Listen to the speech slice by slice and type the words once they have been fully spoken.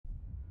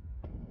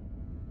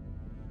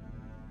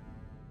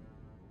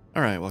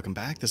Alright, welcome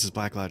back. This is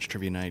Black Lodge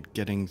Trivia Night,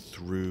 getting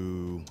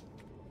through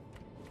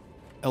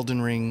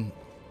Elden Ring,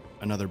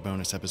 another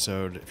bonus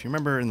episode. If you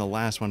remember in the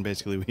last one,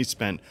 basically we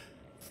spent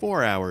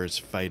 4 hours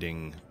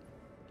fighting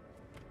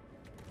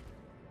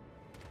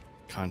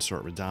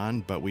Consort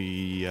Radahn, but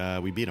we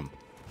beat him.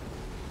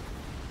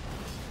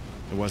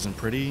 It wasn't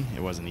pretty,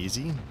 it wasn't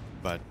easy,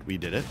 but we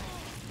did it.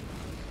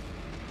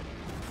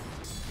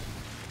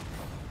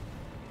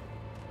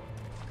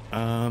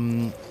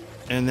 And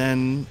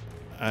then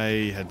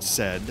I had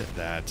said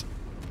that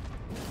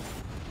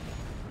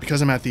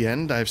because I'm at the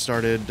end, I've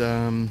started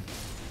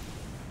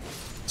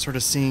sort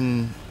of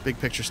seeing big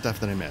picture stuff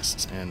that I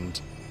missed. And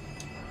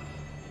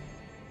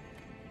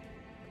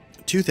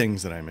two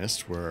things that I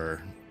missed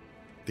were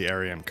the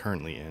area I'm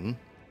currently in,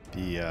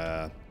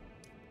 the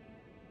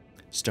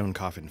Stone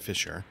Coffin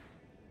Fissure,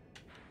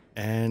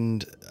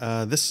 and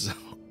this is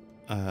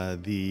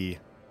the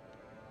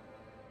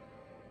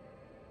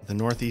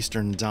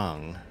northeastern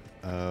dung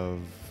of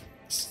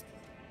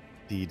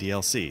the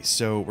DLC.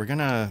 So we're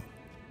gonna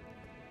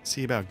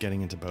see about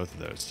getting into both of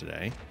those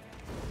today.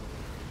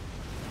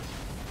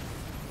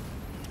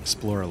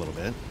 Explore a little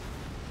bit.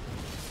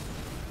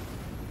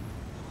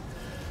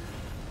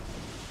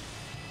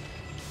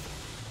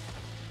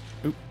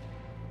 Oop.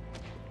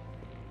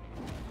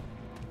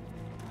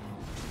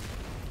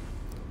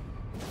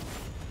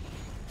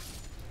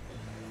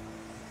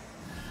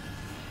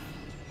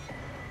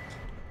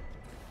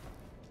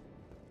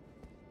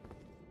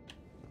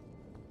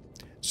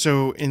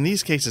 So in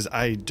these cases,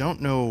 I don't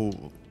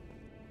know.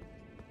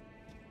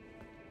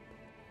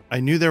 I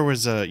knew there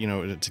was a,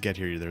 to get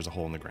here, there's a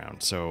hole in the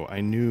ground. So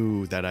I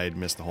knew that I'd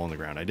missed the hole in the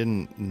ground. I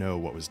didn't know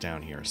what was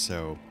down here.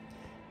 So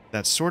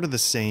that's sort of the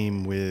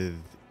same with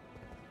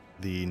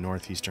the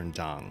northeastern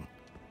dung.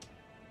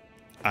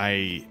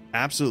 I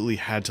absolutely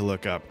had to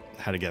look up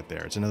how to get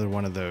there. It's another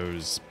one of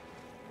those,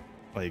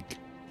 like,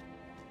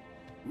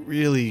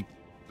 really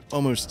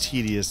almost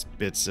tedious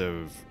bits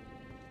of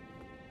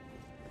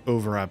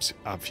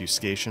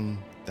over-obfuscation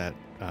that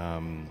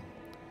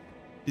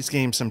these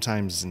games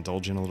sometimes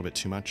indulge in a little bit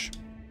too much.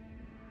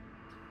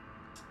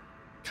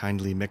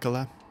 Kindly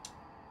Mikola,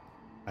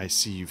 I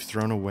see you've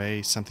thrown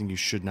away something you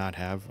should not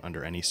have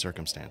under any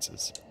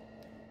circumstances.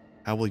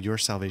 How will your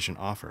salvation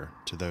offer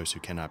to those who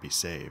cannot be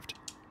saved,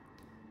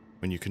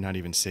 when you could not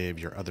even save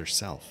your other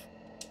self?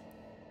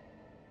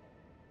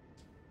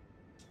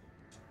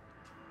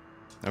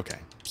 Okay,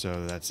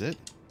 so that's it.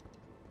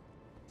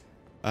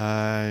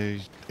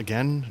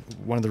 Again,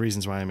 one of the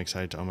reasons why I'm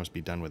excited to almost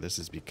be done with this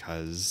is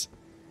because...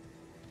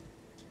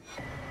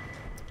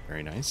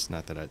 Very nice.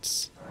 Not that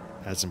it's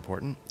as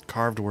important.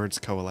 Carved words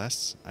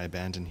coalesce. I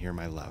abandon here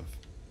my love.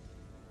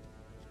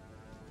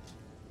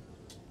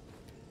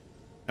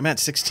 I'm at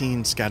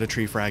 16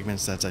 Erdtree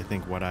fragments. That's, I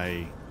think, what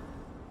I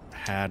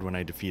had when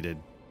I defeated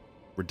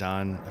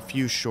Radahn. A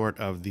few short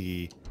of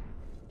the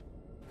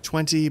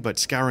 20, but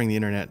scouring the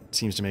internet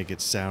seems to make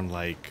it sound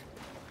like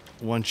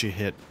once you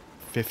hit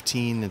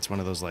 15, it's one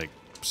of those, like,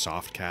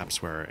 soft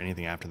caps where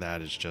anything after that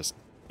is just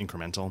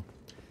incremental.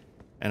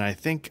 And I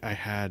think I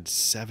had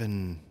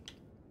 7...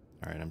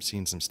 Alright, I'm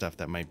seeing some stuff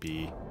that might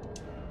be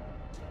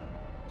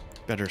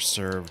better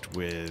served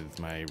with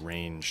my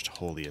ranged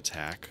holy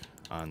attack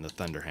on the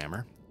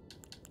Thunderhammer.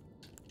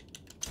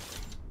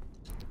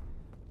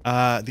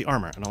 The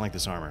armor. I don't like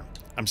this armor.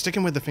 I'm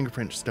sticking with the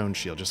Fingerprint Stone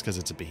Shield just because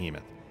it's a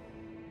behemoth.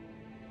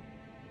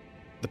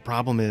 The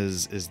problem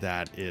is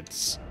that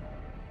it's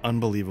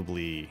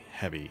unbelievably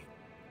heavy.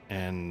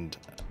 And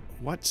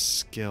what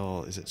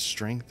skill? Is it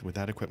strength? Would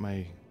that equip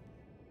my...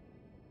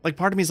 Like,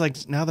 part of me is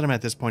like, now that I'm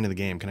at this point in the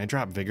game, can I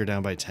drop Vigor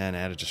down by 10,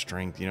 add it to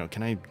Strength? You know,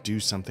 can I do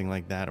something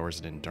like that? Or is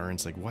it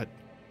Endurance? Like, what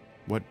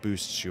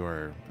boosts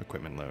your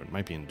equipment load? It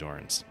might be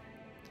Endurance.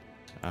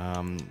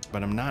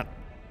 But I'm not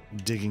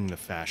digging the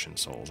Fashion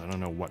Souls. I don't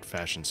know what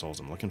Fashion Souls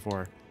I'm looking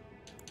for.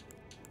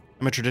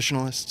 I'm a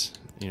Traditionalist.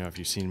 You know, if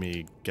you've seen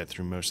me get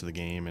through most of the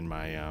game in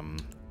my,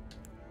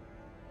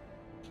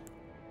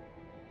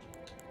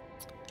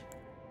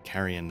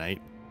 Carrion Knight.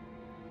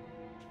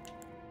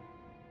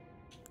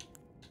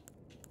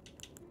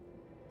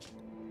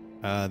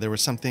 There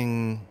was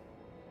something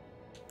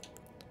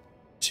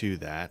to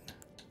that.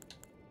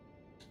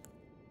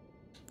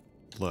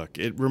 Look,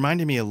 it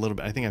reminded me a little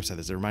bit, I think I've said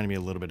this, it reminded me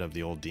a little bit of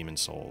the old Demon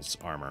Souls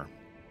armor.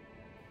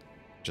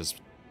 Just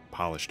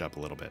polished up a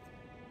little bit.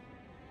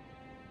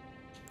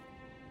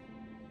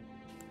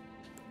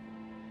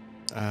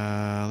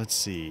 Let's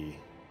see.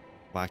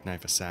 Black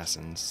Knife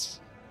Assassins.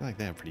 I feel like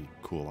they have pretty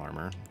cool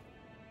armor.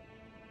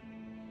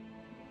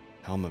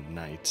 Helm of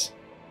Night.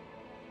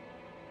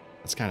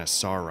 That's kind of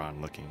Sauron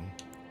looking.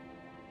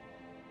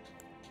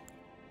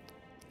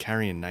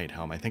 Carrion Knight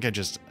Helm. I think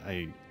if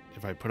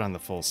I put on the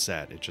full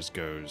set, it just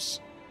goes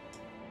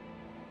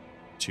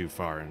too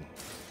far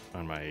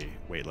on my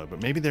weight load.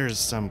 But maybe there's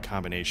some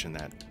combination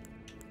that...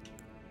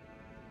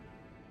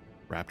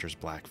 Raptor's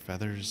Black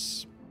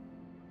Feathers.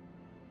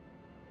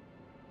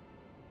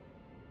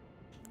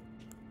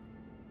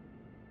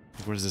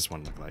 What does this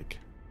one look like?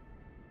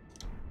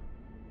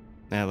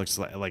 That looks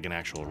like an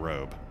actual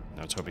robe.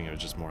 I was hoping it was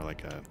just more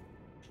like a...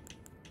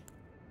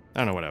 I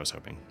don't know what I was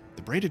hoping.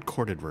 The braided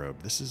corded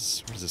robe. This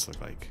is... What does this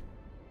look like?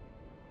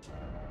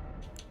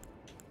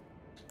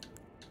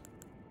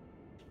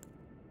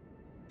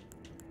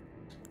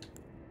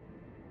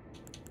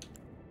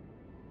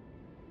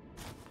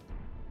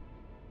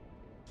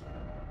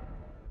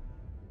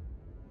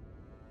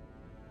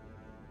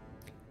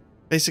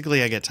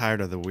 Basically, I get tired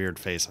of the weird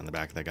face on the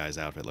back of that guy's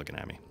outfit looking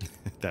at me.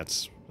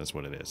 That's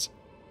what it is.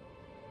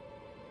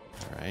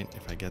 Alright,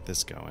 if I get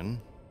this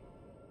going...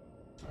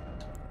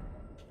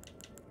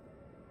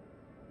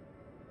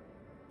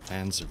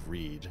 Hands of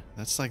Reed.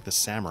 That's like the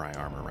samurai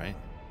armor, right?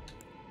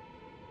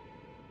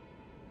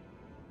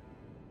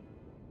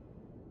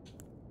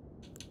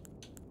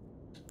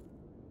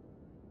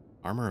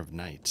 Armor of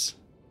Knights.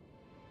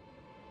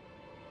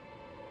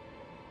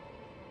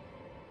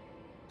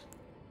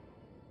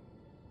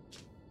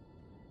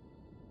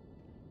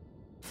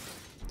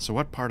 So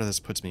what part of this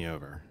puts me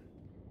over?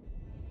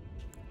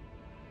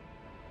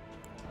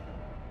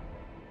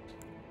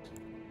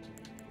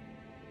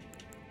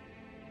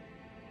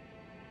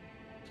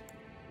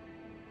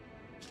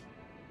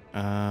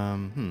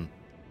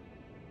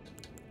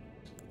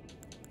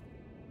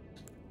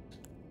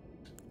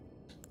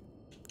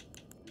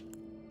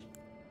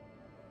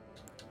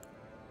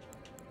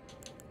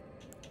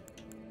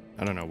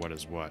 I don't know what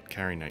is what.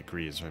 Carry Knight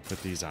Greaves. So I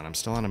put these on. I'm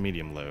still on a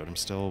medium load. I'm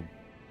still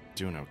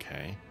doing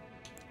okay.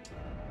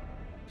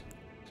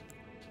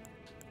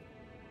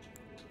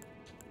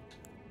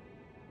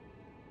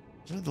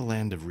 What are the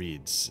Land of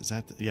Reeds? Is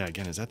that... yeah,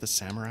 again, is that the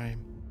samurai?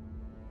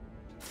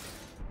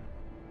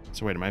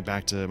 So wait, am I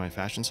back to my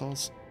Fashion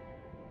Souls?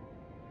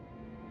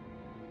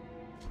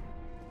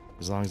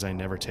 As long as I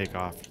never take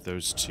off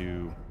those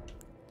two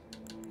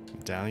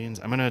medallions.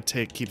 I'm gonna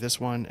keep this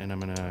one, and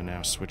I'm gonna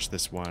now switch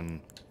this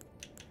one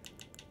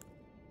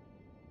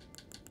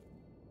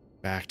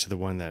back to the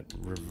one that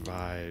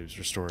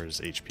restores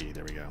HP.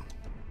 There we go.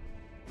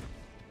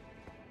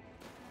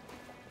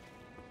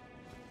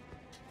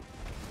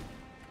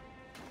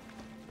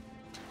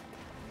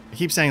 I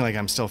keep saying like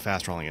I'm still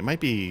fast rolling. It might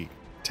be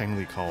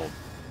technically called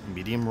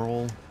medium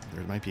roll.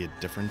 There might be a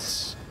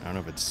difference. I don't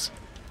know if it's...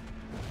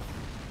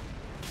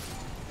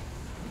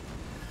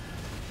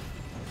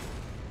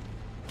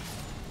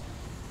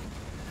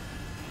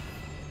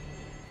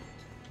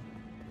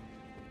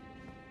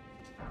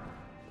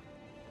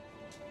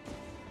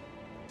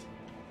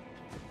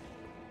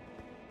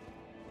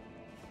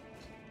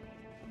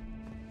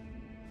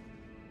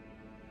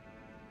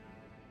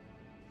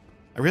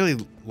 I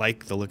really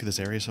like the look of this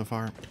area so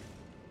far.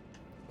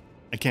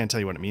 I can't tell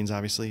you what it means,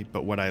 obviously,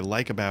 but what I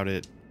like about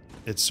it,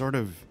 it's sort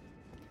of...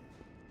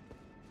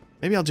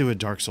 Maybe I'll do a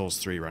Dark Souls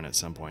 3 run at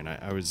some point.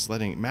 I was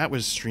letting... Matt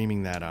was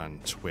streaming that on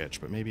Twitch,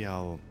 but maybe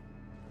I'll...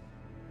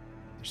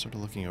 They're sort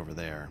of looking over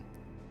there.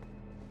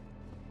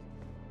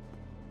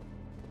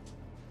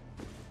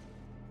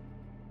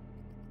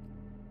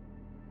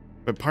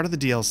 But part of the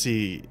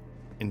DLC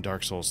in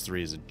Dark Souls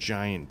 3 is a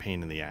giant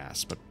pain in the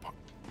ass,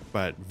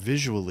 but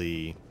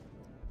visually...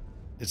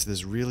 It's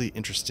this really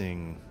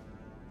interesting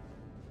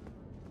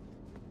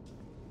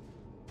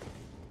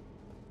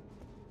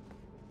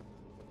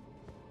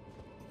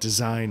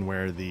design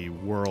where the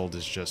world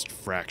is just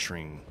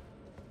fracturing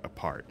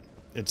apart.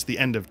 It's the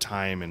end of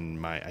time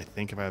in I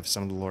think if I have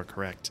some of the lore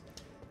correct.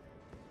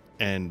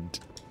 And,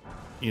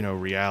 you know,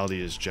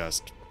 reality is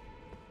just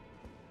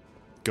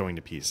going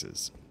to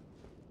pieces.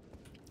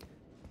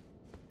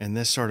 And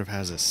this sort of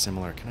has a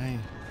similar... Can I...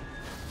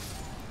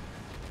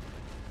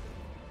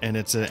 And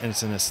it's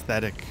an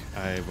aesthetic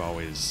I've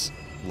always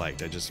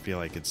liked. I just feel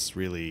like it's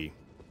really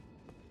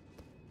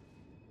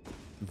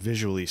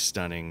visually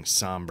stunning,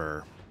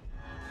 somber.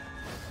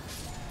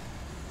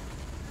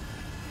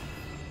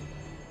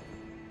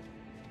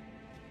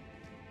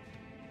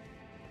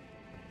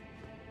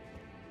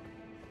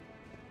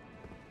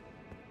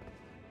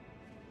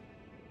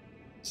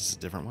 Is this a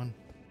different one?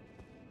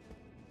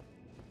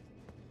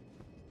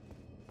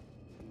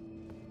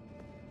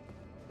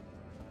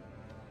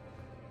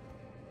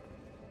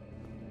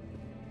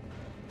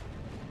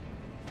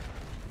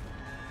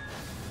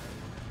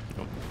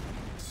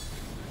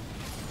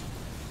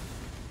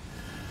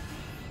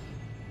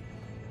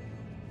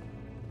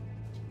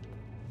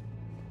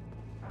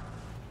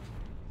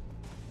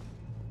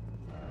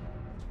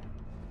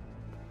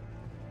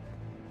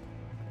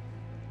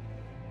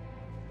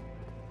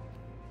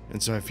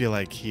 And so I feel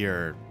like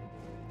here,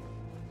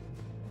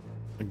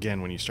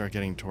 again, when you start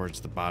getting towards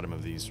the bottom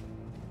of these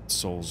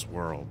Souls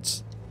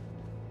worlds,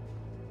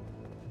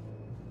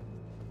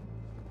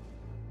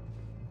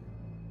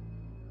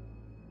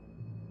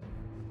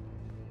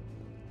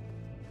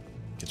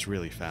 it's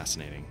really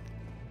fascinating.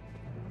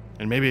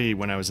 And maybe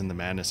when I was in the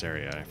Madness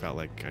area, I felt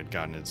like I'd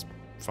gotten as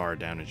far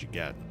down as you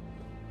get.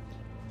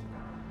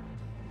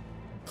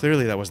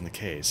 Clearly that wasn't the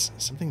case.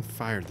 Something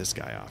fired this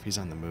guy off. He's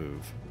on the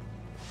move.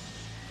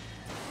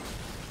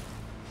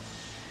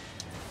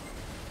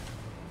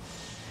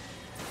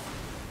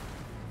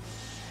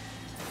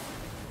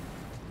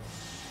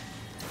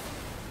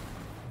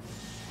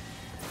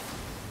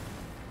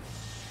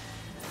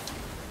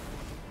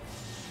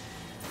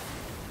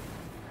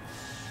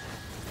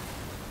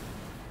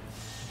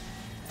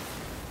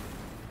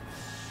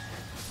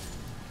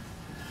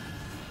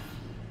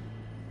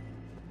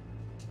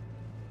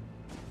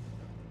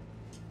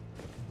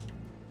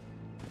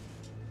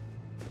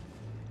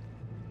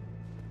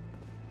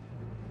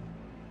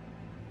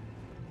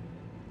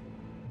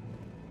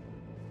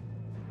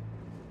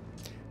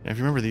 Now, if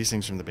you remember these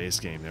things from the base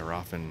game, they were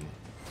often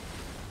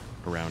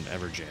around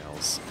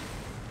Everjails.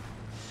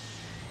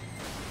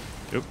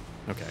 Oop.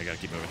 Okay, I gotta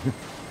keep moving.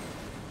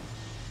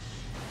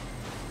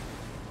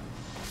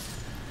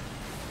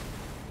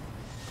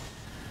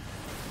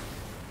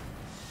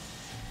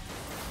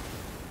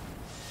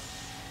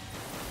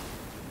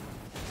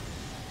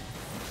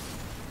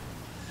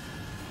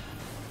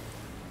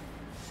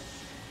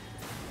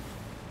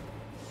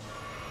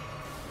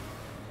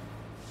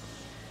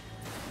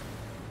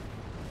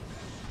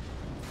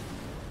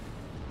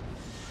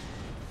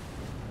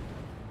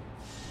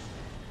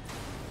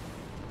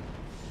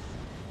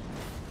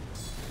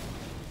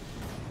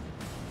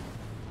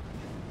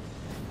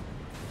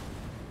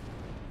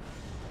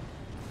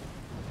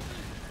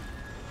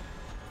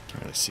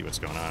 Can't really see what's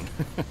going on.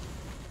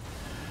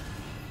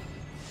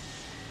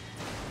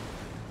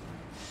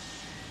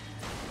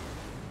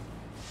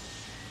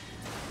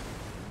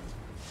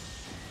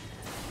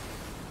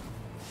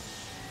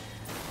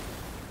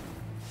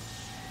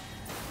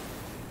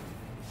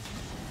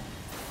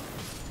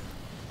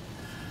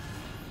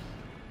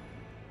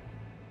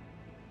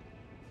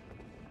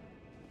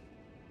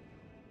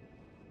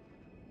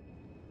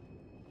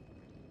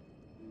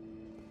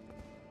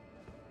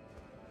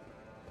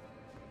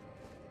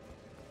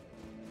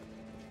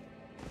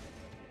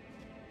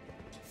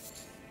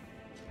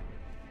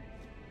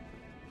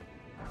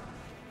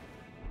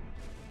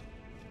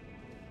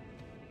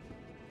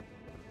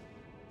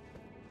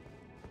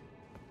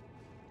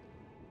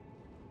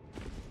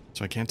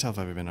 So I can't tell if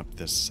I've been up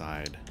this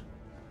side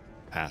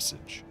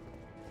passage.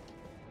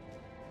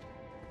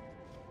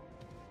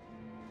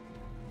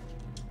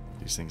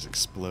 These things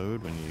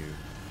explode when you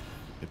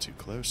get too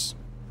close.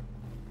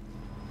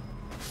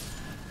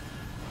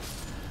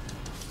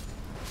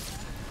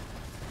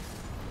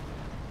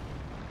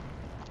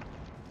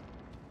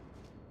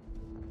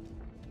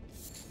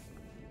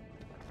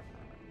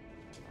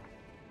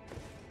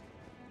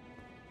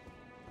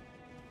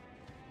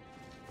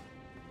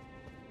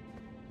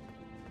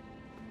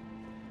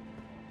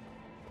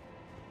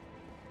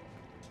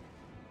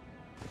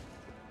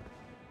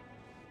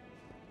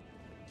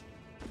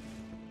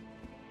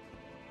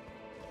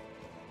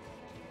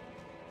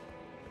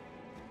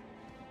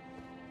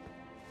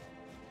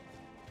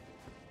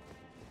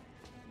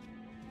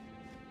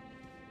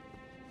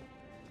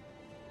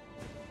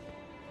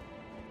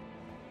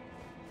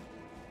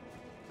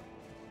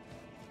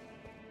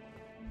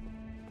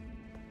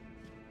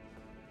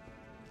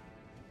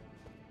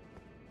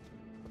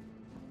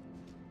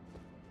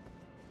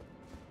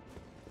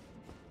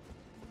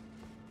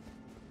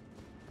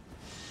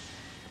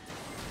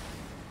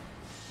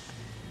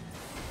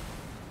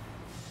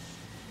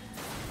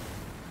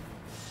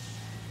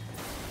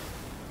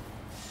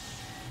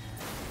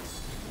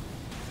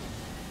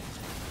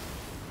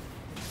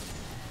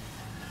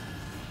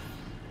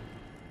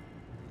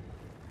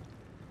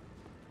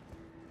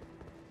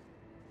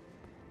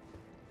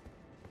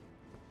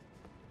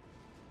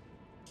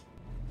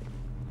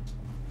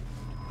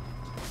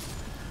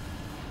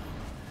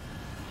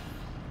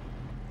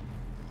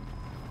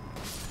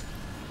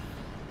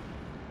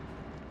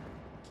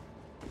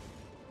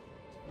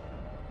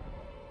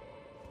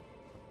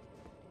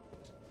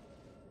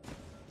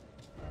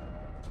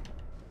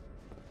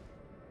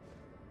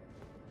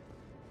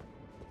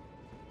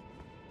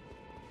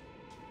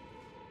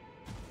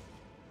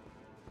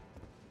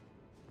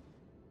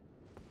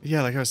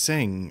 Yeah, like I was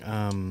saying,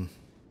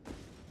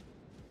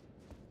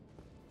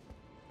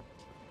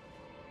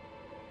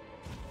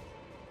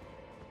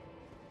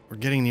 we're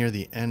getting near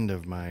the end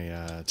of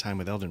my time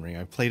with Elden Ring.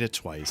 I've played it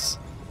twice.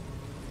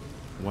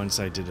 Once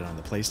I did it on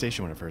the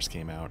PlayStation when it first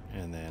came out,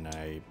 and then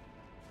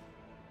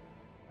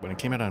when it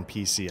came out on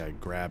PC, I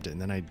grabbed it,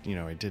 and then I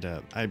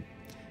think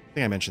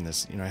I mentioned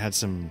this, I had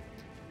some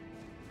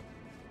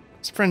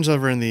friends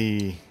over in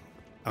the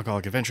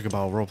Alcoholic Adventure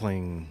Cabal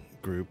role-playing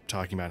group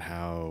talking about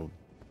how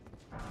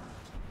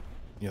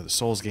the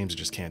Souls games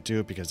just can't do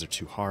it because they're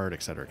too hard,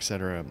 etc.,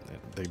 etc.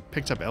 They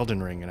picked up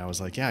Elden Ring, and I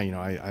was like, yeah,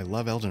 I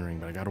love Elden Ring,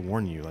 but I gotta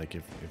warn you, like,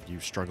 if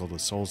you've struggled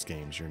with Souls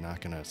games, you're not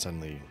gonna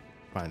suddenly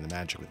find the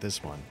magic with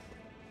this one.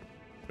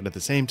 But at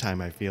the same time,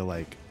 I feel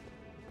like,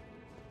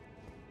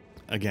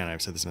 again,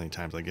 I've said this many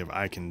times, like, if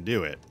I can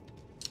do it,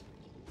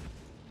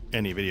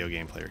 any video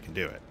game player can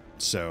do it.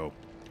 So,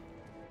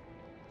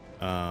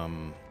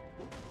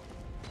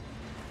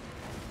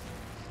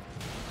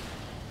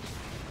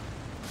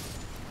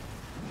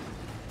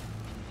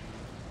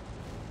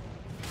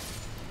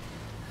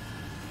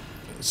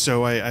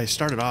 So I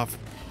started off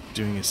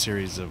doing a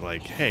series of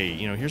like, hey,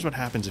 here's what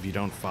happens if you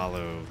don't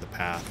follow the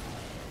path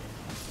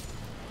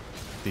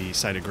the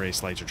Site of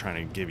Grace lights are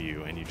trying to give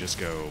you, and you just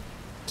go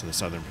to the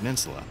Southern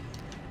Peninsula.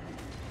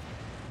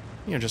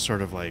 Just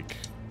sort of like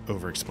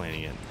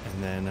over-explaining it.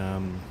 And then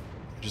I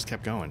just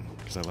kept going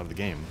because I love the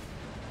game.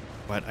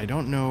 But I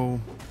don't know...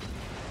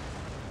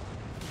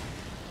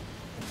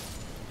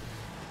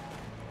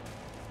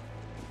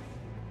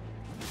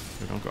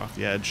 So don't go off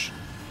the edge.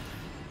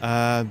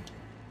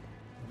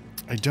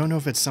 I don't know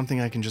if it's something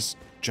I can just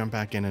jump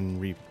back in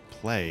and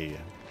replay.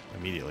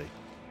 immediately.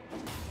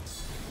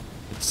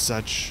 It's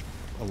such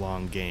a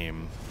long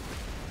game.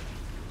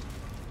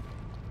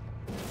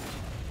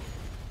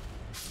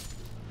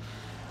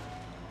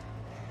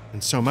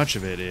 And so much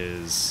of it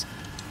is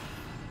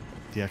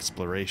the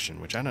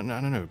exploration, which I don't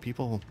know.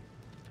 People...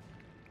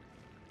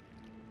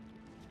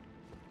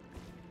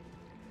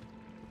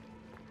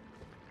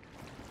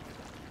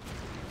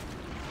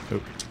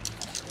 Oh.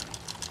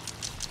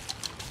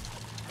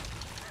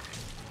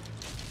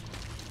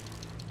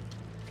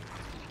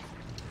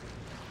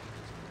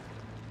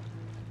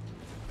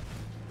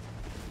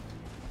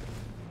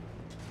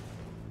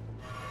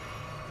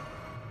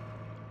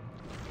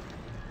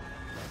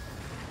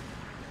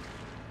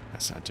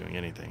 That's not doing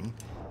anything.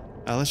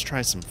 Let's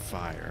try some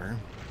fire.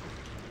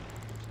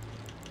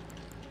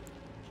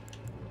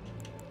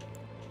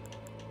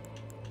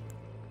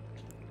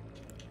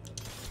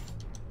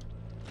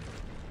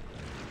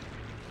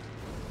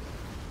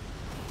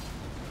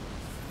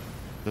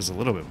 Does a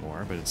little bit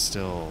more, but it's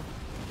still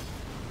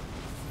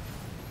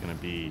gonna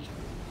be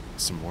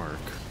some work.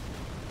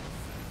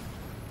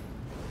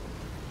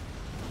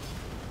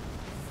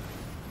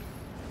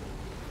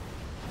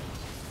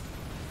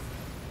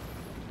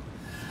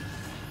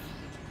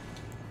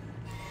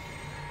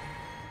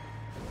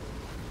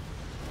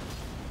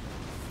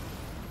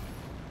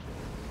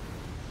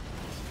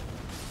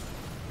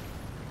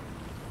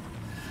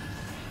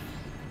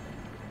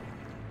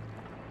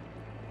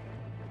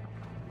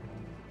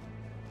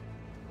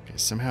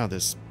 Somehow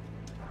this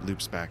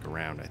loops back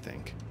around, I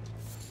think.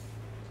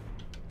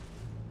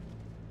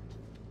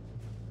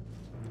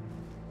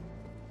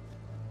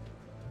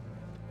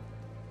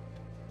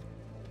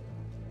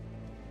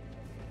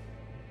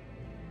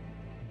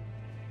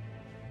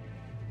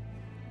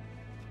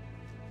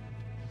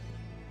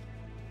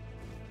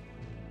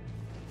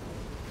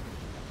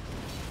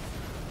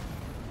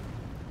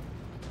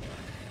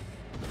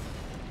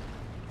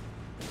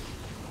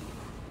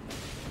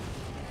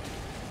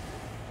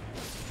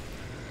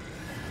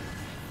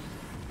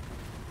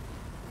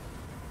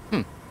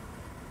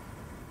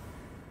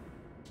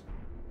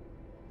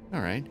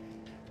 Alright.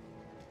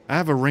 I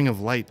have a Ring of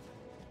Light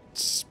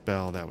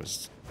spell that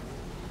was...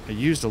 I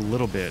used a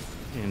little bit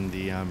in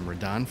the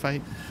Radahn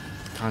fight.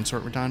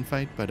 Consort Radahn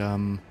fight, but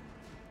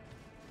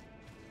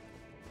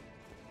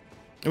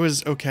it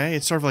was okay.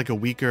 It's sort of like a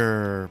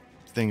weaker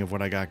thing of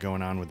what I got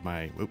going on with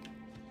my... Whoop,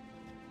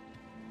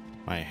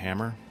 my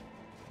hammer.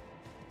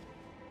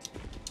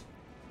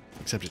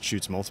 Except it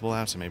shoots multiple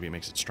out, so maybe it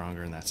makes it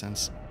stronger in that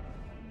sense.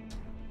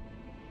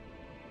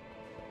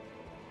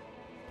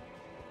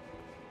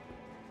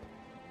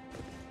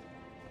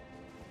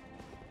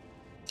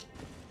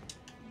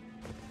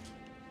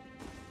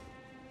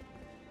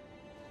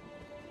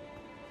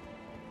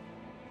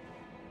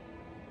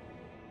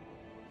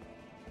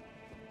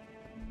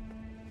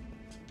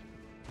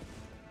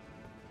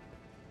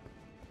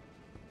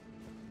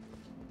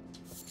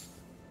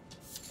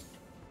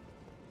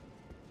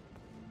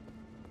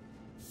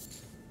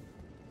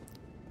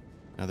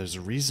 Now, there's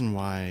a reason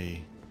why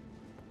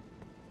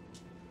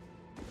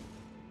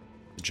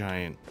the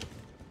giant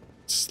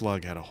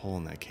slug had a hole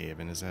in that cave,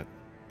 and is that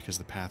because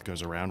the path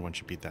goes around once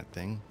you beat that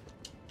thing?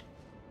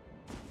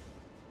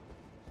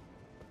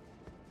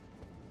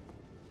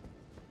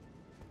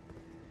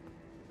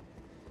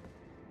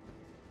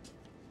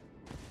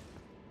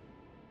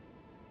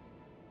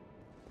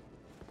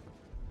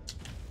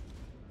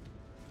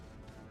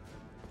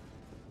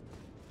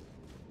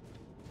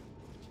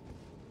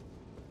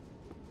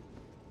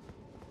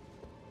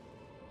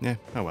 Yeah,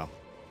 oh well.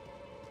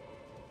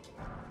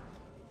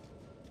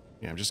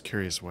 Yeah, I'm just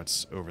curious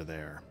what's over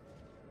there.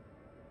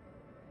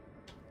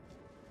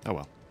 Oh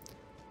well.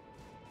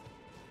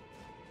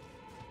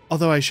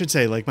 Although I should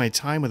say, like, my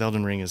time with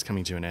Elden Ring is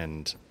coming to an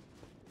end.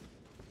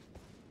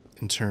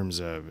 In terms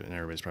of, and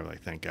everybody's probably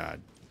like, thank God,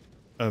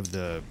 of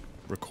the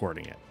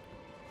recording it.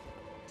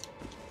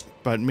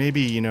 But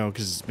maybe, you know,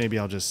 because maybe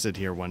I'll just sit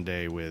here one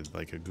day with,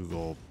 like, a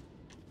Google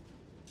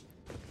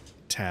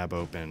tab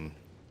open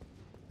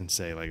and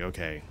say, like,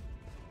 okay,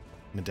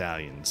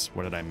 medallions,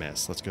 what did I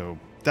miss? Let's go.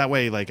 That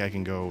way, like, I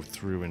can go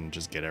through and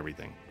just get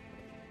everything.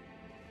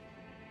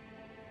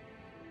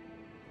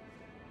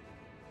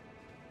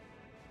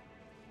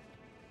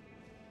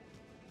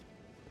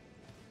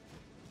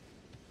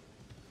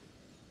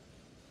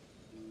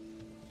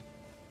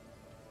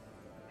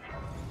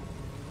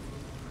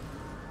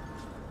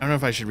 I don't know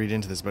if I should read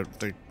into this, but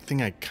the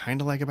thing I kind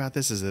of like about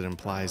this is it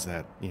implies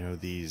that, you know,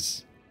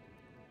 these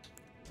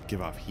give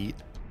off heat.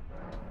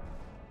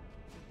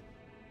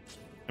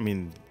 I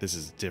mean, this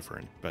is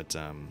different, but,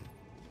 what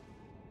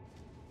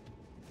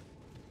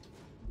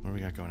do we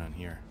got going on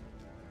here?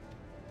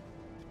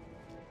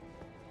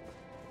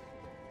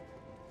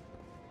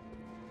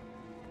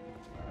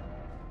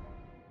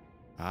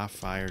 Ah,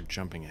 fire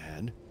jumping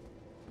ahead.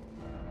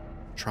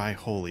 Try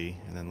holy,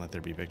 and then let there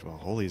be victory. Well,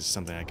 holy is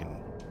something I can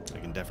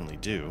definitely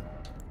do.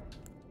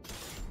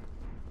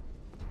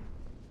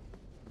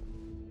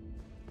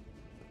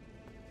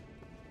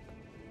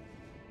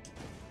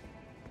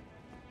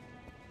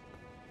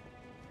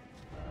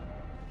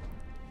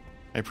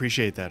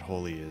 appreciate that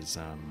holy is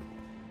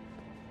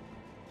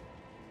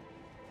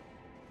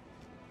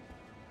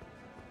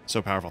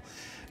so powerful.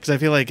 Because I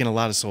feel like in a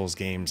lot of Souls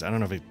games, I don't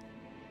know if it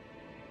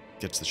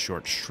gets the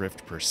short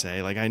shrift per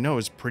se. Like, I know it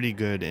was pretty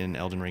good in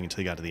Elden Ring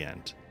until you got to the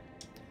end.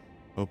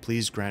 Oh,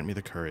 please grant me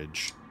the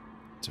courage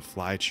to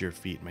fly to your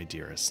feet, my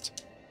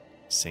dearest.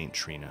 Saint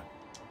Trina.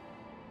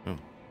 Oh.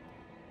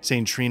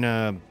 Saint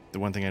Trina, the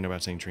one thing I know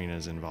about Saint Trina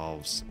is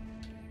involves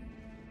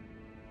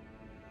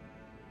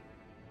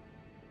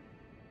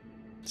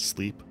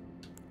sleep.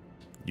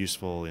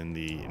 Useful in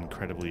the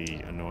incredibly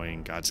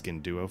annoying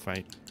Godskin duo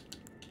fight.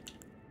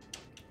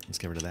 Let's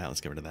get rid of that.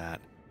 Let's get rid of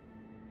that.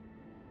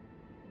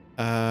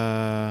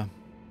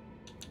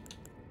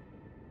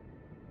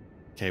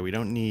 Okay, we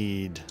don't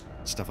need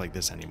stuff like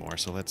this anymore,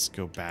 so let's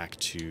go back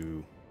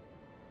to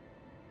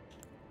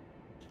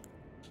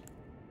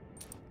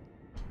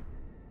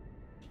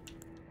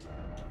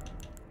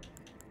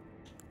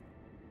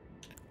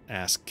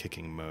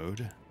ass-kicking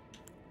mode.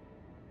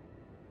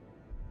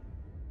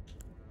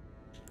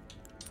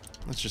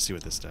 Let's just see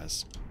what this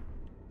does.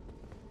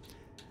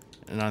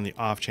 And on the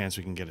off chance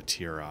we can get a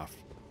tier off.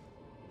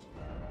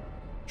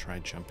 Try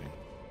jumping.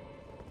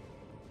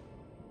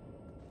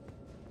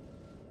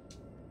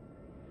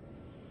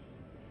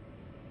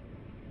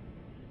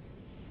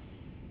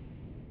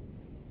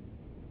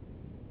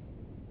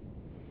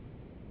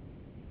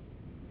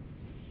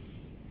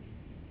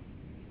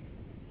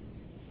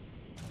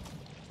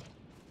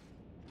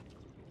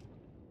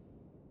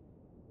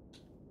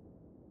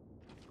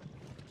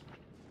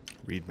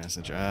 Read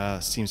message.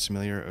 Seems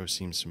familiar. Oh,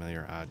 seems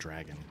familiar.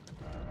 Dragon.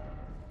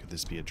 Could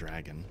this be a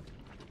dragon?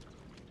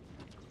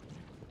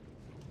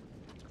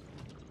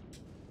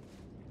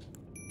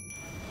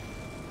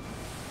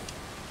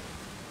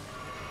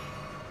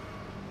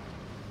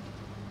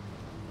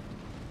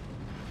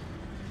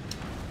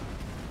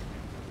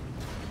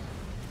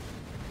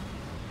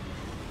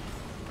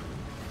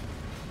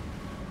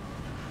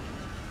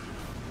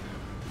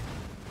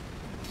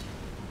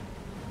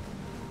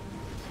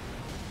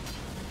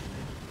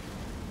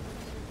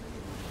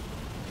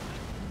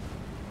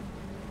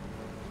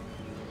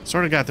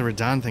 Sort of got the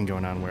Radon thing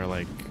going on where,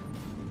 like...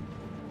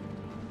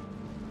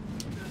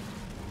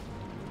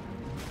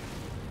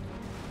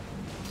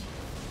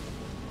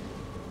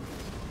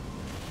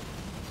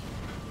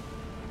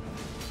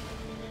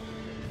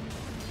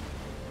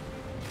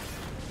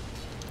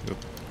 Oop.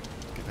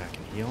 Get back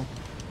and heal.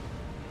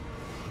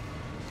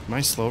 Am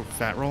I slow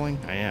fat rolling?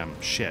 I am.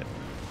 Shit.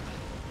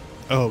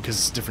 Oh, because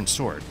it's a different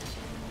sword.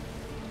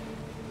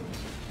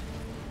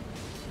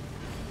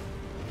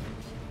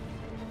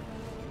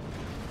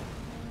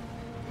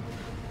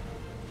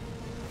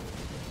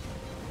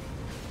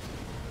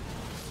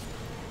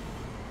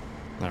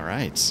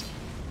 Alright.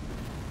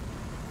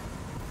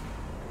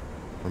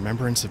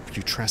 Remembrance of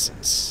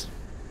Putrescence.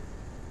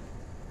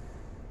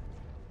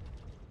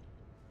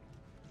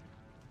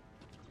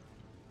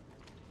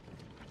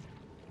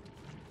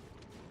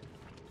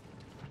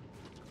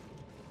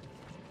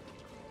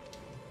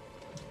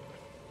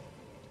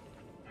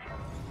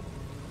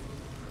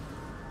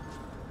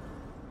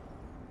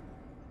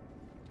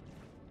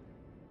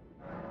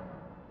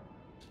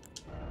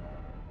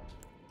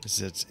 Is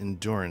it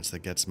endurance that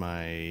gets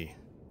my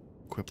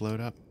equip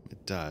load up?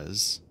 It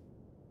does.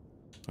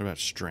 What about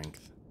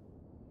strength?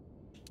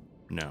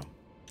 No.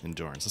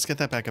 Endurance. Let's get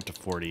that back up to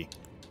 40.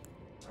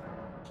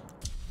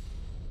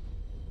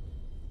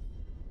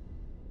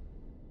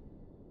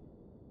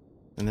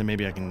 And then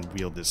maybe I can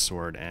wield this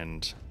sword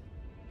and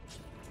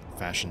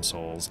fashion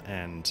souls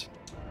and...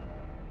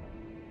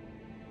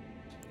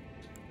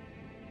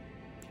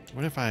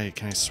 What if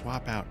can I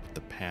swap out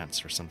the pants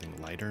for something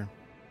lighter?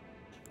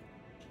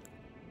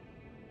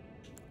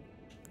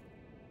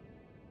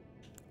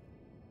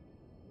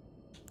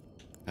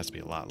 Has to be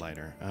a lot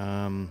lighter.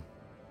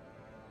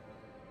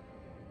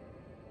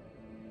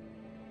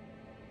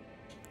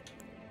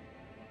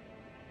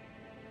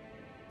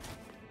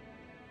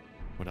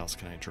 What else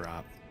can I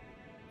drop?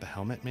 The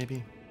helmet,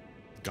 maybe?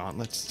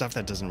 Gauntlets? Stuff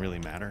that doesn't really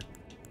matter.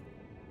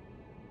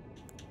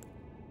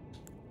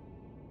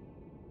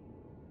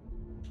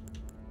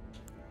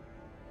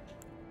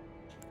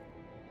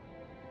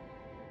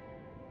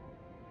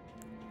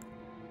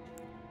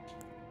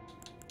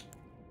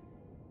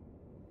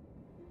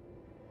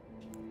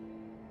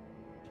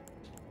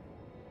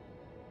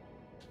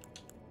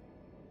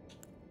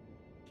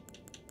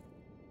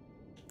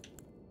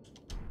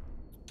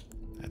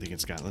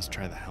 Let's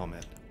try the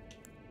helmet.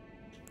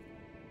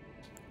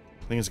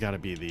 I think it's gotta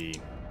be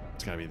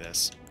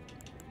this.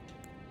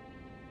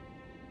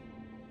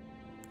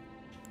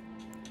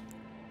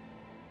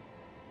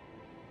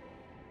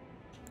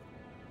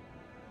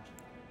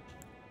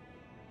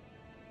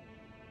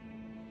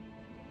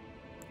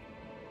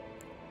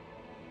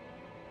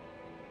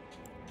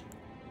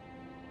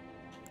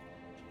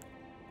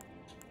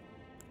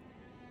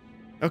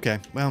 Okay,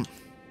 well...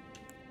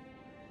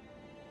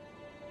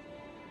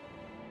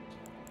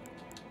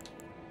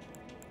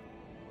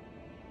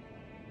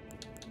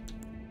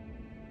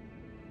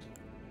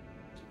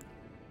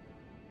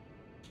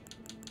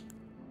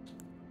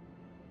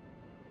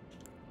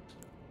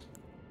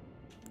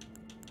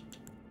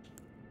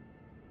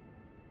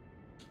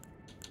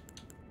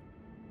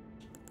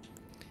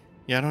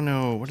 Yeah, I don't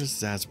know. What is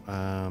Zaz?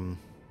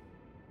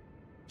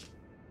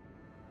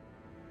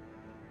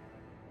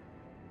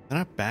 They're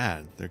not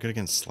bad. They're good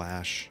against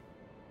slash.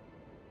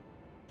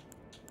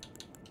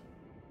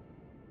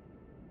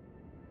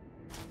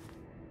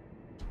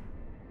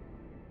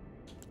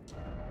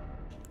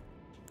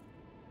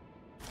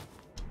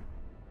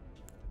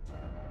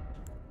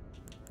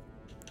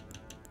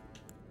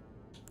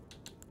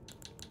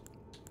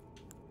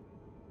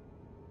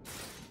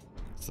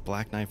 Is the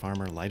black knife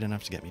armor light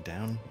enough to get me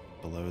down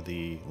below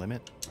the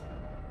limit?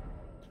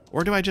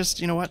 Or do I just,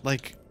 you know what,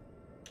 like,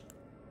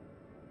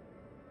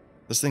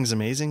 this thing's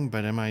amazing,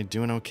 but am I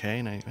doing okay?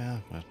 And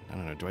well, I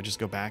don't know. Do I just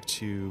go back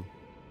to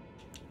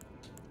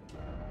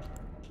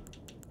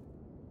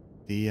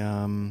the,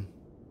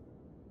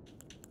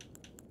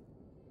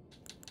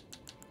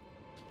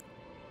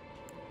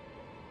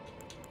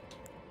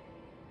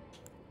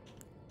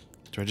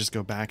 do I just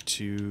go back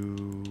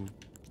to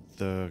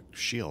the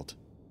shield?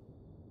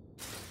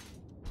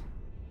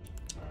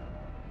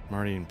 I'm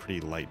already in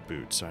pretty light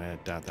boots, so I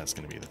doubt that's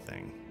going to be the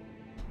thing.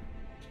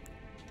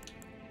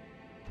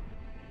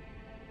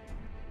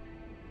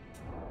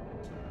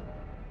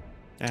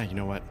 Yeah, you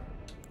know what?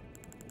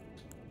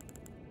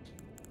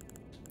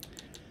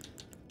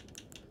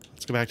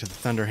 Let's go back to the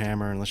Thunder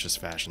Hammer and let's just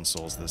Fashion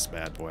Souls this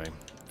bad boy.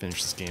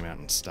 Finish this game out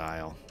in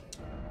style.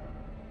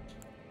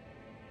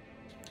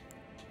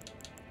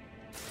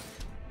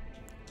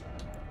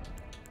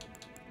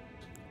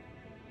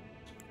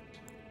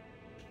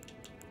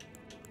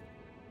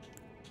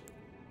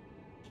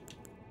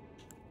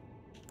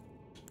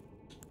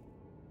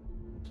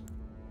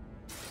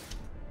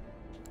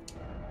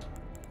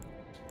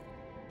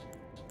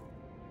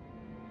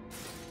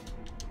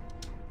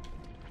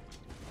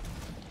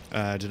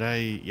 Did I?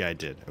 Yeah, I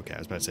did. Okay, I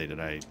was about to say, did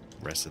I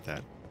rest at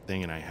that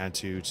thing? And I had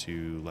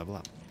to level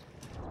up.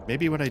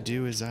 Maybe what I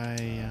do is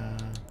nah,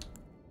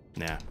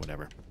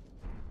 whatever.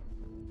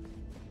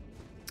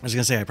 I was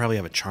gonna say I probably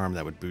have a charm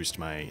that would boost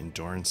my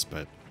endurance,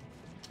 but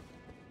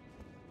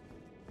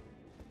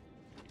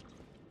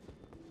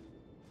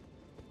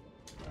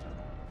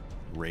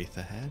Wraith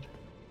ahead.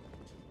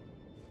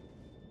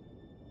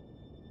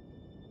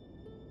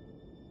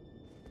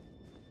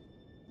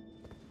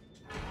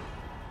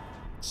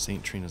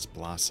 St. Trina's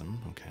Blossom,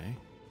 okay.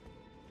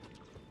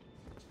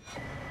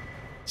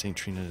 St.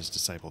 Trina's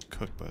Disciple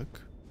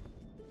Cookbook.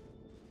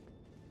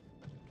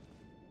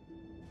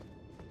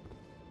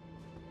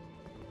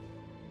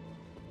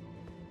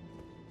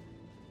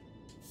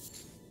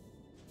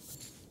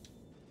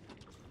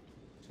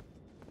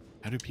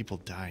 How do people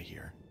die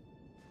here?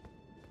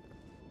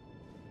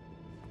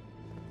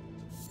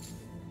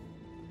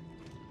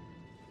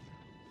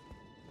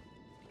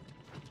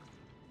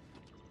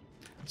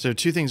 So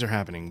two things are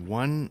happening.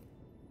 One,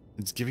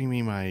 it's giving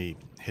me my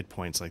hit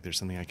points like there's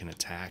something I can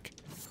attack.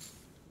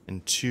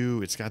 And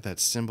two, it's got that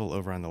symbol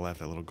over on the left,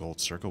 that little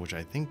gold circle, which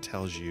I think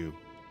tells you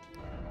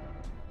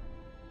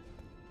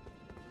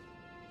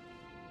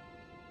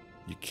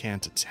you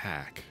can't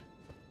attack.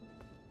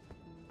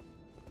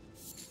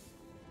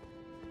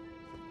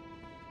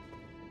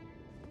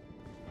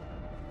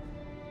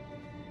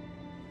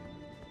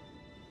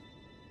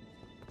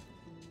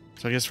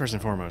 So I guess first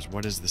and foremost,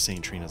 what is the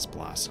St. Trina's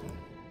Blossom?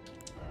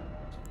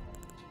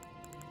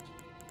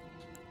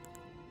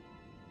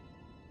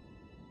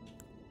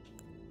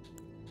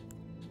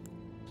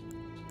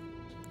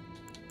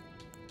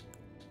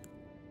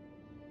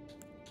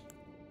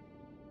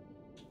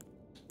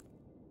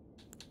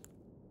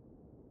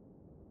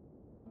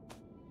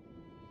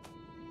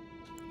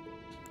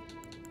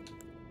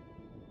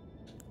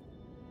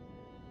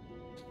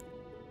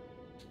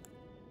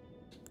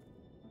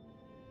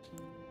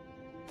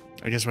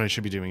 I guess what I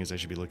should be doing is I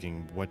should be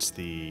looking, what's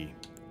the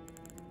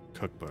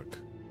cookbook?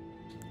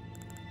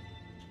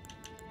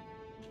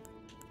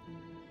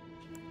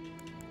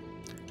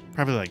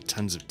 Probably like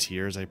tons of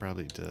tears. I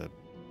probably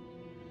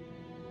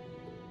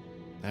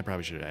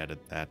should have added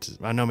that to,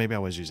 oh no, maybe I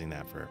was using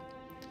that for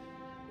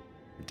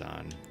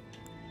Dawn.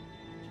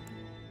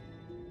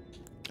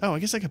 Oh, I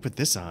guess I could put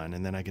this on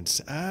and then I can,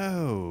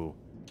 oh.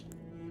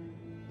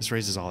 This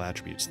raises all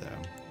attributes though.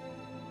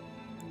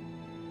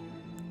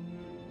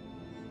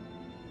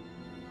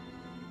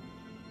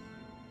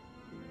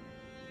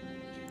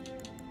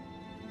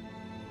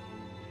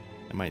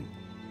 I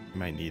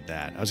might need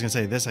that. I was gonna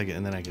say this,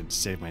 and then I could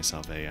save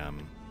myself a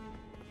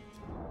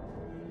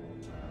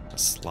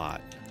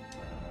slot.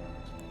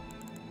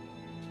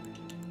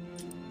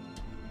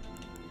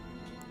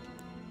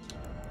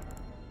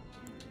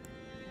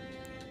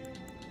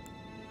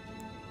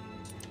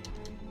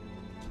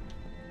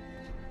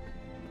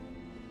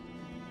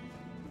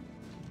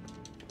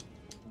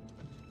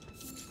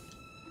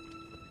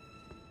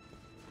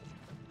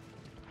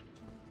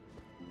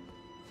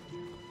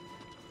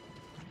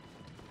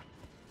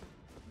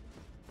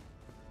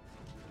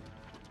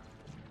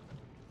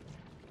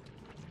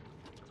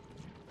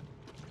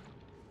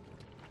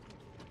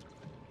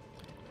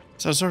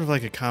 So it's sort of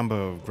like a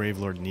combo of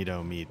Gravelord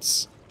Nito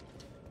meets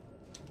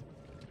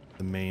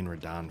the main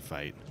Radahn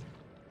fight.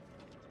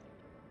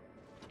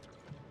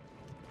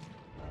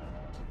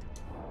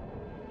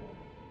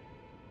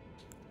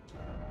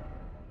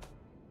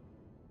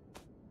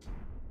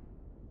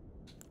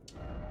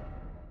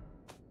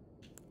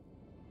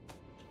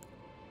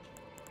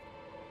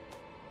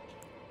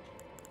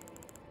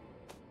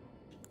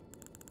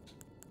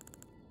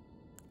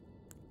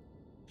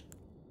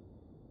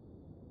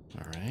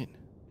 All right.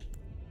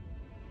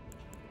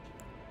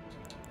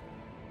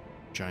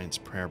 Giant's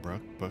Prayer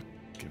Book.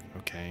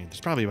 Okay. There's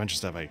probably a bunch of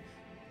stuff I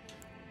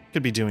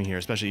could be doing here,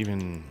 especially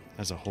even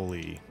as a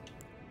holy.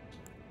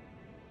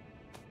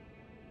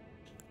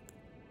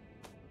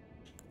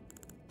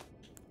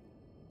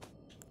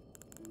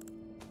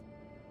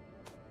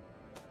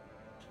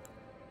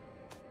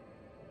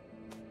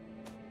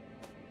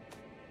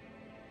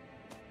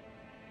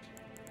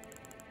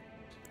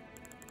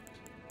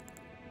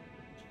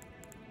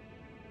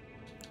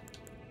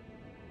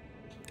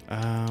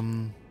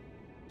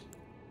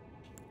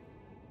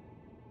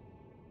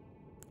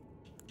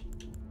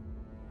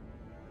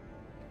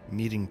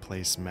 Meeting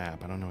place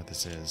map. I don't know what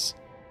this is.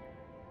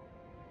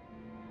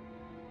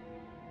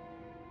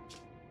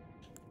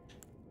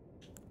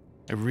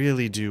 I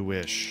really do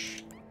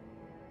wish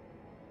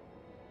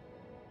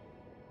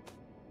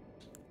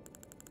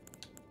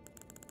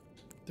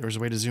there was a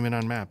way to zoom in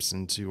on maps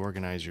and to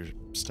organize your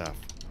stuff.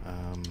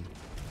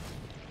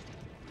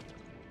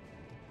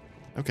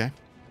 Okay.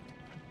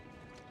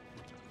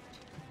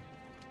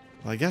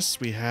 Well, I guess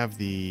we have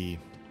the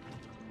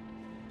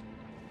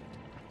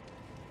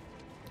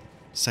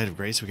Site of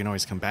Grace. We can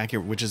always come back here,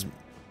 which is,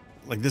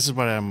 like, this is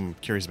what I'm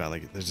curious about.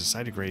 Like, there's a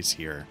Site of Grace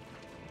here,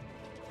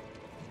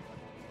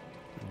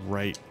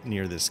 right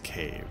near this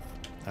cave.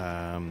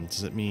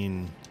 Does it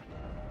mean,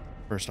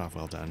 first off,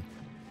 well done.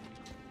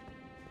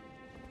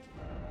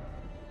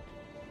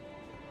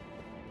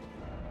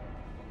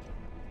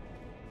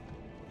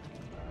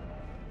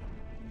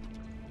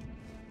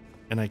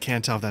 And I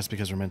can't tell if that's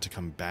because we're meant to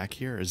come back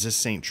here. Is this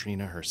Saint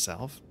Trina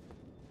herself?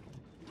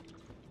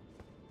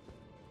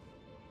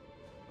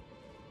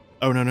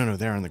 Oh, no,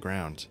 they're on the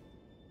ground.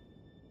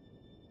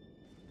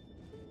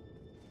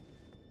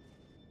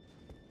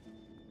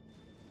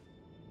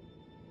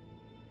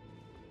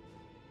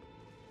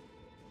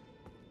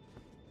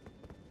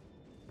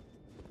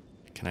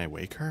 Can I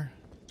wake her?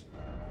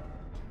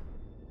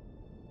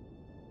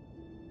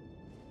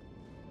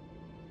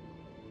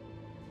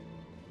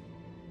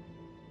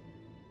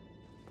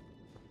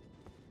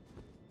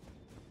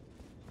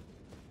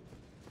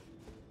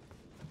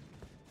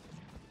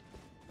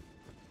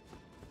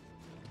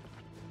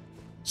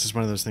 Is this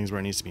one of those things where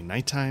it needs to be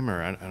nighttime,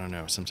 or I don't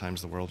know,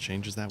 sometimes the world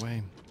changes that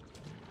way?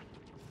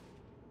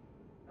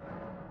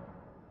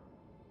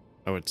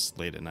 Oh, it's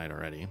late at night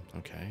already.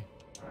 Okay.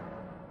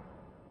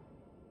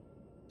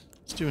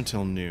 Let's do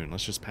until noon.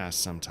 Let's just pass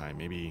sometime.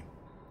 Maybe.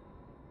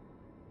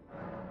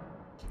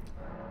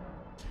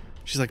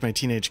 She's like my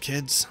teenage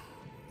kids.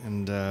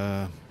 And,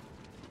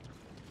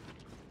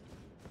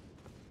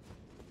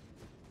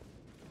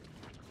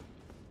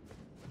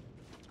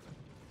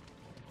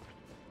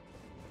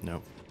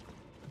 nope.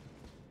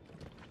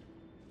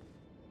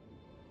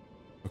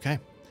 Okay.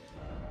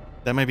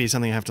 That might be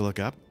something I have to look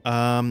up.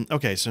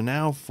 Okay, so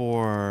now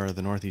for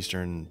the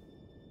northeastern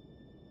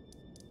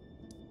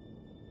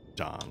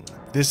Dong.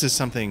 This is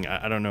something,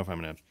 I don't know if I'm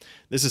going to...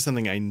 This is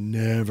something I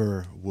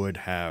never would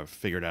have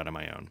figured out on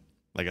my own.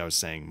 Like I was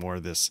saying, more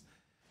of this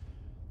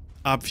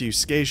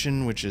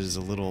obfuscation, which is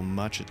a little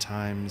much at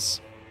times.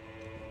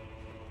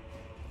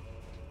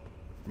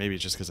 Maybe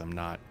it's just because I'm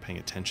not paying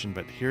attention,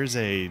 but here's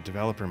a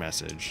developer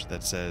message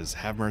that says,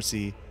 "Have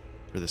mercy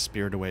for the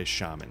Spirited Away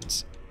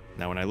Shamans."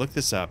 Now, when I look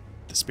this up,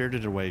 the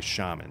Spirited Away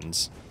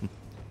Shamans...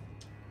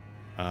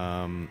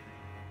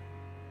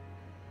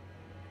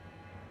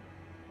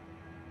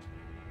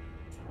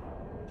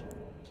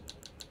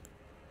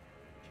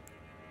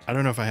 I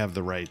don't know if I have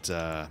the right...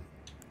 I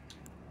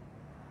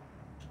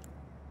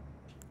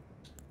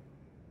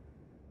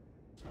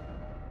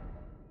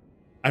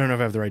don't know if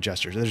I have the right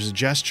gesture. There's a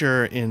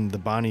gesture in the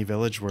Bonnie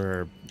village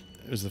where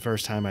it was the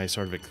first time I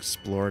sort of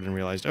explored and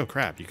realized, oh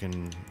crap, you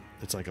can...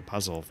 It's like a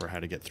puzzle for how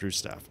to get through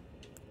stuff.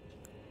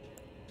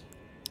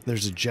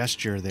 There's a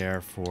gesture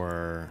there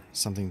for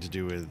something to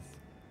do with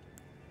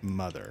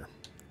Mother,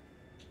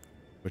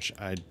 which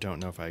I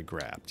don't know if I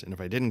grabbed. And if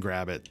I didn't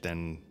grab it,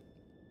 then...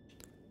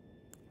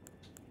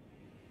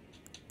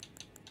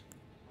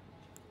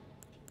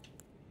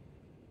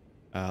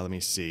 let me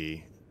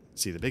see.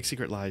 See, the big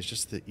secret lies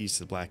just to the east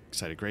of the Black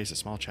Site of Grace, a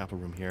small chapel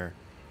room here.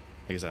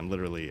 I guess I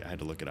had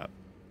to look it up.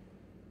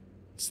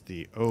 It's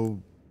the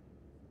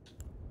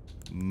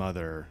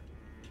Mother.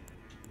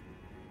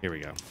 Here we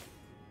go.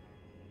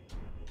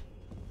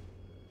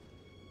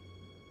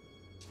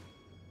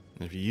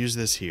 And if you use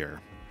this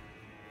here,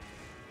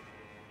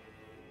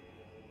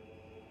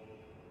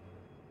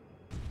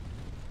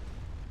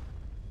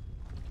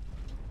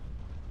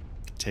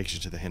 it takes you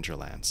to the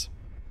hinterlands.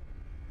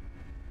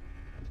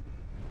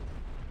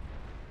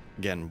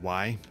 Again,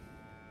 why?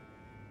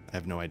 I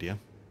have no idea.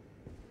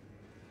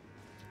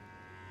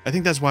 I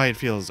think that's why it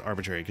feels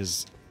arbitrary,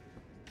 because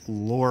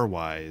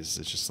lore-wise,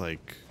 it's just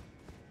like,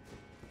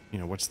 you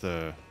know, what's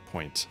the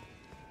point?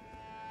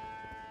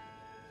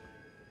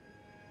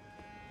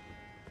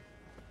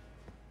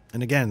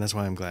 And again, that's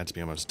why I'm glad to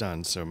be almost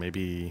done, so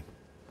maybe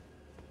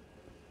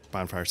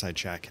Bonfireside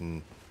Chat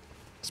can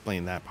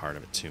explain that part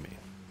of it to me.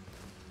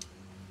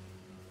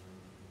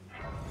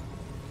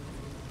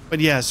 But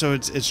yeah, so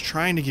it's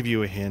trying to give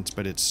you a hint,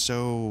 but it's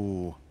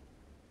so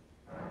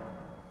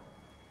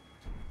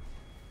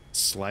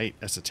slight,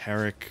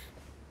 esoteric,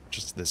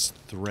 just this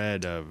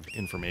thread of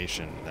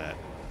information that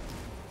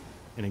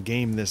in a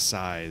game this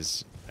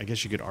size, I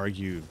guess you could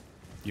argue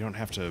you don't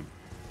have to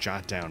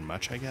jot down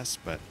much, I guess,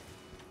 but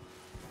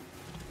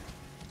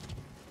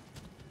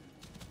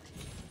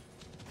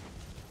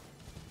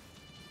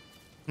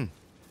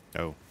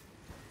oh.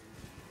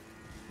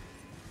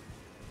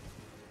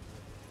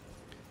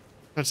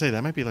 I'd say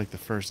that might be like the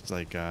first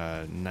like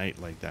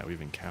night like that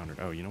we've encountered.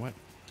 Oh, you know what?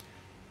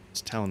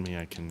 It's telling me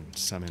I can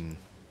summon,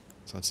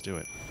 so let's do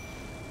it.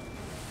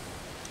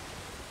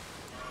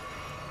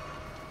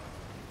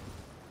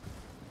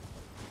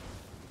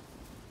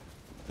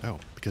 Oh,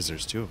 because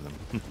there's two of them.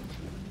 I'm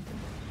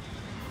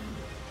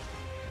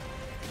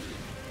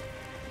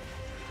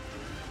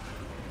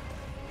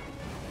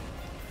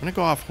gonna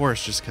go off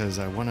horse just because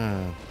I want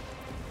to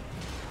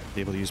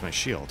be able to use my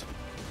shield.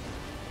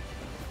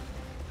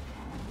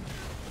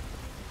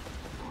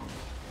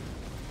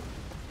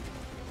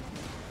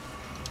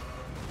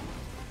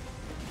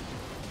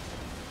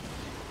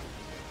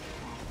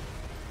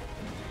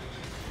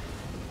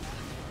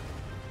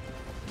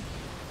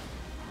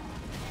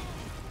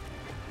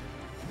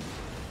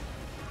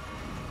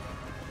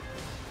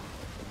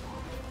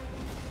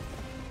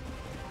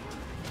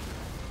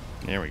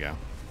 There we go.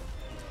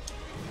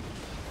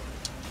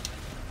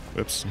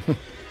 Whoops.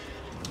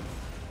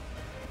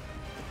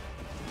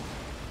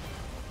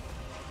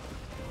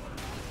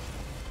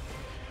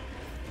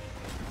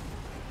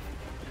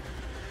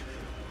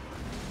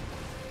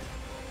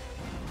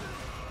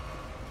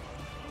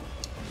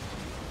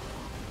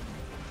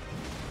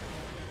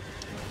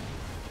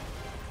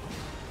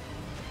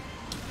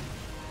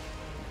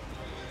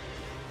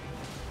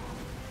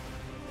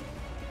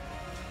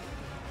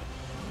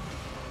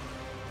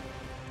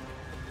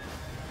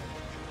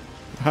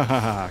 Ha ha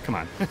ha, come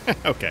on.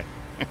 Okay.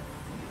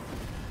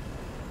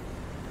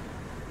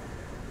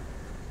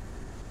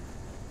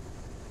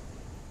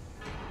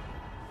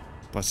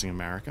 Blessing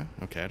America.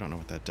 Okay, I don't know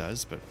what that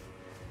does, but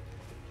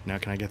now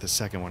can I get the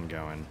second one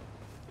going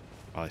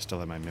while I still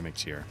have my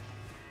mimics here?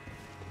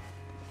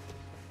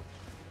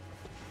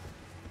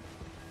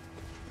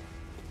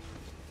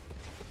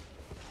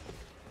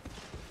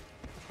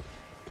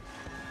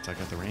 So I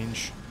got the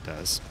range? It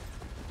does.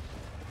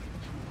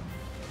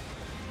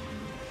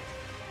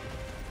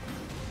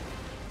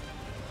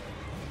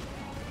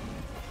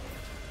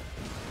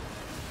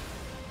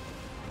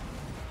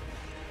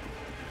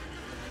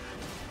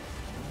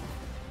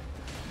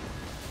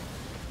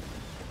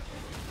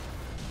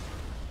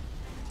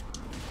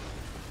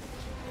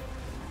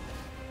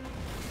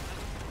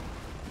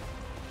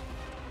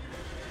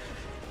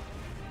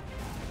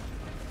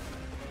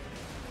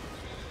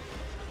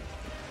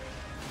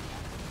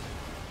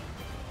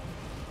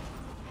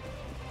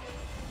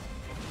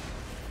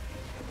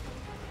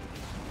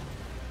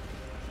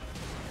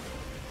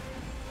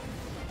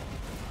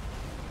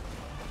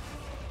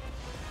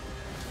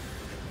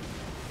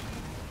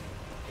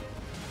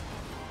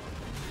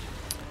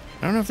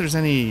 I don't know if there's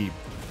any...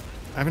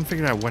 I haven't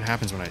figured out what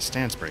happens when I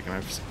stance break. All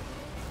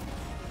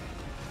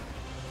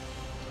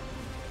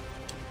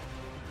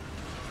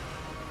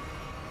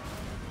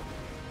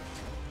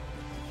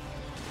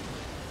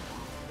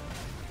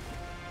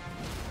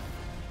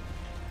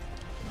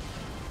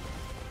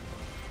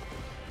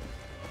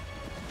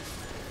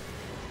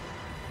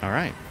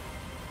right.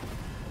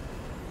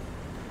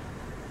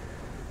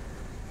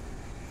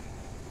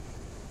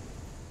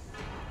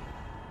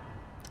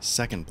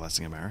 Second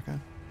Blessing America.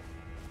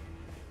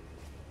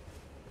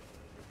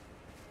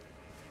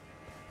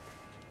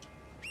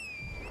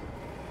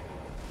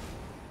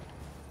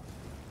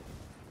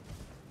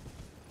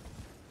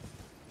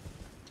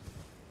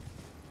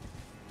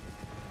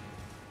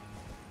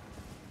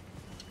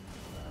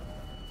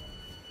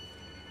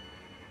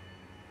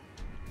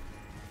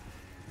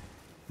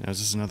 Now, is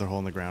this another hole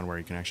in the ground where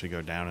you can actually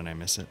go down and I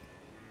miss it?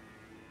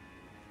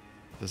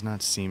 Does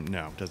not seem...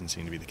 No, doesn't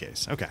seem to be the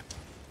case. Okay.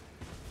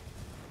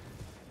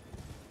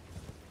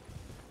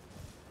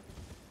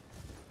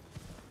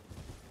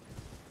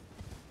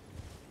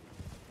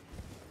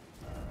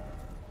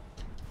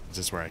 Is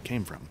this where I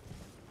came from?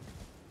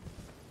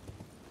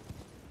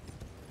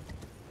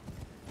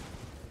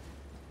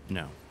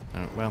 No.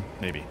 Well,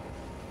 maybe.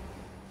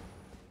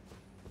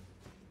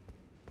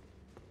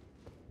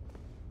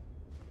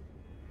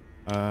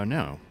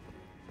 No.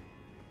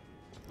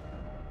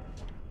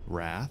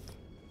 Wrath.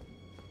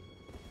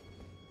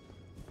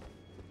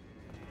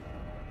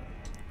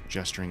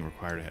 Gesturing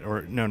required ahead.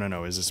 Or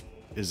no. Is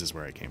this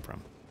where I came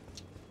from?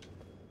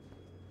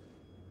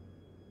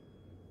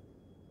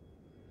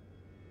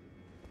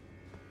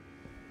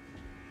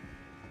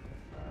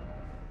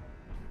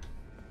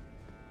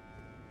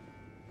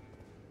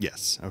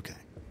 Yes, okay.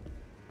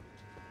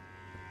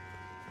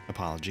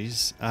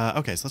 Apologies.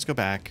 Okay, so let's go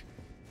back.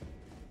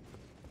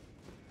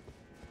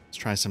 Let's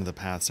try some of the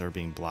paths that are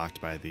being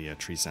blocked by the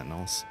tree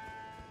sentinels.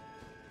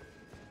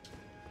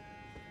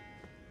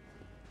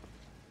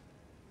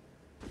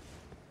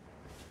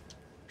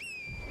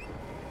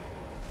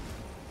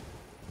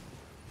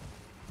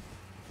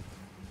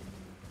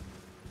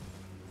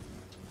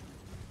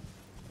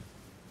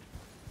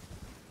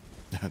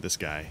 This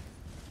guy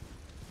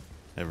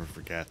never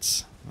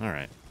forgets. All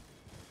right.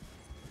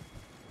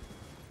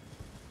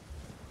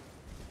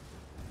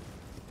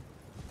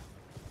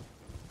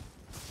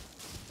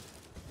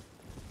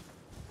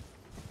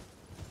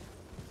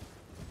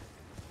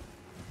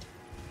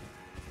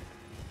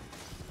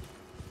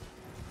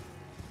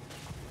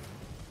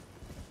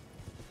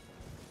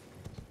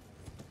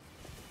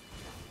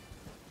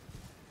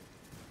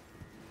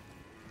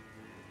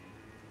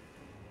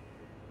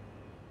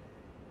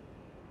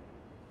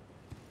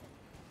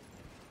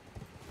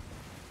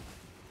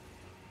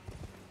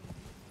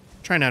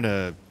 Trying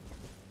out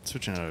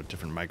switching out a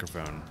different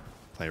microphone,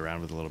 play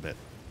around with a little bit.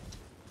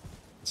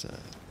 It's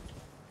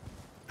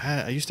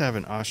I used to have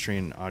an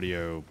Austrian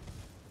audio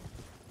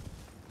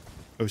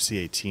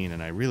OC18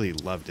 and I really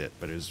loved it,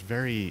 but it was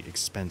very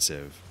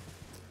expensive.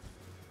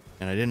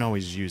 And I didn't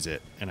always use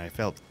it, and I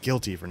felt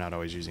guilty for not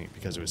always using it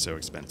because it was so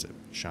expensive.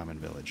 Shaman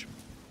Village.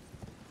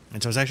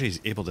 And so I was actually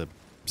able to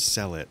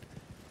sell it.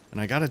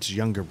 And I got its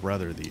younger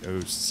brother, the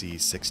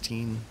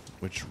OC16,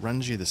 which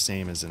runs you the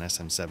same as an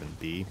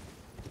SM7B.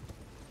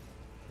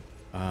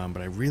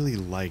 But I really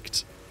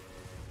liked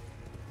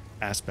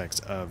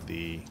aspects of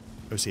the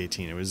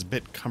OC18. It was a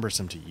bit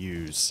cumbersome to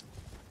use,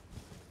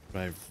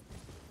 but I've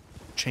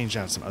changed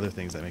out some other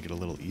things that make it a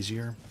little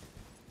easier.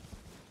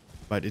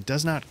 But it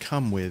does not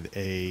come with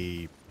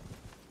a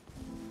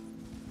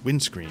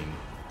windscreen,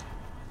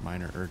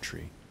 minor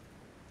Erdtree,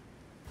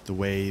 the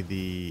way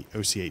the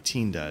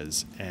OC18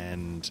 does.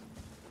 And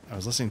I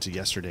was listening to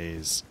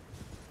yesterday's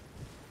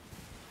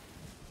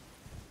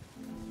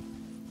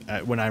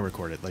when I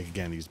record it, like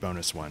again, these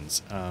bonus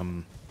ones,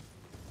 and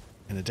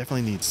it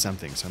definitely needs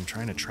something, so I'm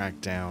trying to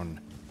track down.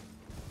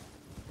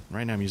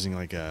 Right now I'm using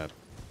like a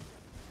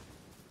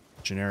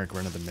generic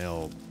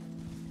run-of-the-mill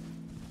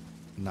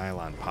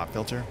nylon pop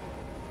filter,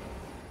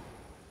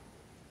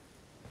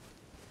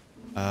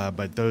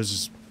 but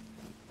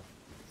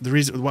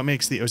what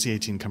makes the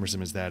OC18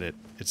 cumbersome is that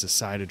it's a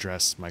side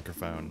address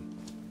microphone.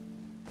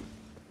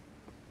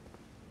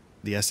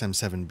 The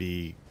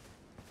SM7B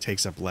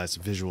takes up less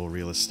visual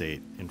real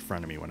estate in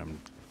front of me when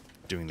I'm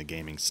doing the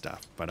gaming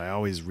stuff, but I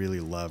always really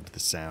loved the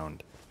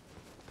sound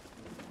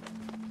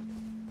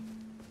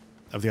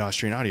of the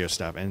Austrian audio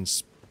stuff. And,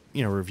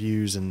 you know,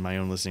 reviews and my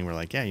own listening were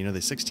like, yeah, you know,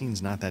 the 16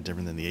 is not that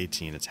different than the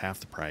 18. It's half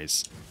the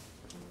price.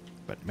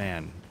 But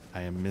man,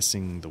 I am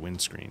missing the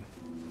windscreen.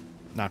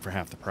 Not for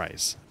half the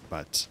price,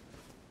 but...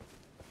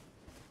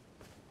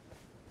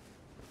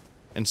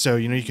 And so,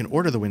 you know, you can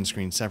order the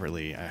windscreen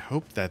separately. I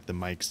hope that the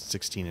mics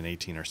 16 and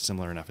 18 are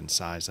similar enough in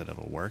size that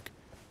it'll work.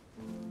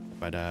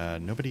 But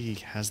nobody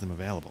has them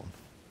available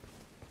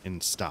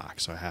in stock,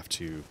 so I have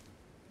to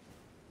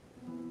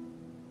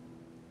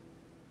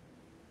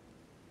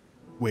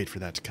wait for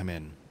that to come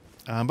in.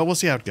 But we'll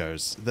see how it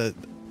goes. If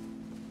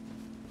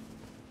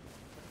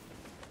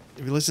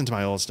you listen to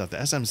my old stuff, the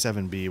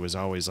SM7B was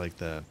always like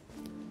the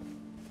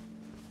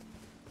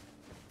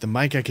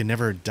mic I could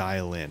never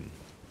dial in,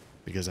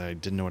 because I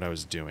didn't know what I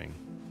was doing.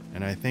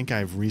 And I think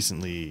I've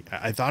recently...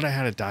 I thought I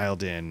had it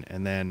dialed in,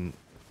 and then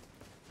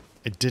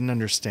I didn't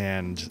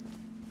understand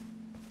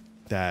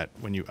that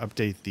when you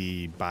update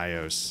the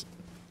BIOS...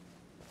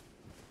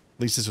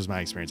 At least this was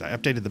my experience. I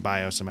updated the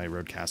BIOS on my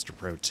Rodecaster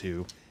Pro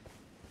 2,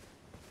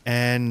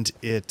 and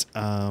it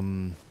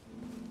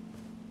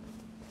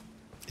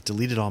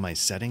deleted all my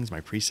settings, my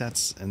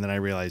presets, and then I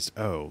realized,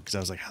 oh, because I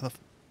was like, how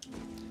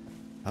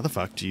the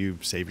fuck do you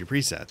save your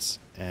presets?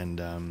 And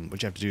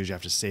what you have to do is you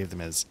have to save them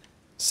as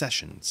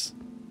sessions.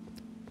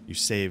 You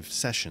save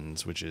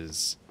sessions, which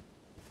is,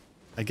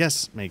 I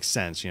guess, makes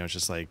sense. You know, it's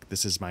just like,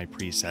 this is my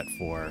preset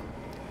for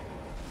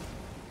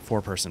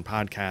 4-person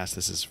podcast.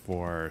 This is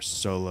for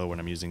solo when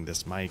I'm using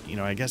this mic. You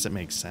know, I guess it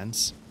makes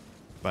sense.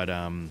 But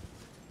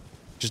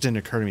just didn't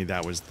occur to me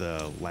that was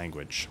the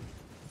language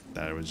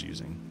that I was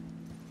using.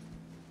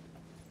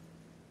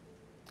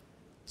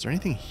 Is there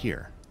anything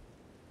here?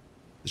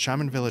 The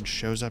Shaman Village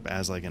shows up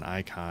as like an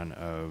icon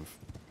of...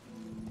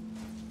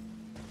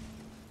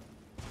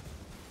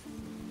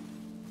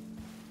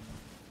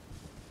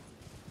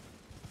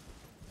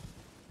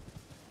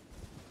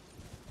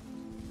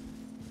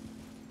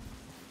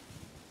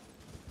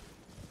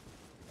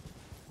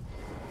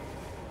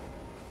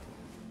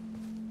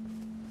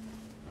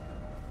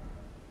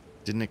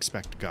 Didn't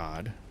expect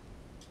God.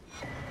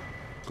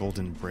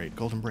 Golden braid.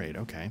 Golden braid,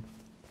 okay.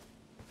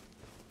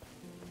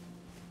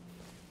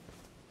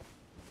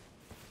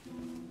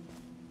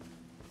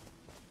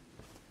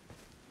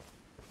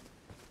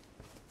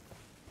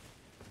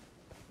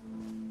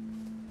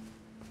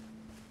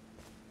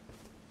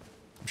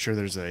 I'm sure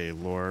there's a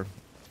lore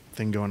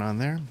thing going on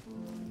there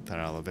that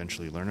I'll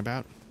eventually learn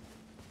about.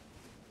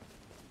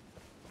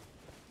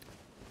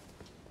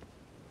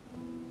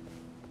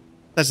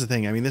 That's the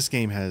thing. I mean, this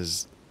game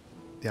has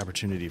the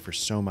opportunity for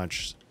so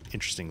much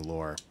interesting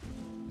lore.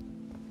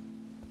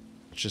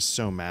 It's just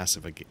so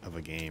massive of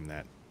a game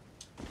that...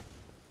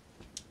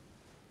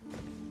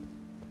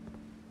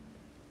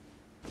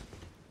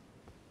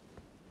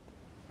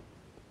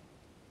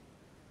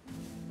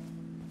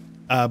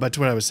 But to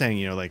what I was saying,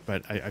 you know, like,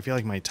 but I feel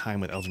like my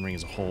time with Elden Ring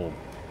as a whole,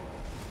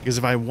 because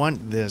if I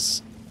want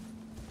this,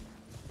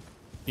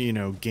 you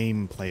know,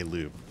 gameplay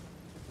loop,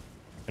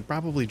 I'd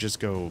probably just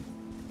go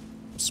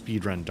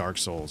speedrun Dark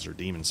Souls or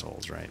Demon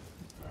Souls, right?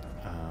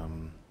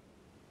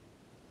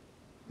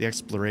 The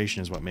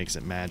exploration is what makes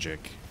it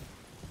magic.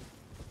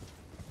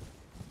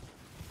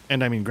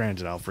 And I mean,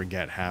 granted, I'll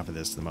forget half of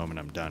this the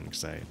moment I'm done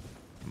because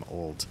I'm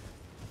old.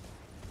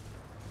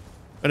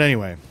 But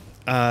anyway,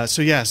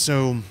 so yeah,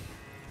 so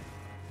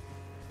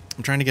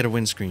I'm trying to get a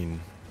windscreen.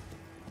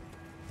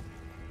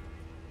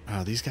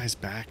 Oh, these guys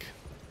back?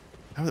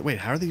 Wait,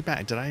 how are they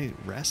back? Did I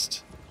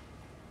rest?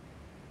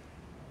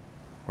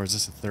 Or is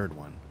this the third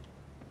one?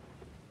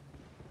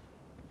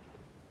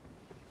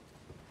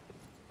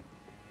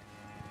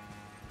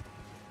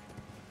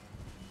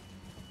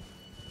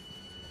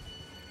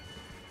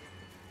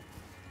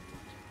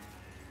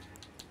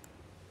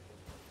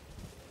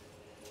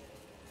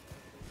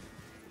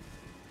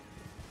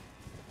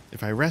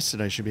 If I rested,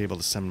 I should be able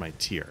to summon my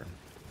tier.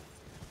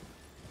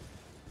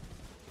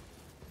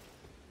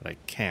 But I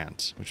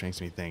can't, which makes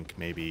me think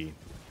maybe...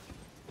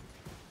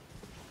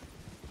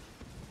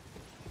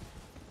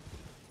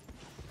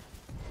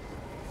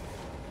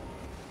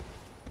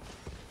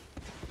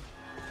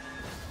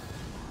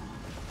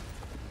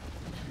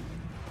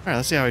 Alright,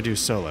 let's see how I do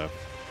solo.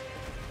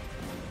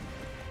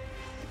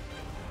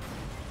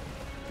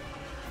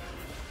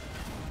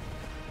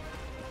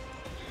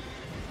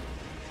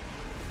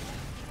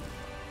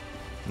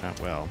 Not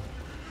well.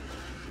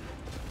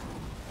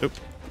 Oop.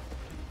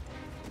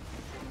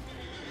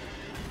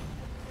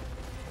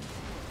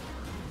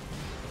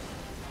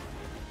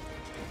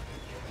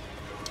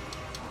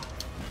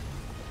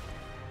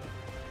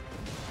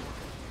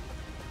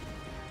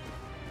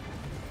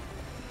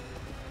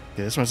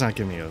 Okay, this one's not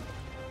giving me a...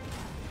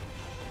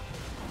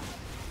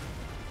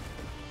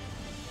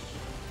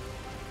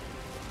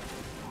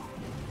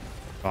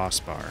 boss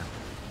bar.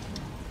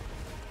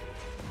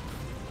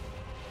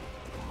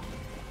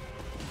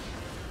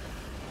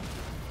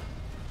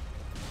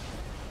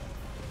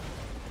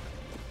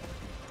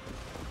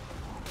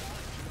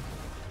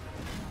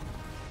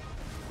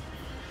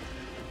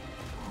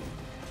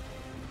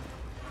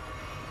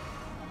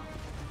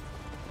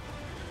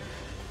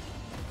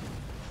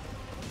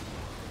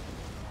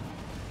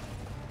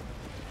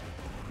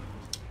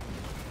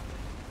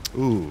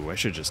 Ooh, I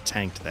should have just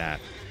tanked that.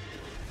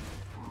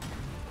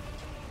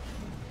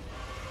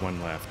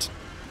 One left.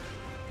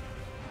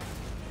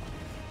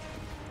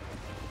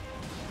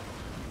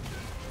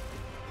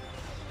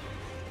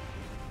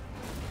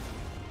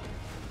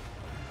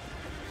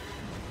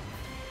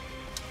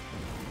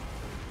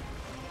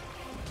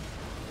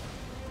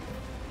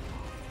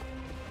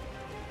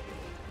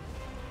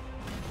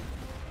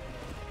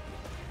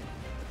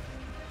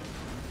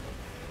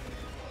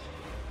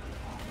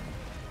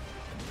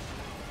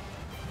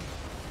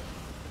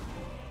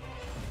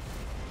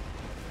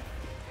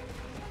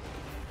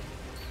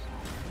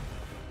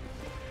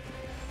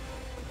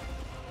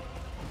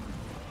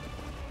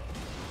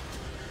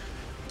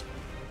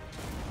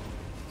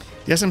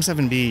 The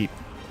SM7B,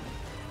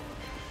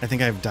 I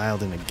think I've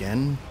dialed in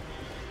again.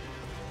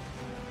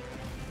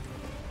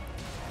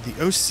 The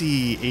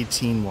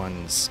OC18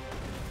 ones,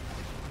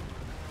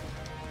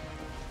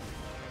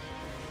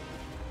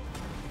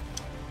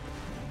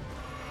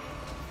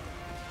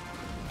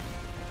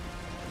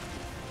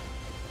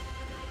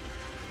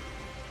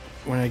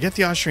 when I get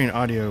the Austrian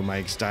audio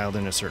mics dialed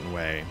in a certain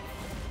way,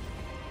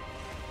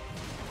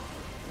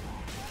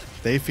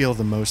 they feel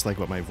the most like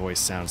what my voice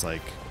sounds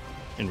like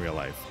in real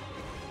life.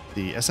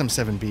 The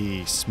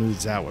SM7B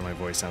smooths out what my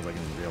voice sounds like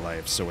in real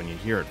life, so when you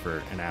hear it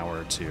for an hour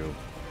or two,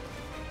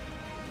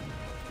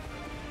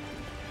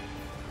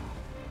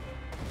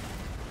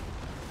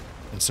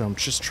 and so I'm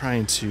just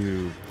trying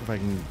to, if I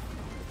can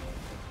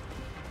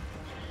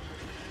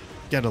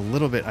get a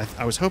little bit,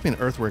 I was hoping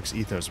Earthworks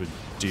Ethos would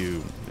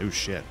do, oh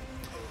shit,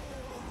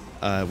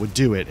 would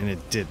do it, and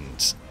it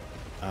didn't.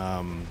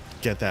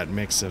 Get that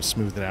mix of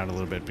smooth it out a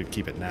little bit, but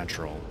keep it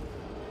natural.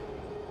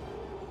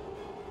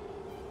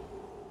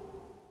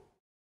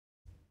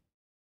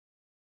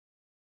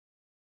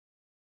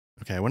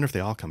 Okay, I wonder if they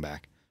all come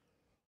back.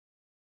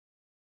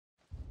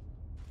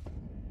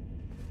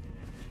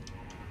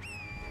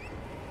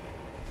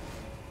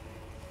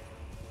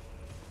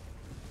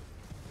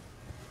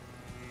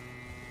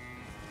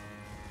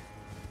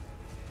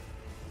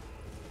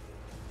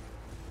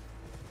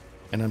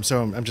 And I'm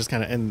just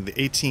kind of, and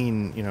the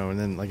 18, you know, and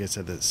then like I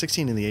said, the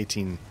 16 and the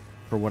 18,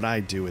 for what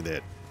I do with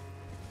it,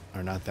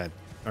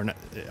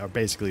 are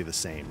basically the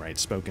same, right?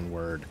 Spoken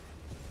word,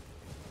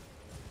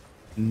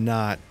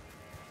 not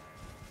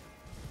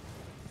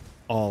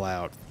all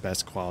out,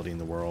 best quality in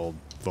the world,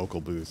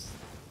 vocal booth.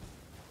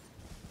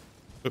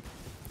 Oop,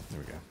 there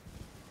we go.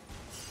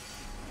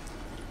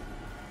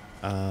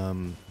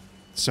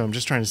 So I'm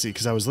just trying to see,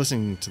 because I was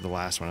listening to the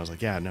last one, I was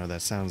like, yeah, no,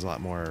 that sounds a lot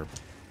more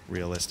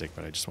realistic,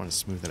 but I just want to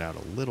smooth it out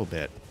a little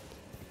bit.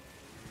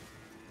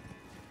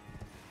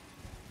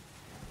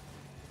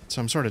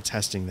 So I'm sort of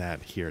testing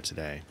that here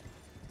today.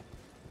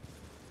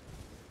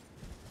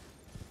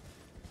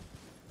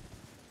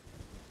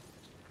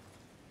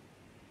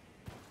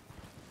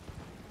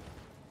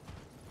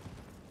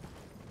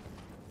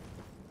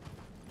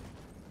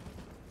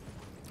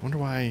 Wonder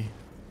why.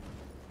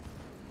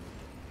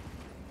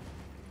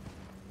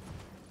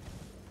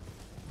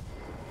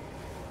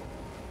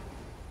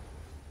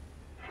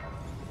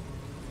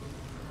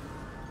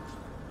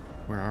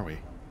 Where are we?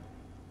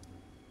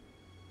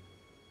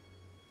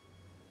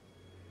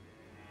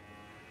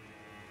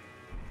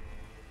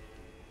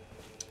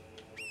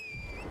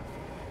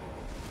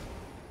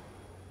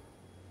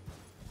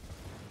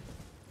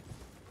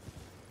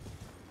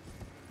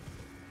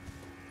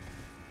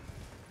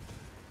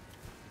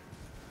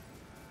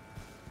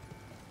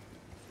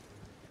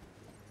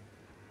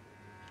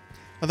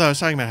 Although I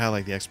was talking about how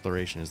like the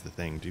exploration is the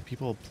thing. Do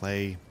people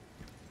play?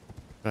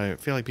 I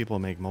feel like people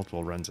make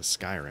multiple runs of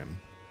Skyrim.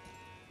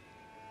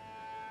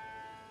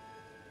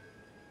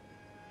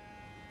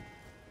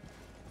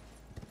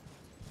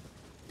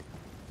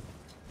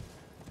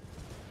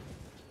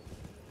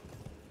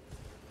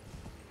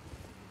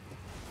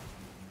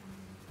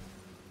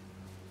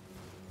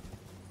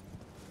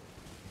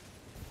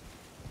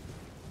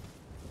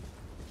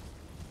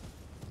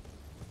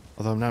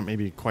 Although I'm not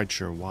maybe quite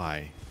sure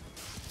why.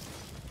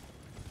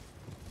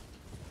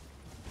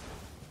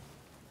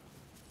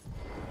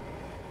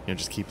 You know,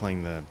 just keep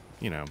playing the,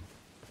 you know.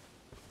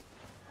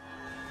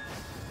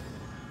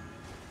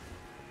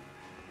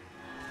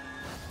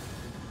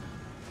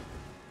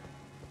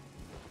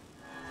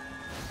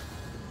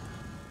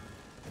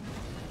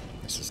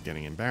 This is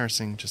getting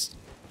embarrassing. Just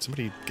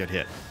somebody get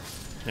hit.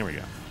 There we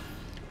go.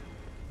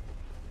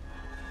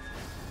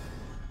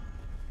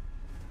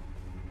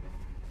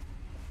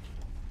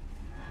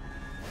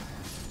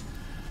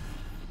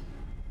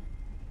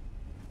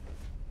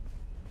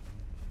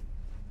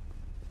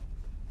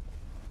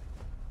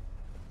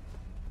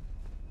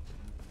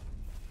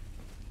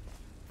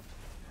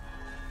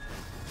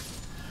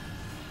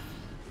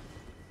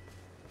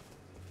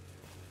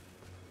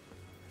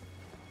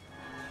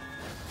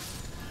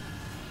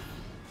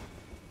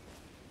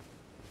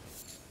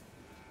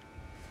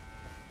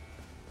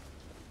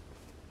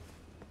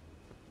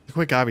 The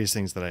quick obvious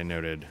things that I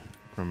noted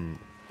from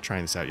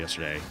trying this out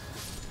yesterday.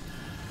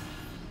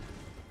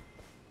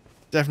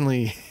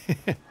 Definitely,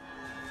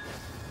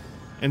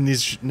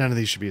 and none of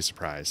these should be a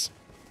surprise.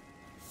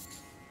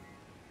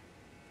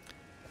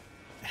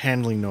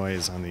 Handling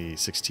noise on the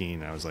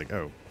 16, I was like,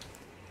 oh.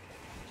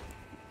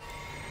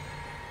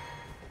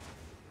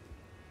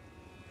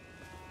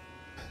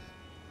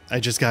 I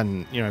just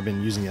gotten, you know, I've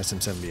been using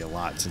SM70 a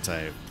lot since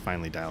I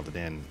finally dialed it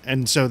in.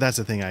 And so that's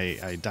the thing,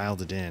 I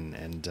dialed it in,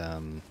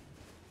 and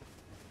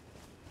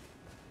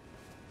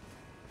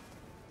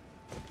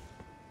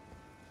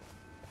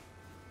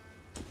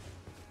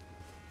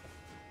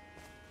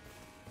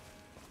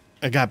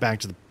I got back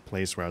to the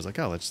place where I was like,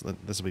 oh, this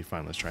will be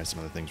fun. Let's try some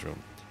other things real.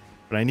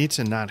 But I need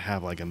to not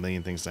have like a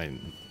million things I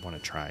want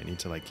to try. I need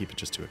to like keep it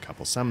just to a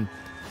couple. Some,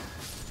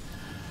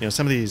 you know,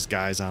 some of these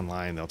guys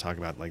online, they'll talk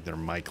about like their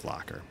mic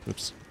locker.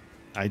 Oops.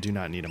 I do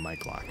not need a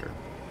mic locker.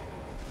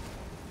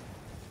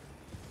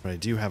 But I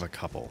do have a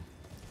couple.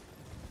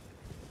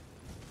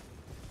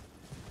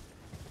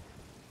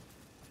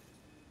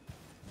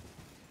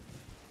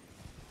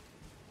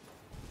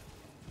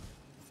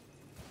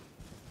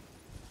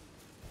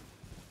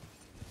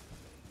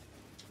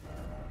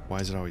 Why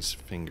is it always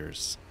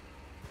fingers?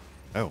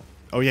 Oh.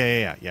 Oh,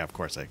 yeah. Yeah, of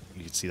course. You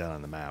can see that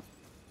on the map.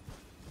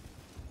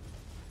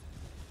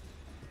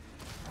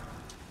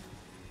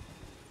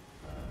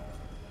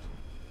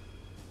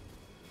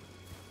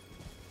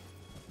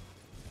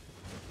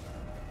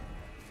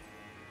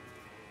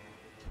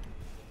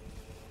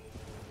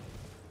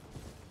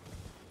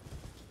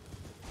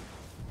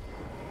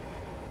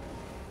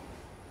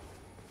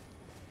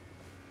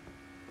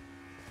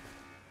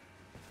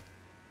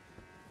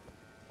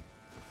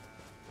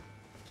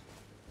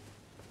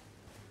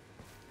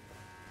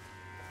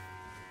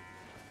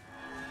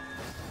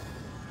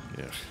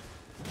 Yeah.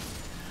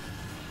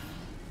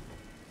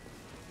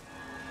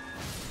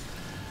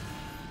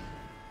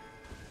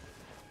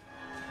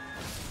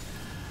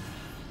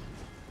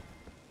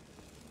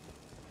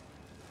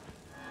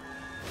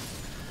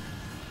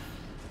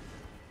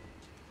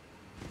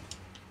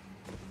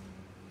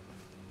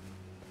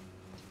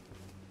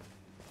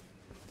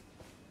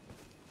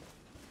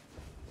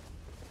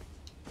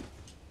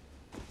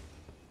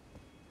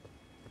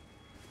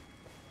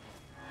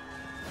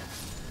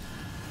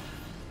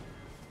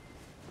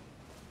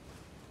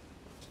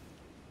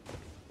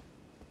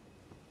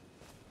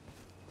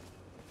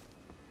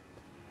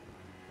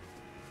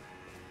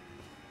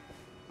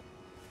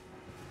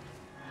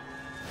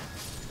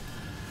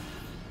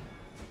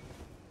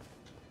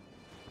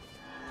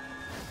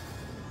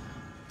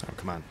 Oh,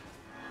 come on.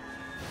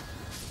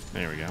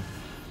 There we go.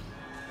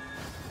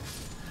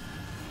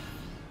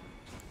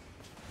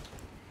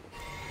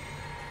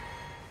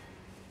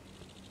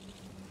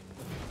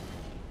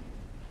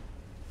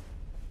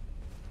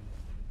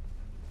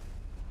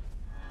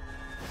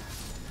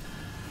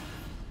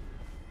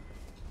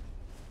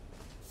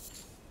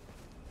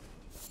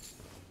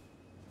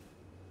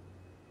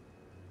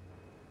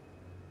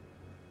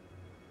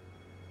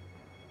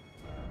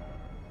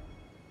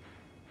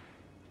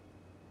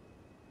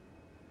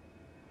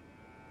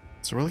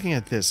 So we're looking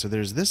at this. So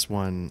there's this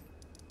one,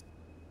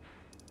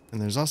 and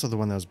there's also the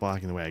one that was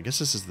blocking the way. I guess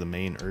this is the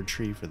main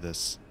Erdtree for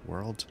this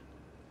world.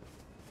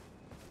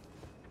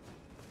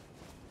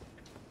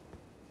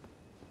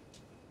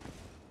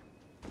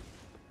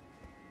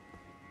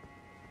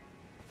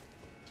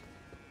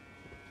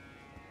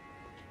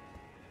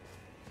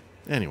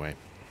 Anyway.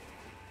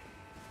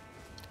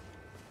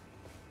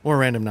 More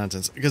random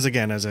nonsense. Because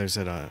again, as I've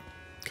said a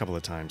couple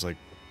of times, like,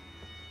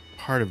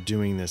 part of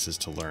doing this is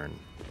to learn.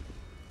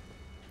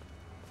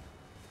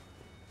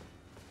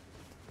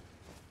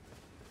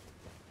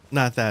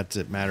 Not that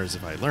it matters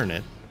if I learn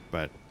it,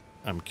 but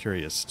I'm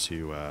curious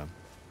to,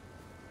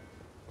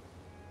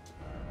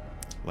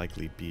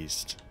 likely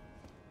beast.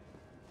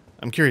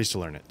 I'm curious to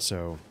learn it,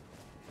 so...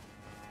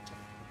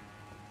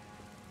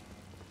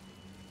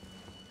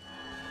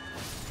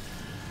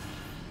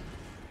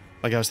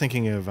 Like, I was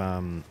thinking of,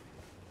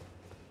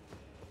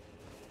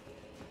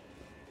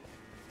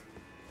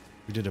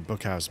 we did a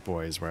Bookhouse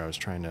Boys where I was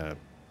trying to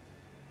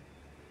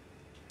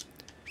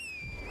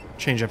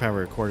change up how we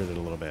recorded it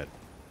a little bit.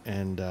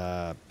 And,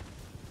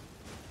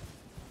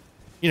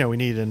 you know, we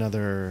need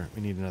another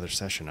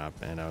session up,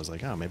 and I was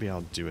like, oh, maybe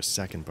I'll do a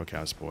second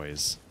Bookhouse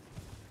Boys.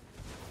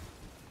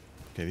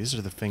 Okay, these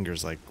are the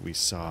fingers like we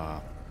saw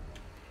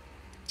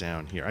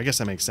down here. I guess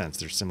that makes sense.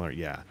 They're similar.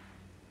 Yeah,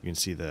 you can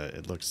see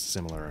it looks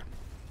similar.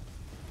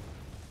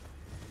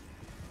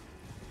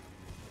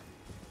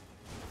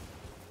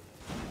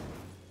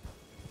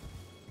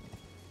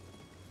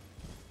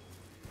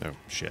 Oh,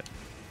 shit.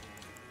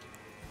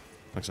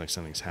 Looks like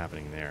something's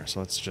happening there. So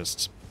let's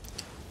just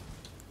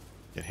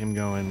get him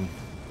going.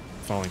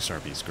 Falling Star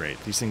Beast, great.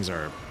 These things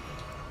are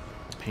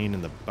a pain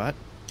in the butt.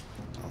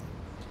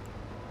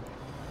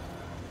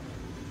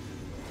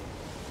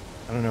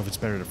 I don't know if it's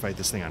better to fight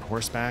this thing on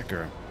horseback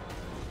or...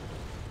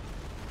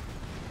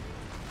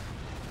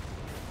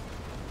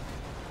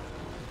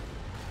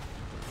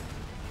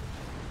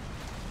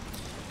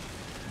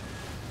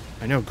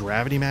 I know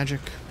gravity magic.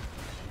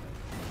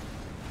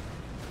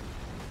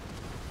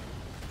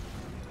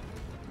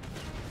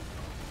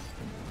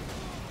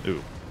 Ooh.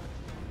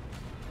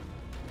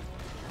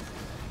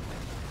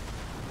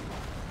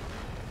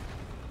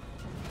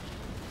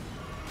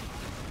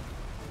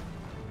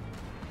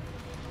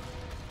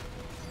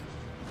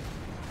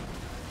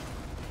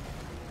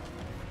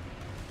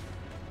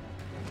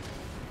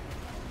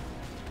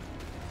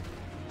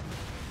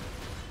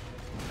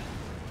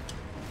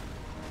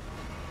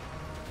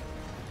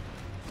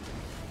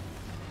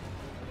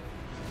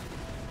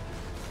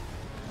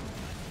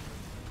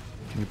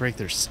 Can you break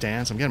their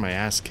stance? I'm getting my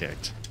ass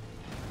kicked.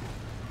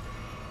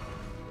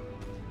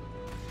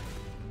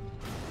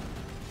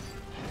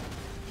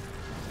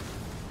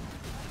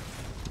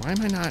 Why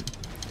am I not...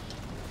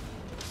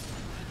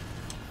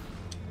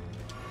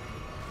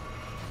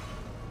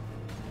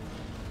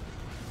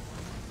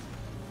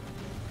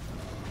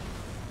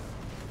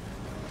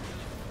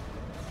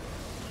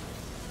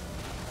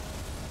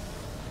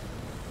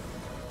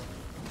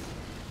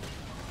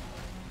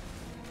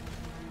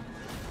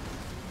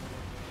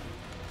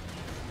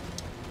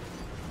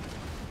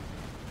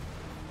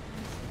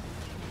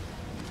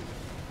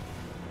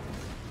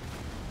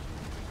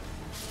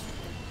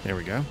 There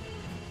we go.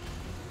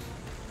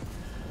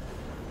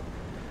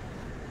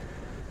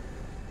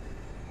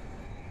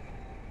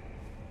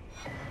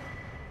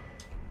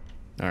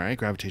 Alright,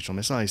 gravitational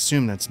missile. I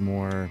assume that's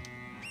more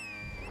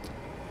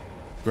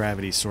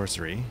gravity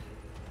sorcery.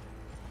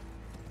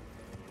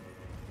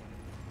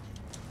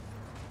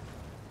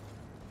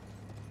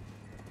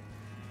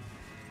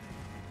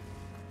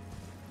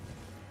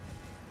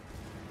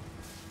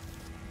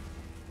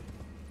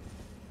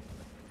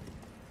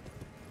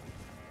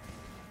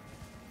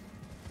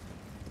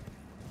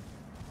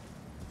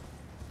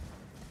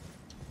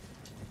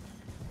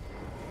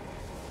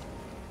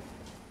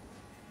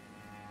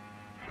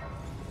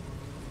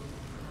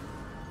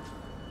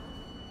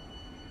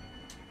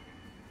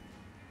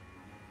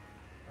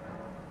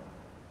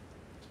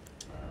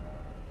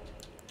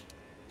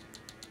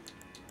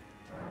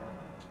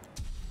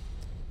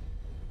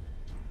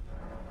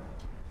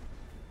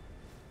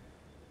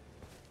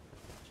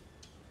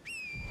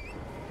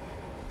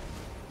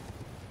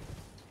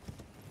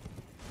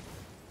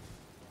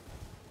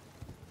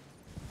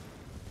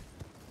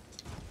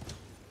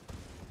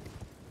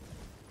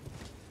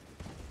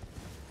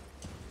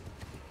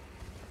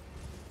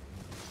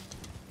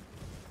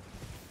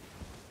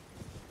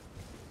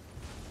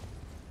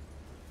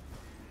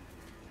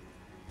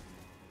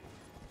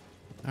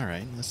 All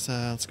right,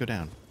 let's go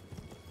down.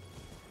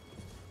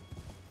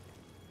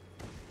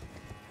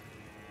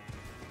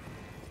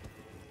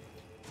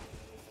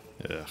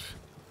 Ugh.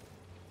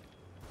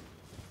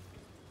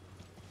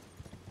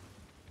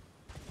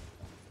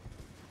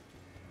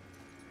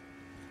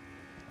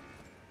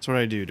 So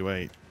what do?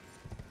 I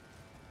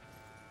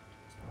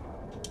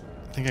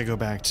think I go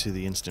back to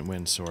the instant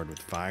wind sword with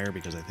fire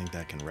because I think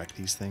that can wreck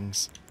these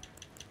things.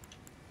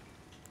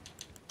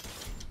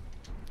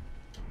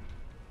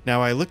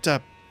 Now I looked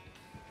up.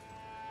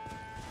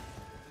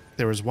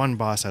 There was one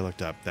boss I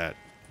looked up that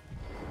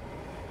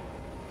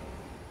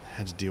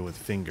had to deal with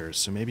fingers,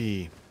 so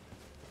maybe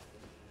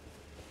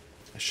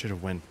I should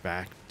have went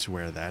back to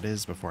where that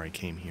is before I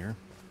came here.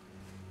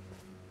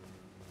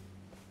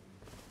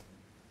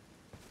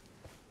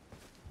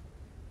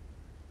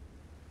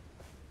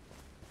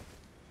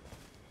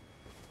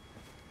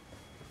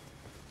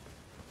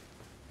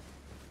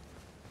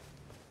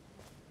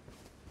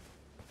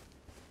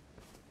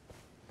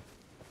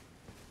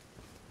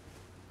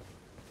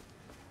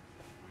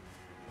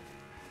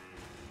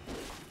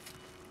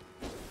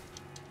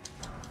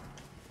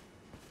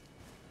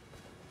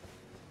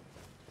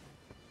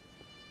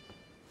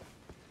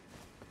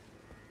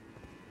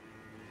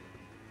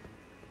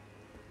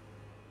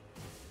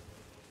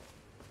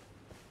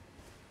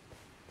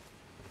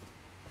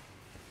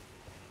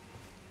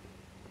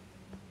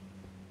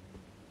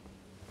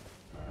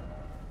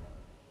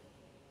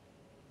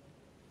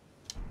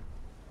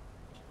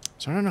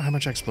 So I don't know how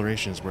much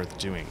exploration is worth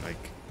doing.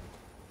 Like,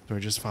 do I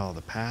just follow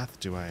the path?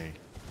 Do I...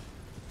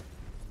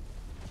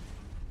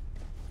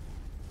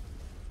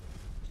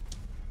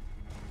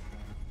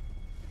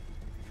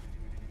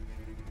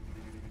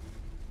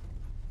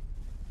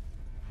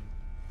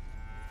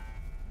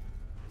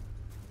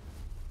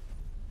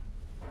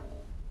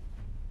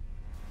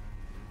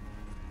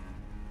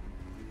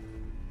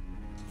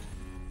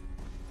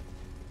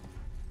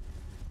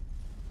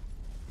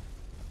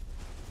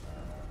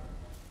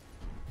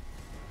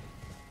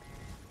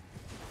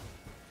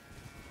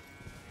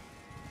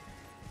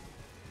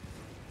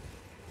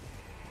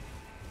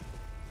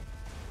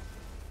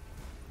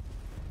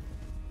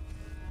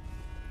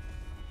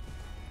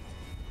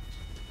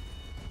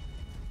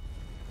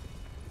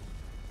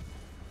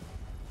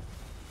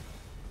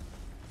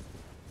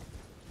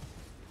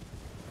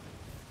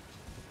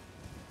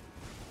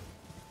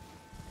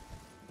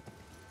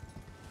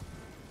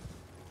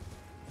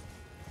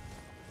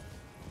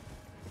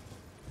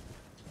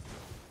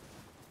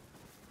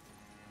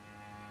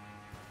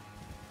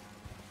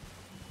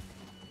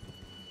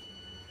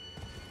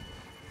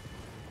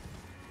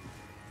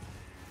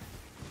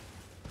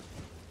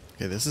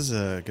 Okay, this is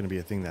going to be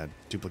a thing that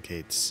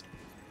duplicates.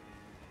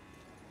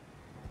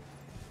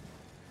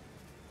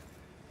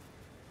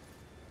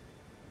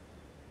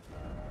 I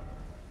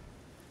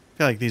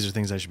feel like these are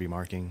things I should be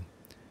marking.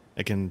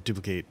 It can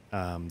duplicate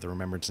the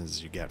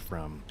remembrances you get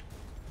from...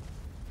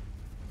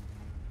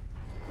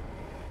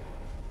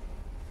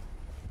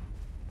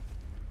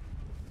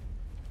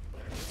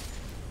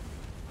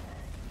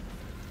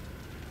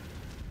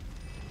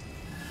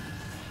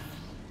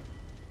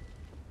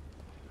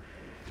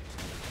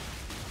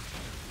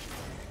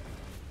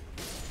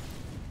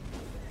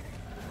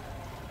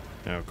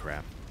 Oh,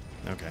 crap.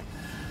 Okay.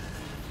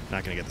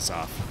 Not gonna get this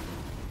off.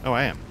 Oh,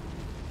 I am.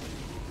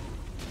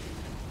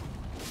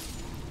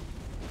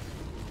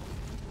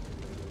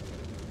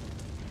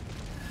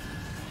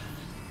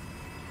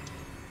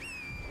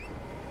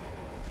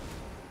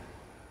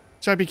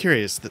 So I'd be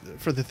curious,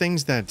 for the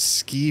things that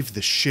skeeve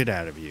the shit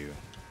out of you,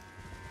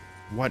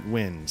 what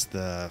wins?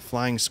 The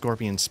flying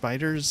scorpion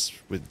spiders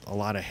with a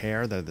lot of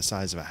hair that are the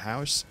size of a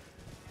house?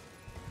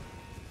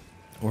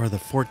 Or the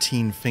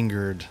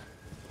 14-fingered...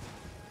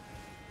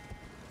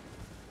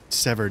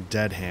 severed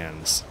dead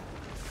hands?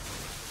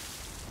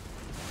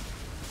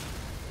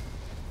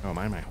 Oh, am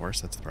I my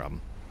horse? That's the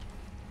problem.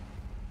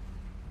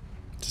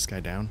 Is this guy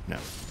down? No.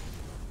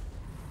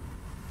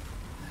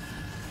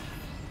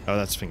 Oh,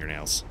 that's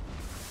fingernails.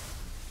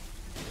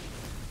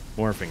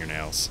 More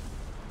fingernails.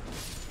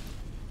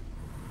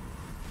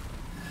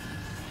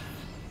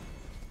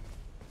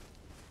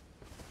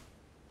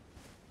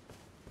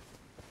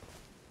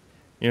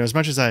 You know, as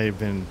much as I've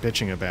been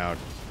bitching about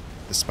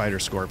the spider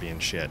scorpion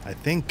shit, I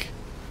think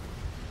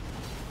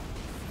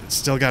it's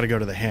still got to go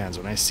to the hands.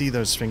 When I see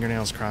those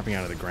fingernails cropping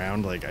out of the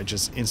ground, like, I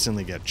just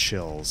instantly get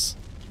chills.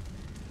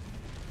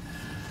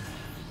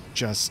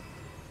 Just...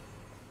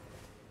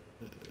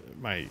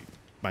 my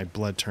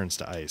blood turns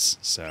to ice,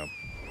 so...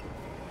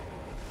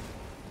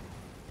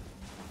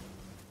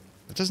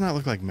 It does not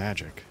look like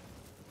magic.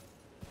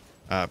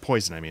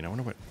 Poison, I mean. I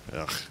wonder what...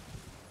 Ugh.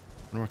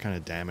 I wonder what kind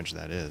of damage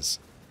that is.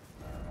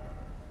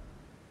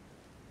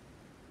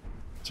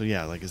 So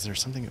yeah, like, is there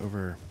something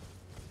over...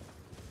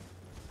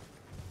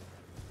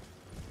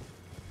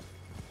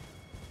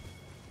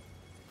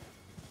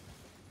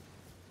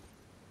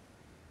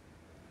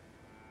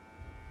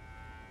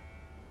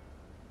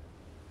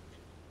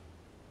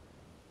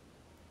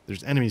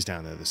 There's enemies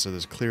down there, so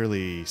there's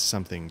clearly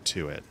something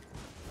to it.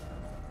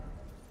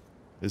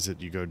 Is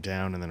it you go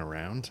down and then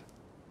around?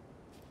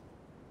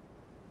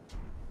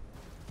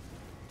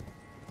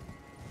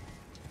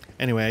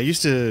 Anyway, I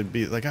used to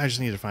be like, I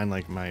just need to find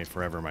like my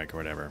forever mic or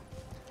whatever.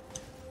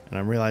 And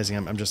I'm realizing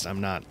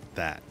I'm not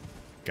that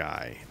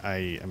guy.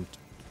 I am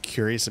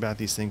curious about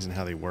these things and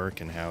how they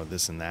work and how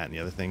this and that and the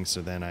other things,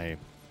 so then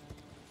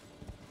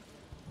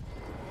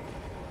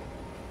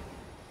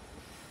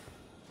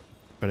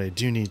but I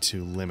do need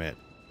to limit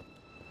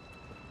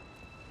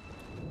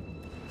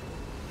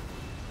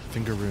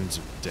Finger Runes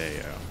of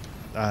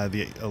Deo.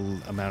 The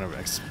amount of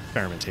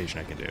experimentation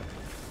I can do.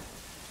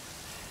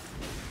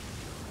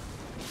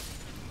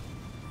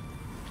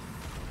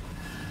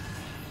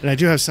 And I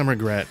do have some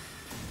regret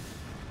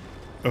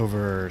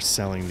over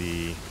selling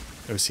the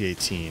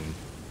OC18,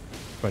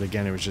 but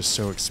again, it was just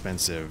so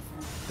expensive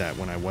that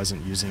when I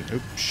wasn't using,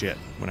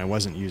 when I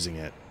wasn't using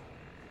it,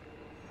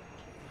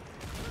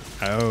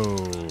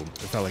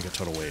 it felt like a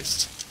total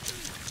waste.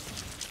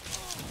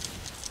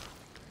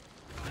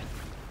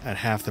 At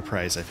half the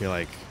price, I feel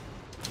like,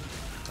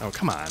 oh,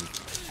 come on.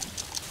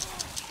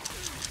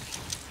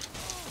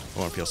 I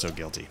won't feel so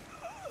guilty.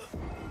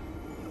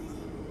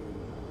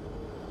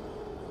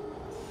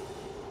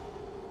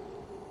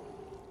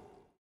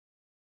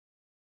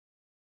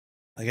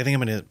 Like, I think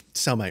I'm going to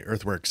sell my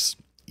Earthworks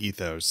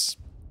ethos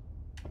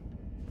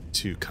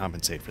to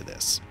compensate for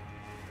this.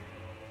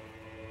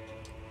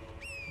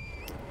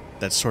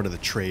 That's sort of the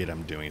trade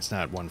I'm doing. It's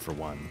not one for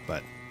one,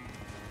 but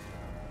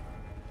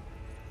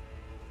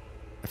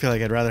I feel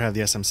like I'd rather have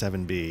the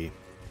SM7B.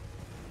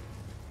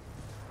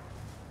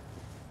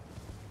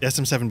 The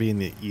SM7B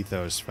and the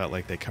ethos felt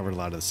like they covered a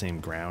lot of the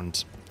same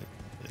ground,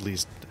 at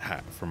least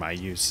for my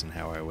use and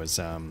how I was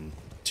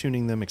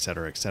tuning them,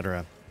 etc.,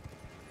 etc.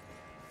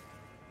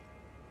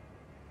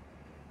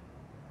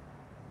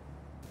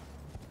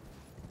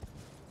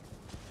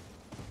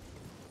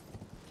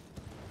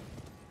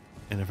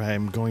 And if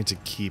I'm going to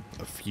keep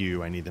a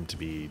few, I need them to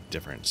be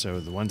different. So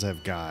the ones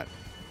I've got,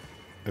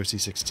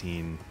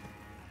 OC16,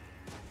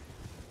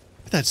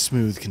 that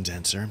smooth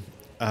condenser.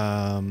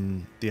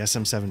 The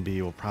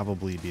SM7B will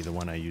probably be the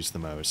one I use the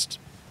most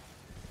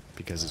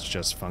because it's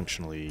just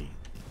functionally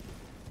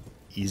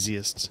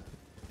easiest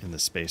in the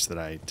space that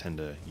I tend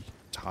to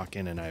talk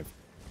in. And like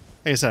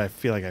I said, I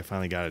feel like I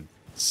finally got it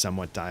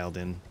somewhat dialed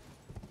in.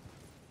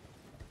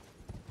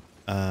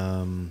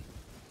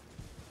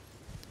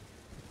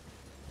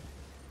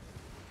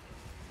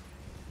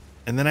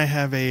 And then I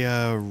have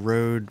a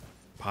Rode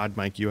Pod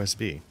Mic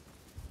USB.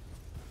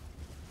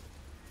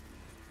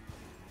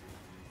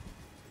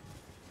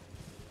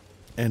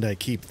 And I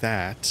keep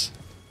that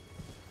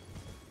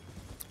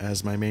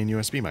as my main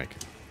USB mic,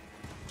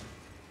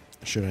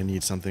 should I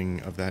need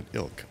something of that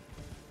ilk.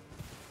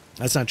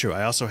 That's not true.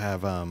 I also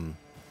have,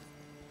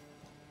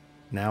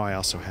 now I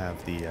also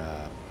have the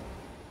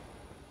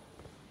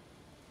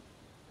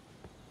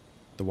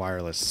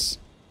wireless,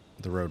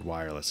 the Rode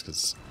wireless,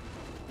 because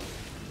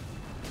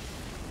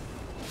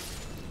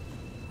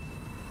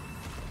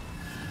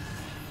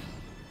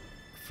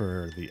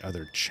for the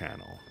other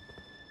channel.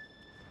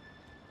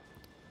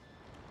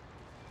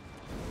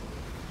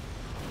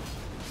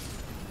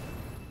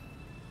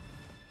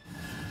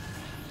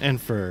 And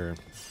for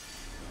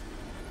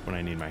when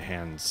I need my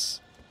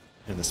hands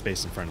in the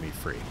space in front of me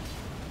free.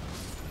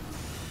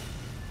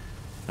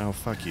 Oh,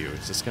 fuck you.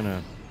 Is this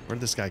gonna... Where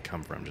did this guy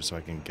come from? Just so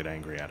I can get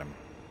angry at him.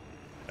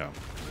 Oh.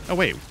 Oh,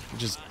 wait. He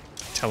just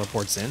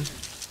teleports in?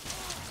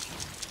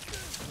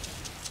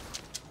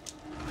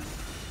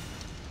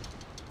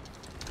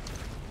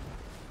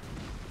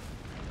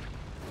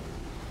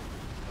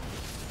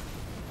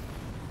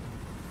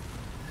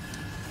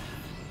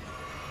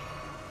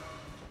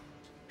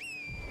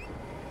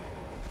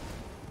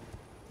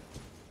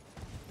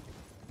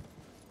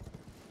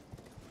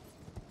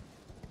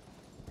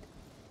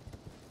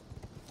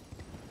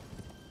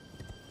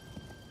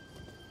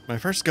 My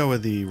first go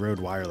with the Rode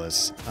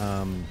Wireless,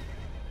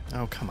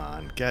 oh, come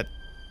on, get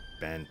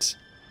bent.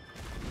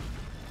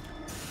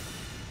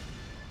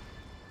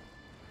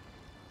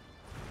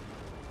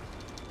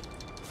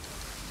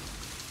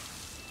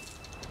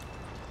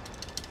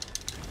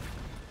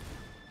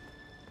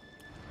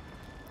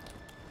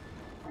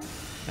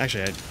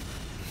 Actually,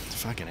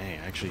 fucking A,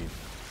 actually.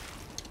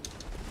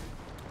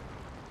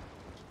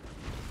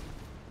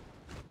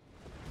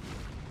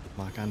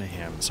 Lock onto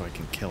him so I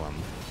can kill him.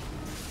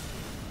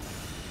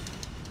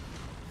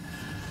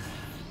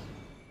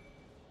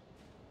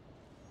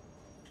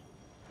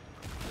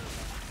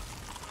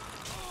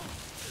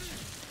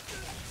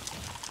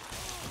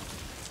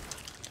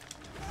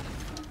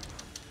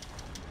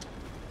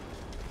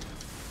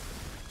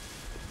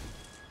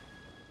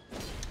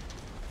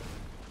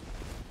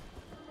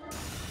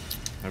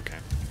 Okay.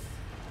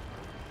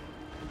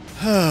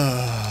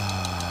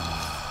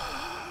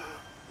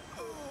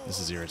 This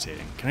is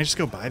irritating. Can I just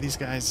go buy these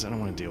guys? I don't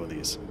want to deal with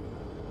these.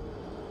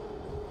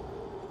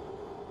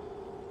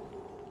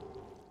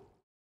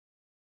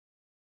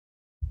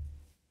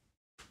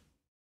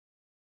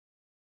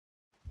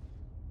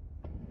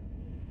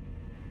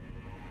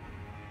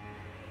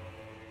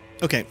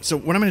 Okay, so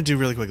what I'm going to do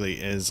really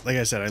quickly is, like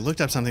I said, I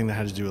looked up something that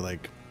had to do with,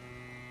 like,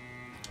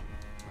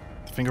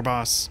 the finger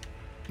boss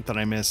that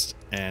I missed,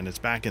 and it's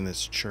back in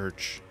this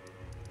church.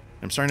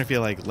 I'm starting to feel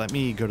like, let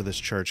me go to this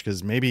church,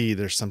 because maybe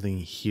there's something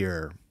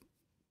here.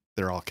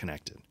 They're all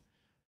connected.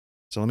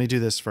 So let me do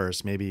this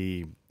first.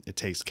 Maybe it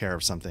takes care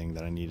of something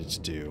that I needed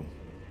to do.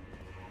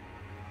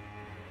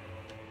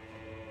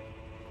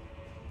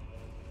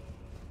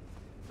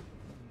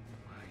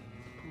 My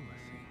poor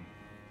thing.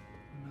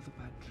 Another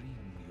bad dream,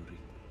 Yuri.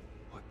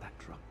 What that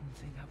rotten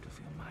thing out of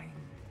your mind?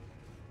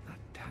 That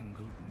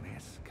tangled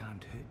mess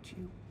can't hurt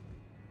you.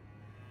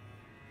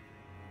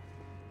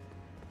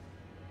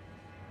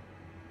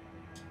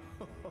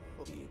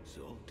 The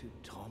exalted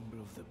timbre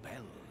of the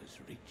bell has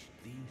reached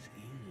these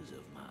ears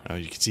of mine. Oh,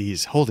 you can see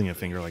he's holding a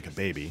finger like a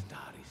baby.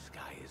 Starry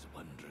sky is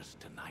wondrous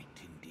tonight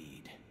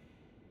indeed.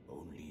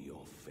 Only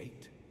your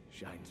fate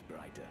shines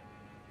brighter.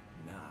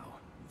 Now,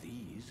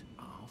 these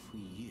are for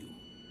you.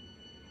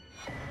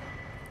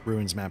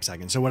 Ruins map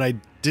second. So what I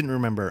didn't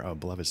remember, oh,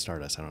 Beloved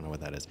Stardust, I don't know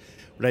what that is.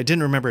 What I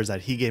didn't remember is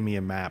that he gave me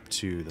a map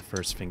to the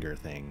first finger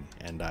thing,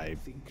 and I...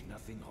 Think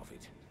nothing of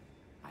it.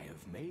 I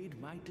have made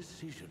my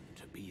decision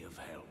to be of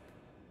help.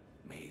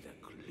 May the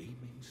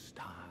gleaming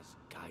stars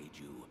guide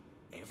you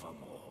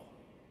evermore.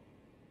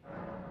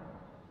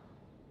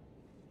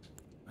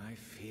 I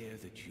fear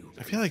that you...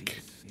 I feel like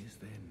is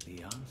then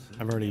the answer.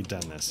 I've already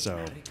done this, so...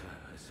 America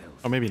herself.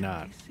 Oh, maybe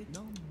not.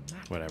 No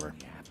matter Whatever.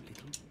 we have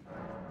little.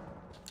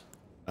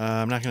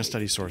 I'm not going to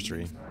study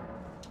sorcery.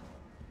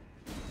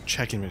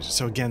 Check images.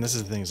 So again, this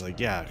is the thing. Is like,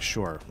 yeah,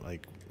 sure.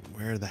 Like,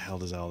 where the hell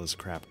does all this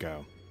crap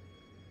go?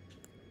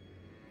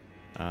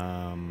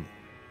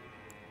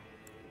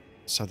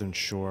 Southern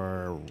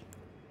Shore,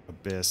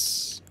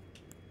 Abyss,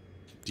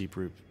 Deep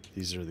Root.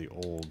 These are the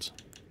old.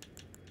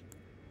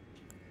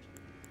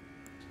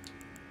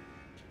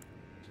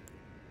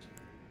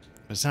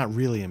 But it's not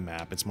really a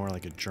map. It's more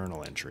like a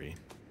journal entry.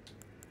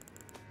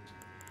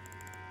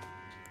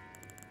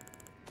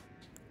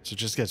 So it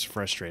just gets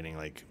frustrating.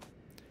 Like,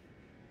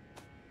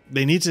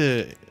 they need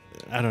to,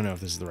 I don't know if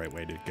this is the right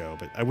way to go,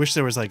 but I wish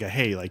there was like a,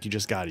 hey, like, you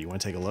just got it. You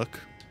want to take a look?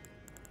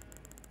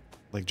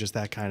 Like, just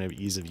that kind of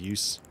ease of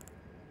use.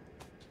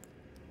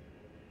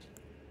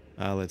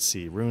 Let's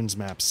see. Ruins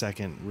map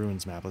second.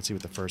 Ruins map. Let's see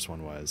what the first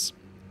one was.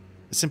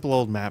 A simple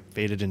old map,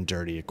 faded and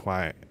dirty,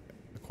 acquired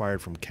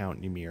from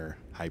Count Ymir,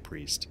 High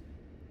Priest.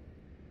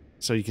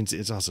 So you can see,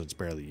 it's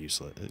barely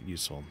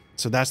useful.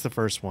 So that's the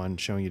first one,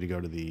 showing you to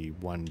go to the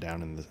one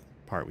down in the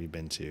part we've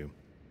been to.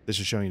 This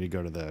is showing you to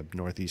go to the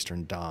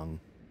northeastern Dong.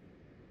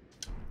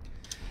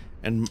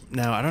 And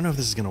now, I don't know if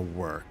this is going to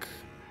work.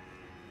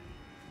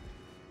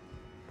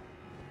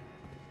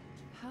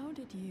 How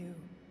did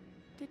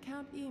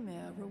Count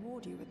Ymir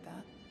reward you with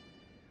that?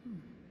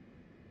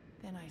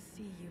 Then I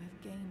see you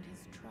have gained his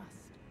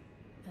trust,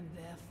 and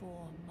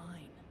therefore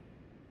mine.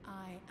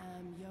 I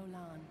am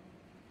Yolan.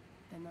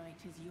 The night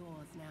is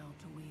yours now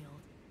to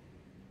wield.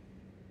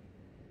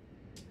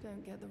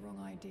 Don't get the wrong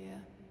idea.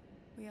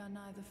 We are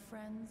neither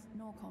friends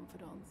nor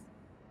confidants.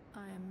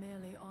 I am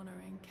merely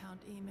honoring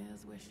Count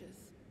Ymir's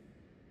wishes.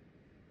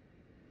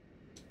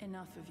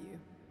 Enough of you.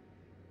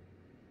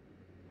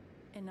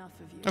 Enough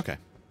of you. Okay.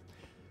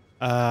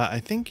 I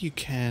think you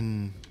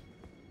can...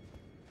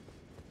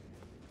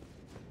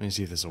 Let me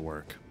see if this will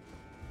work.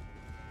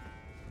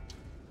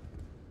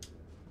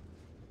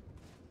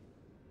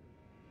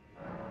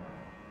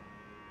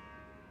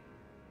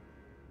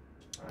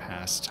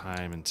 Pass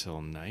time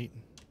until night.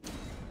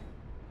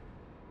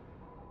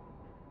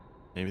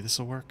 Maybe this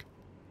will work.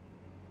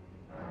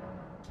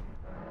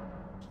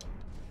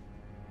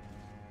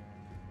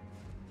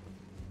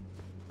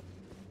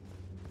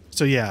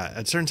 So yeah,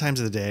 at certain times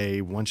of the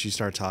day, once you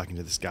start talking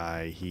to this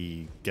guy,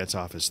 he gets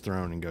off his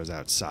throne and goes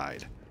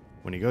outside.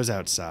 When he goes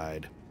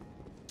outside,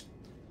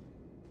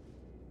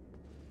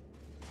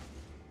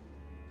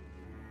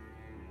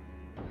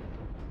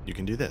 you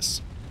can do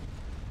this.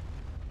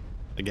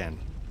 Again,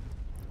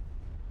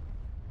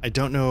 I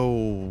don't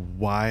know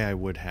why I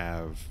would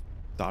have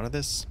thought of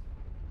this.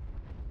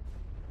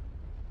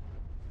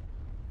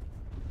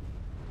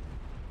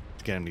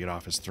 To get him to get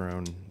off his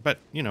throne. But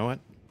you know what?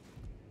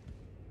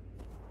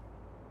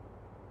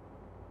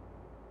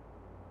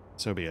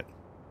 So be it.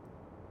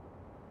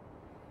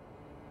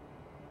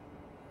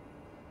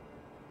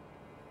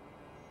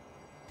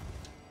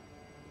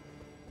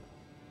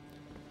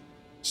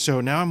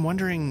 So now I'm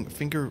wondering,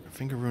 finger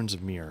runes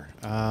of Mir.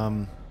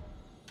 So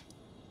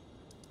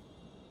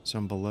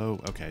I'm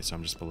below. Okay, so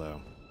I'm just below.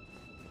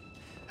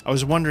 I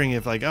was wondering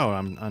if, like, oh,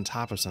 I'm on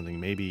top of something,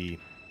 maybe.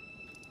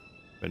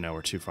 But no,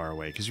 we're too far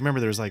away. Because remember,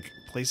 there's like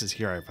places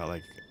here I felt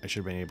like I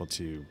should have been able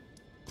to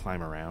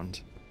climb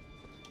around.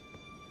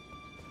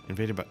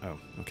 Invaded by... Oh,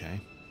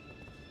 okay.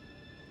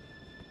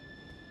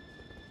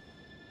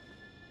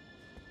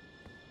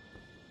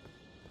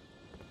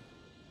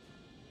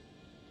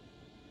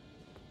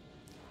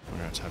 I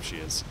wonder how tough she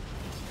is.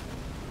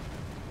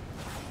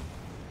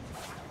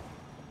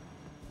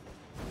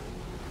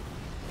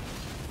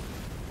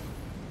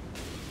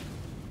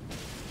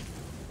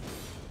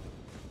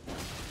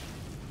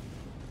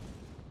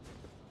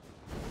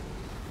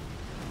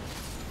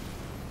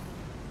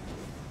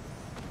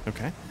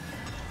 Okay.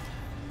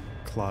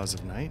 Claws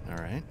of Night,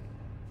 alright.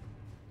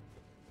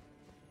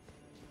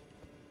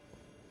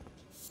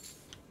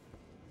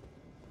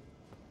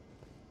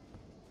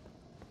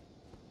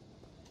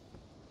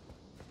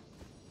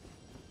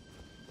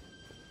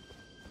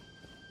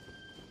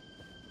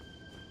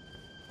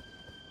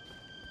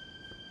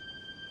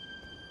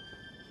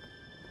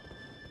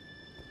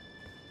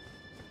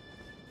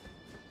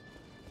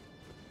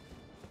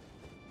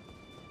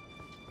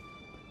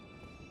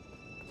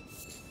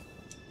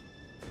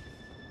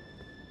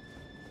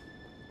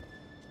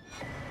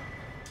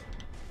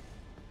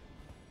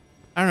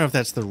 know if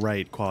that's the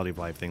right quality of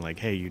life thing. Like,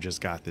 hey, you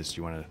just got this.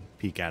 You want to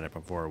peek at it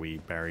before we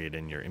bury it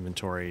in your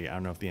inventory? I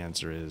don't know if the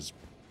answer is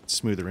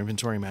smoother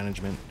inventory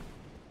management.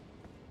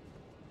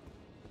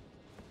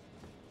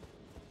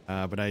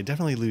 But I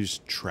definitely lose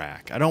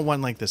track. I don't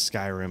want like the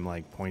Skyrim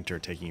like pointer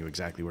taking you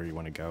exactly where you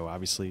want to go,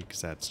 obviously,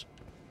 because that's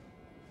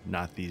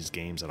not these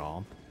games at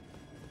all.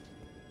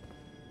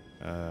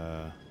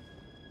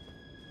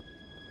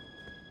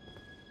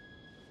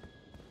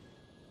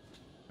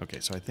 Okay,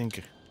 so I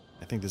think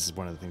this is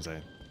one of the things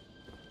I...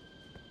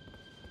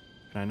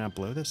 Can I not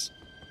blow this?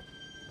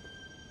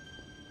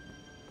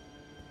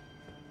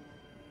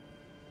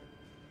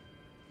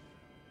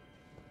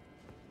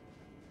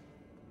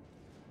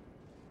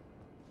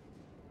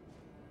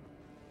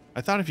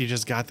 I thought if you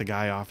just got the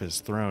guy off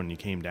his throne and you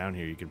came down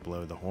here, you could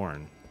blow the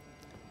horn.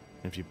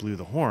 And if you blew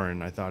the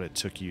horn, I thought it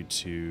took you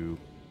to...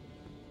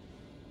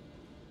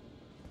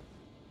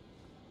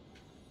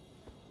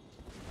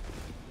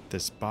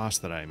 this boss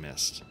that I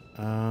missed.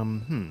 So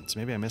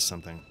maybe I missed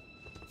something.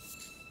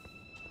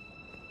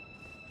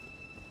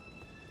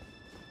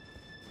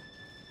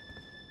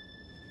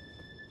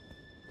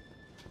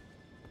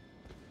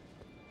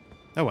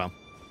 Oh well.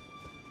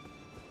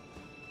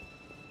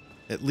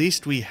 At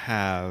least we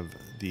have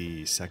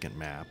the second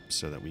map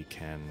so that we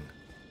can...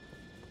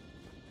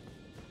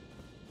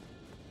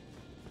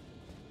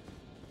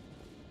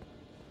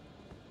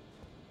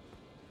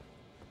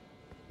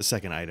 The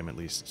second item, at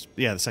least.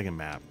 Yeah, the second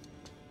map.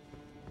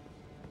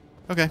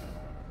 Okay.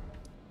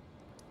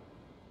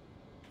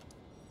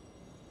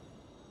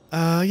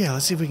 Yeah,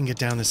 let's see if we can get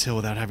down this hill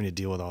without having to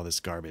deal with all this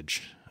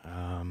garbage.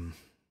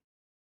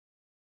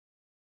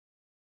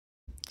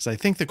 So I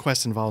think the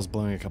quest involves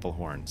blowing a couple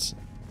horns.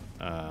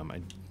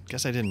 I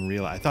guess I didn't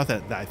realize. I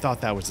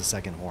thought that was the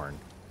second horn,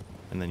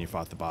 and then you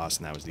fought the boss,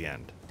 and that was the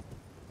end.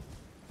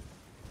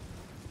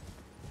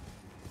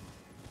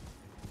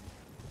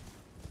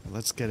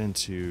 Let's get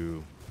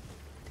into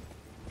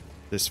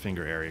this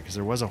finger area, because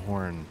there was a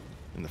horn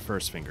in the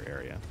first finger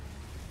area.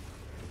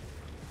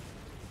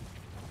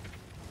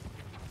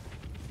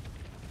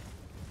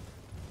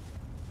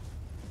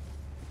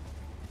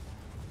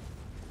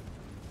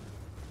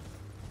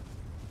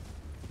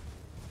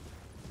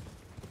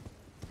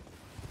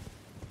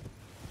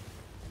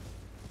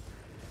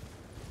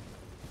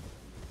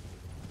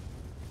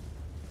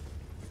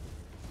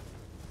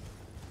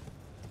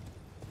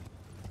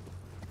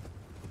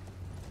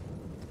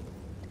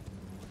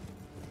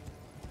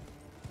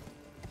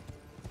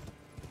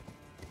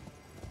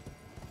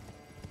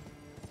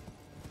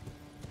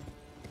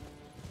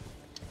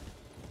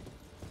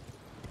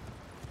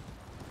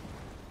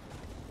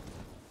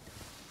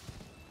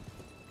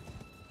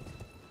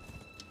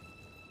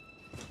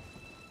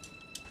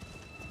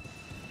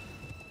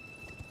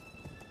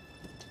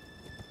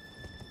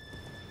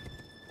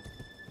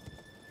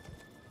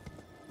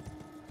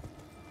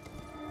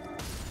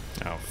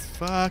 Oh,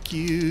 fuck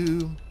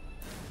you.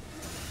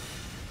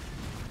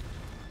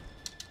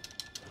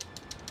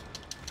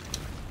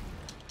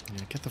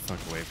 Yeah, get the fuck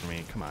away from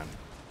me. Come on.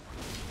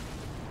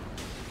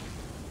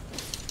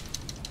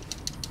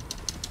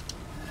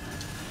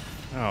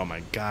 Oh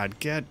my god,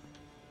 get...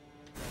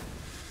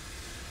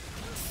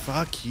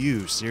 Fuck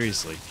you,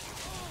 seriously.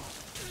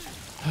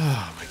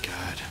 Oh my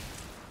god.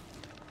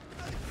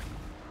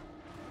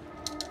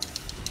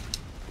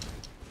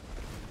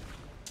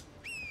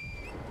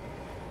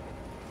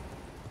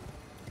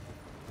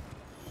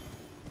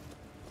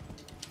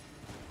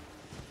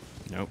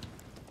 Nope.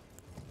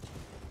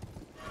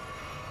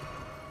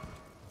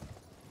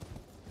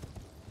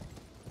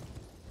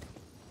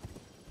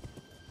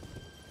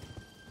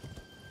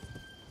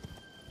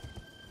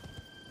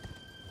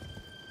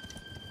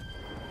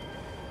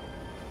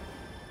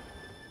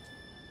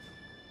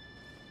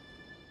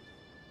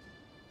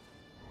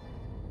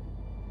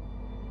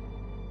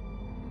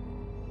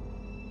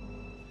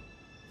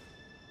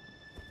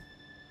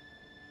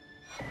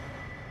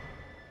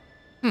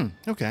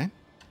 Okay.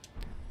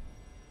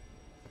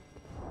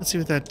 Let's see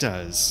what that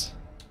does.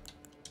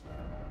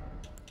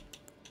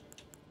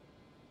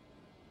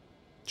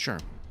 Sure.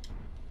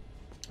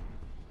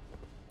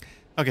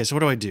 Okay, so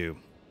what do I do?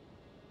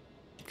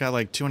 I've got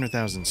like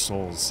 200,000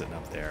 souls sitting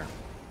up there.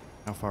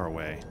 How far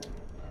away?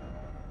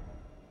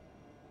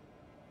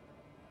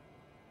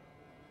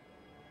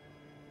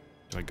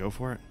 Do I go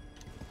for it?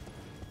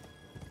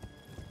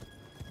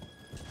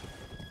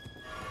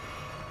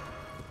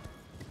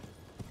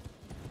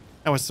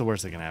 Oh, what's the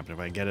worst that can happen? If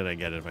I get it, I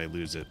get it. If I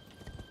lose it,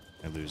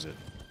 I lose it.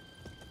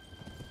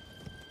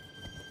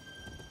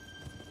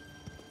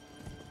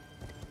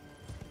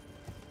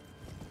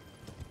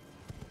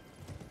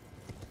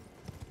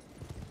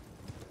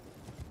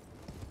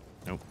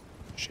 Nope.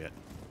 Shit.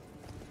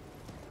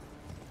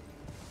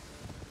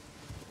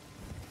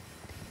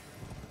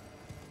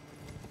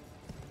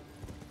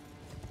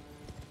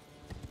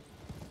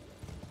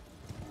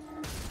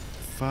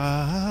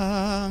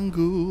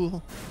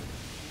 Fangul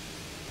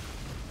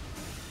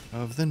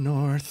of the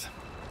North.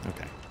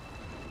 Okay.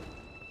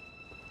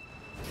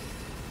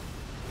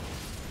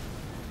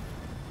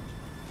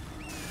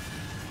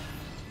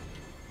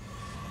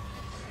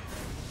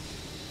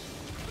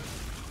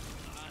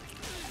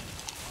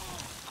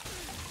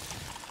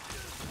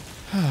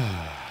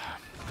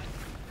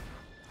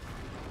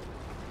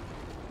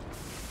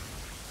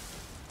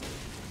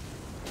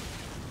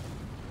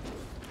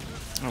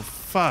 Oh,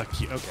 fuck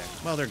you. Okay,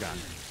 well, they're gone.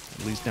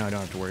 At least now I don't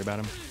have to worry about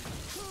them.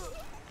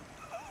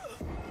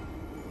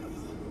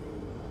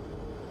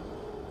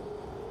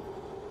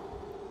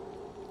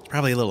 It's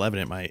probably a little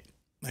evident my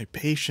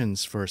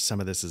patience for some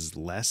of this is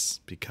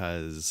less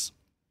because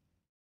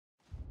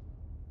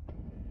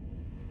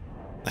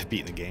I've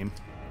beaten the game.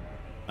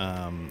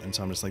 And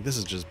so I'm just like, this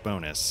is just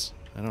bonus.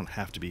 I don't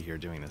have to be here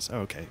doing this.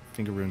 Oh, okay.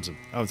 Finger runes of...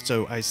 Oh,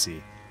 so I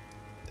see.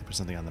 They put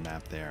something on the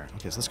map there.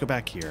 Okay, so let's go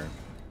back here.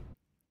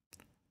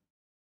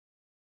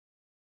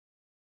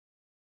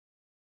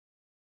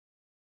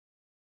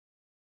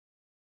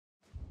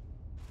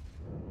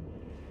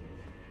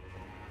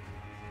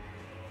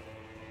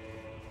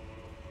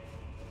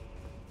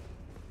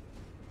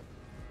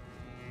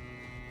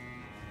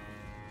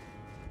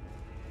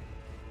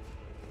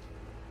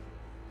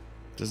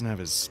 Doesn't have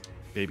his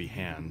baby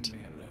hand.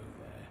 Hello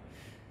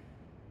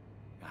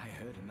there. I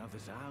heard another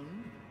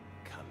sound,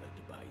 colored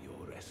by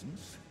your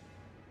essence.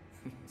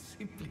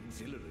 Simply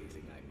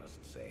exhilarating, I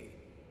must say.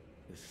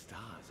 The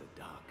stars are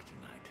dark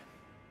tonight.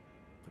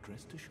 But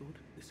rest assured,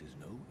 this is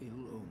no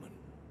ill omen.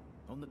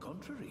 On the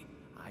contrary,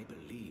 I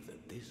believe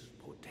that this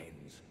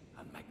portends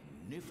a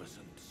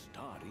magnificent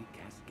starry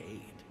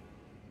cascade.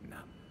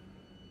 Now,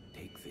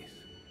 take this.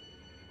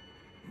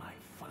 My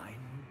final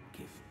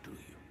gift to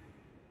you.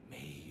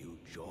 May you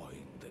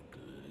join the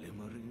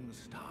glimmering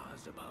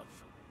stars above.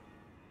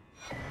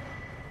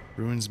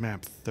 Ruins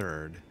map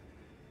 3rd.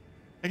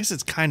 I guess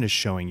it's kind of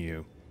showing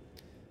you.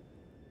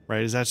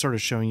 Right? Is that sort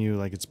of showing you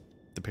like it's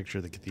the picture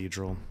of the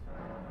cathedral?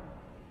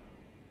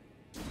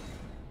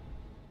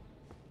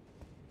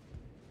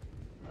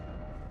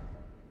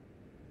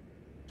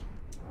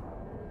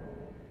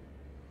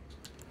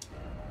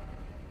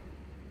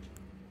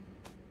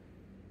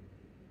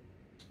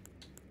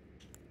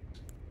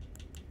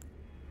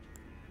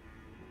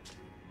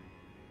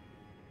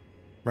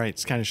 Right,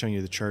 it's kind of showing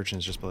you the church and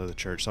it's just below the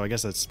church. So I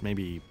guess that's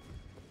maybe...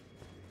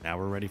 Now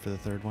we're ready for the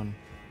 3rd one.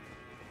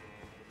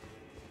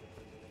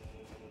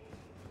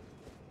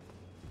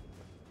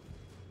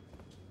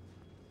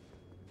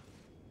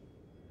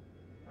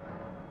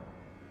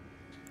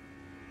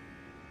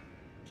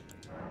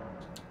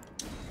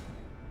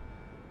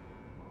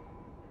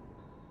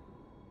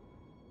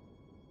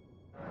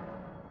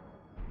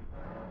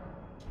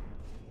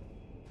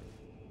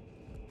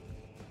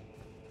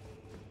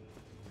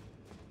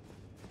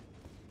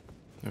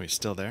 Oh, he's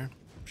still there?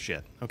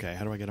 Shit. Okay,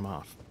 how do I get him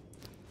off?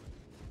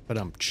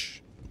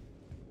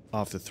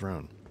 Off the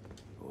throne.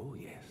 Oh,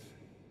 yes.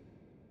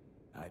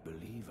 I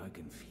believe I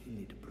can feel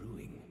it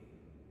brewing.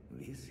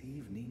 This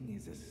evening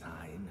is a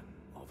sign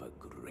of a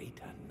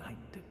greater night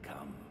to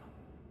come.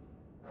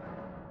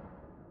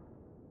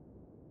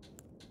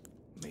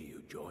 May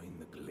you join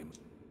the glimmer.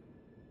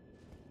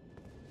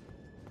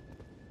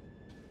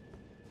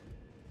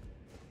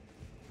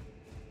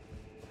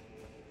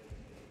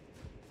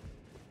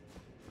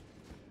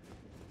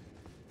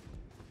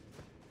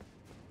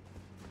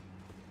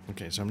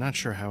 Okay, so I'm not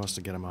sure how else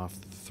to get him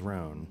off the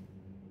throne.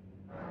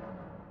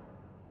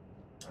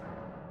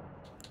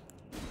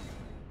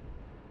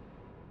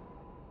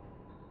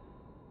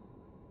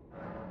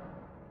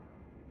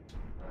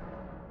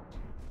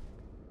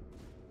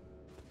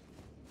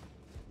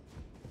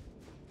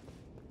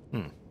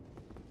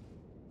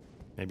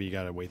 Maybe you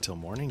gotta wait till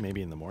morning?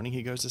 Maybe in the morning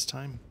he goes this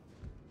time?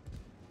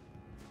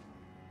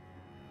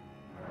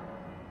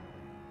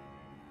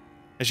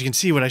 As you can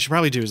see, what I should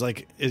probably do is,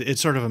 like, it's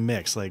sort of a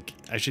mix. Like,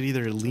 I should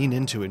either lean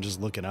into it and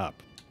just look it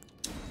up.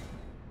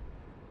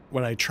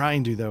 What I try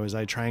and do, though, is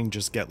I try and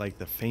just get, like,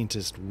 the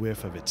faintest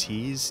whiff of a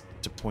tease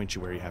to point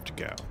you where you have to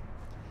go.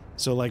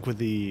 So, like, with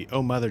the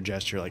Oh Mother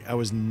gesture, like, I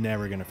was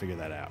never going to figure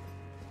that out.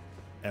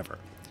 Ever.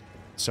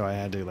 So I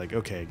had to, like,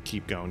 okay,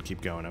 keep going,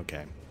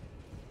 okay.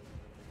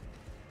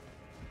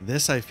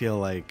 This, I feel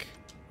like...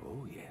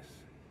 Oh, yes.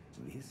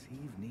 This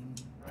evening...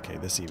 Okay,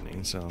 this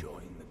evening, so...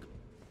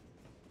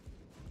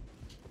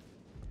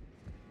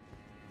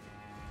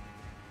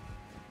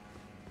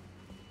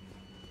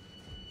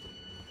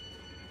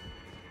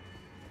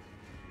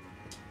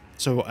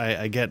 So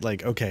I get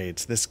like, okay,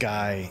 it's this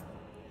guy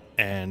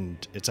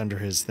and it's under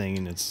his thing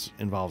and it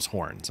involves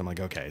horns. I'm like,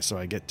 okay, so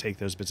I take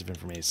those bits of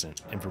information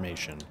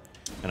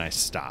and I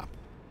stop.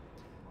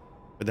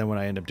 But then what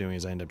I end up doing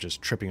is I end up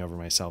just tripping over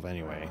myself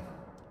anyway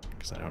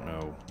because I don't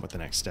know what the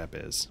next step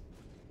is.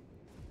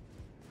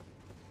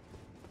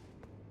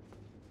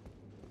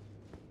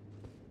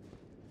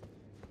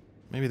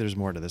 Maybe there's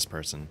more to this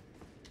person.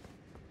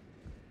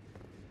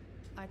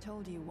 I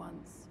told you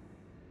once,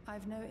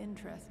 I've no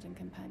interest in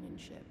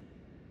companionship.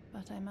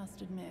 But I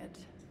must admit,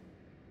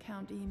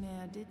 Count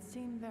Ymir did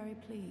seem very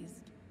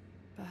pleased.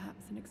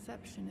 Perhaps an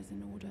exception is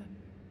in order.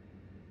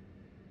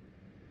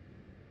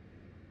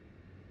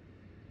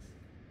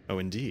 Oh,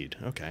 indeed.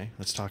 Okay,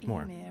 let's talk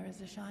more. Ymir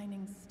is a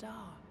shining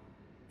star,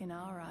 in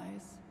our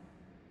eyes.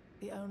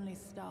 The only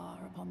star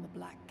upon the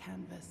black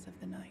canvas of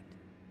the night.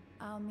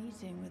 Our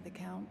meeting with the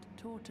Count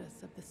taught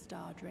us of the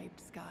star-draped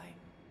sky.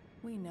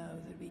 We know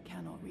that we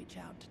cannot reach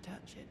out to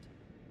touch it,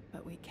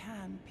 but we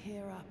can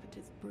peer up at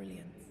its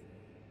brilliance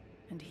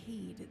and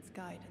heed its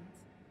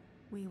guidance.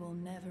 We will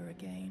never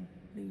again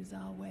lose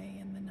our way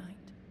in the night.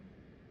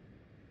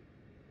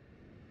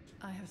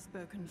 I have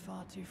spoken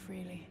far too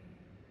freely.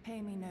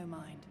 Pay me no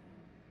mind.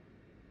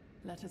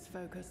 Let us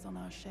focus on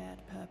our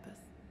shared purpose,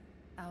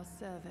 our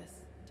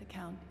service to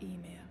Count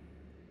Ymir.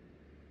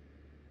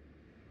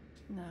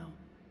 Now,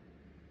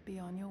 be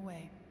on your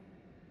way.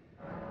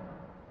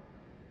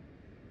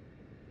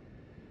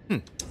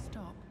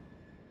 Stop.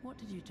 What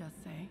did you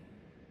just say?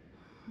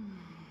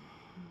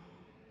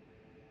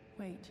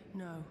 Wait,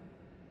 no.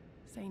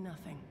 Say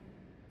nothing.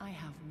 I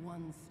have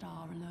one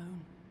star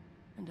alone,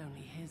 and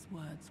only his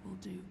words will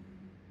do.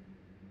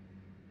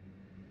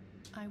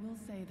 I will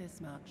say this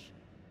much.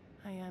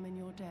 I am in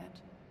your debt,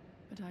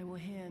 but I will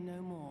hear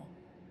no more.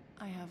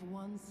 I have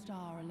one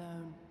star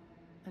alone,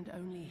 and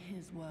only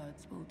his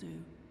words will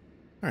do.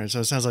 Alright,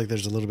 so it sounds like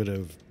there's a little bit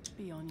of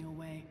Be on your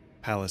way.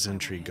 palace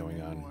intrigue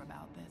going on. More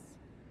about this.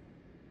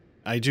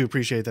 I do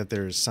appreciate that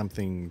there's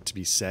something to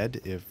be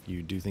said if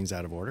you do things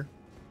out of order.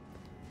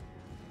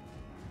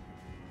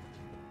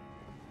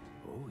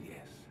 Oh,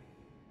 yes.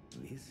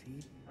 Is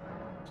he?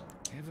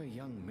 Ever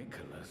young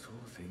Mikola saw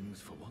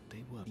things for what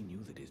they were. He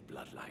knew that his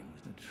bloodline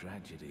was a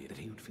tragedy, that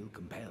he would feel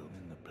compelled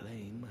in the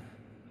blame.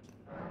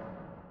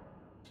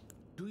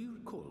 Do you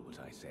recall what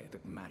I said,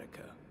 that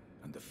Marika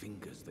and the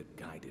fingers that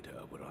guided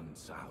her were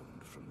unsound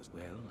from the...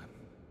 Well,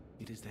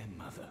 it is their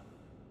mother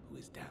who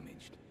is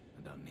damaged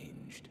and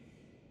unhinged.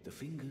 The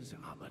fingers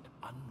are but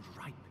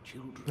unripe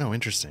children. Oh,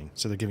 interesting.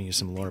 So they're giving you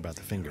some lore about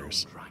the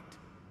fingers. Right.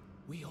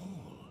 We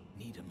all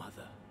need a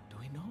mother, do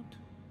we not?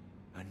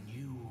 A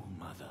new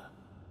mother.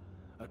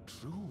 A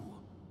true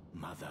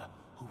mother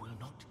who will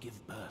not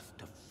give birth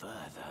to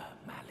further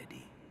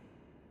malady.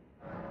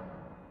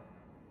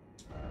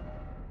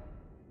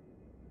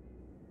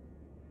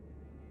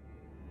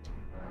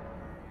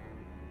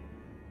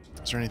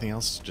 Is there anything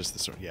else? Just the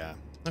sort. Yeah.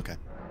 Okay.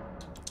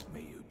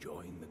 May you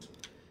join the...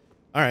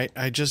 All right.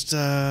 I just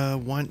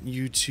want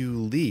you to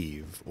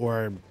leave,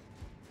 or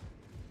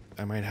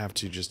I might have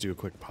to just do a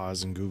quick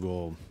pause and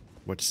Google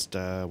what's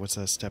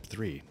step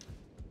 3.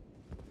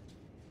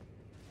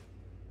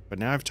 But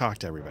now I've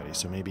talked to everybody,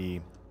 so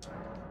maybe.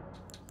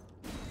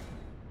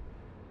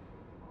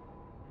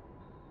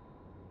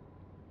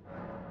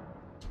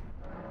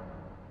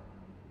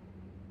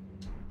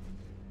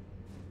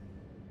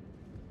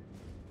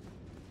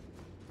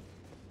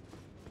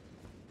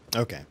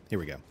 Okay, here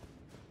we go.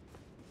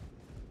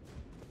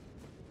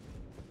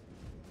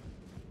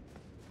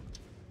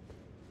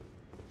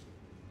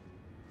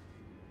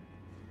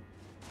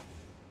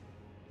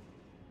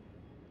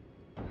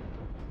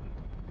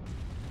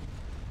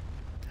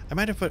 I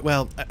might have put,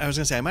 well, I was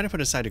going to say, I might have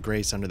put a side of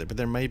grace under there, but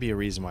there may be a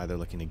reason why they're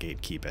looking to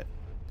gatekeep it.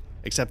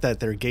 Except that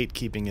they're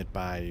gatekeeping it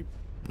by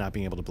not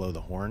being able to blow the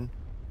horn.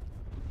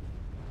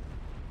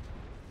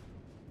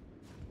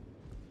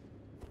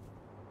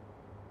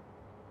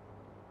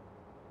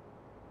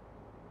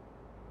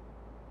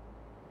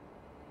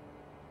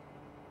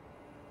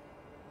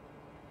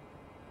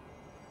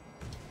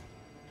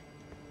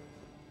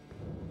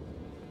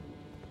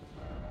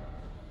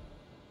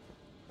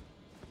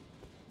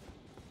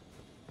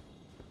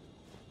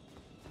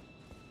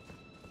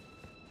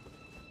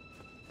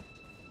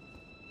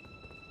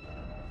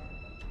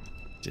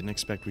 Didn't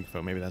expect weak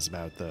foe. Maybe that's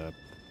about the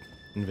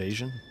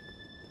invasion.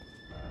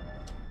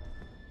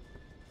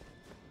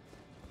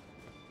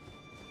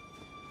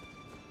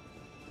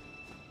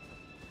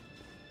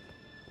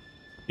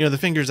 You know, the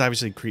fingers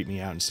obviously creep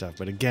me out and stuff,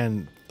 but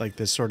again, like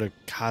this sort of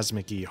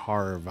cosmic-y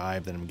horror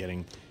vibe that I'm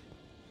getting.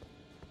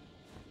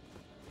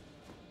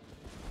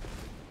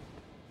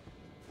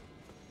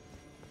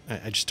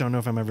 I just don't know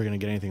if I'm ever going to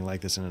get anything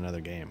like this in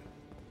another game.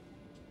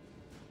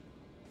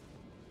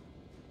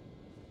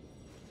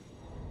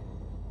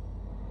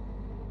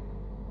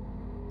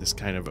 This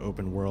kind of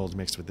open world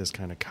mixed with this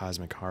kind of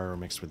cosmic horror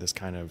mixed with this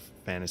kind of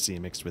fantasy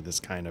mixed with this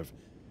kind of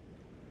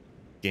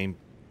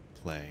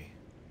gameplay.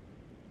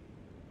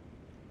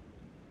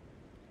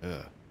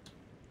 Ugh.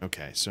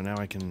 Okay, so now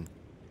I can...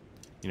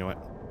 You know what?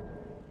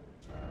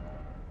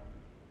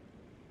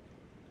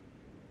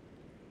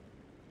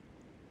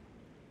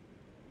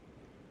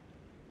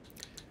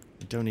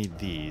 I don't need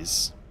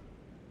these.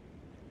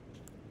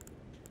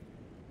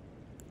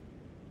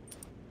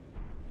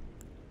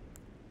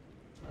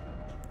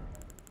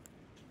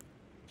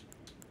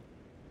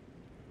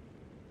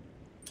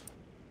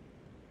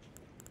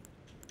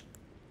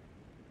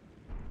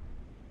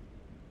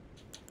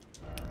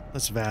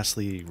 Let's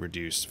vastly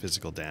reduce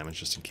physical damage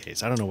just in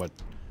case. I don't know what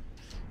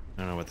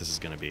this is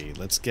going to be.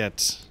 Let's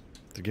get...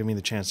 They're giving me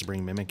the chance to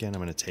bring Mimic in.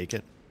 I'm going to take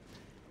it.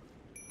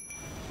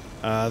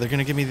 They're going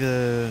to give me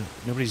the...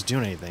 Nobody's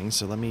doing anything,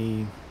 so let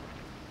me...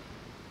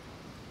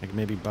 I can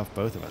maybe buff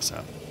both of us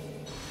up.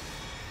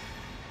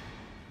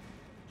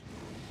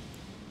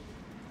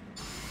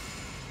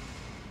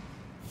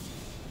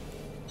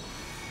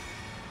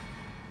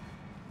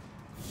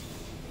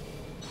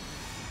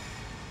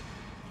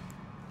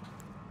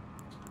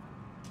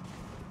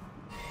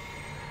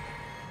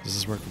 Does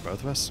this work for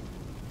both of us?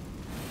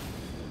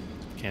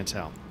 Can't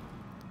tell.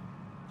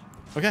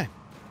 Okay.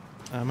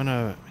 I'm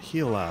gonna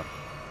heal up.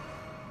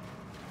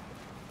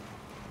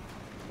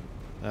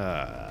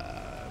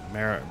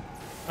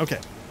 Okay.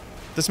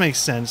 This makes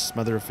sense,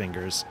 Mother of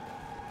Fingers.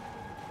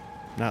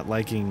 Not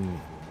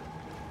liking...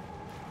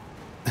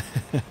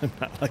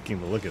 not liking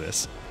the look of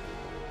this.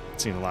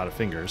 Seen a lot of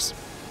fingers.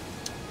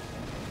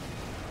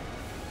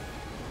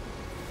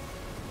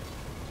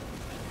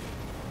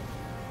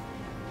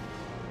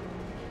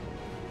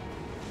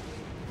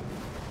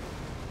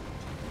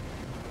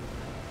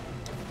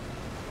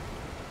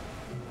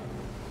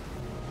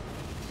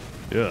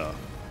 Yeah.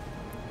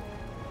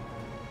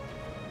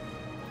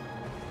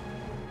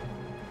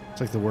 It's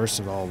like the worst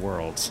of all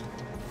worlds.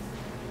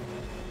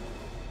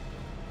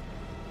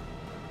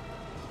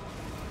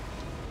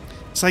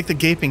 It's like the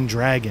gaping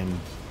dragon,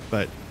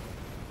 but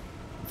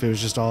if it was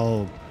just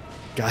all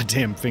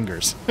goddamn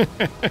fingers.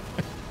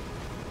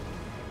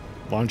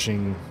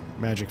 Launching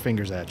magic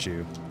fingers at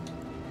you.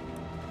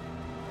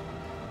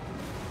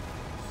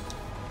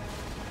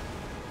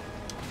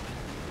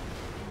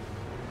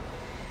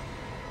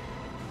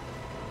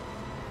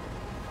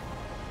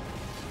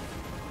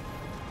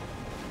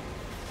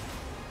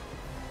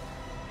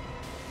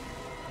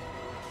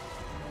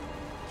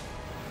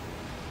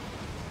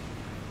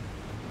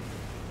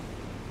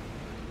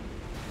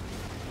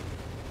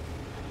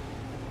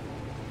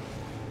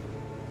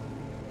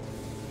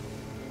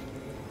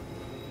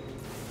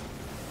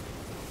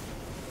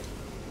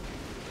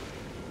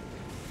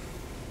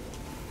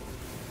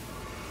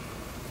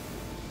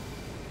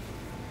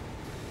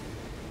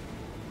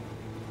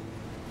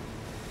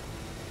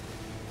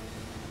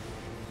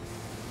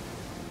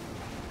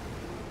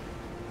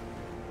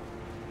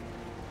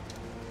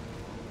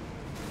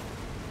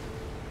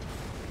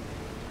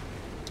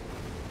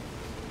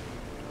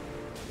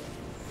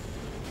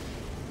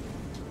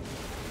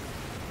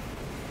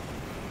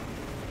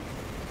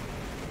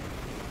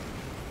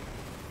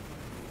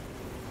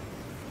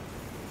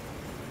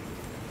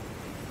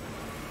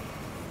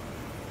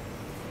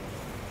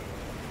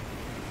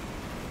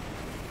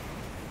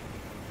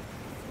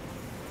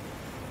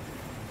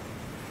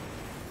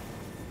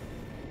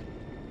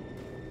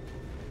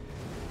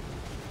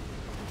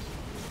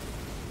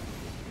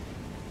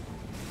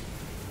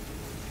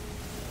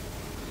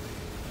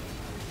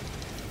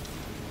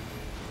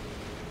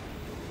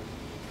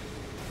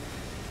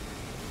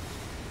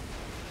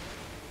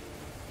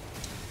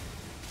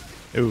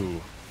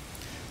 Ooh.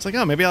 It's like,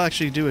 oh, maybe I'll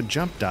actually do a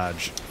jump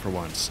dodge for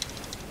once.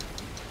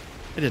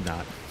 I did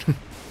not.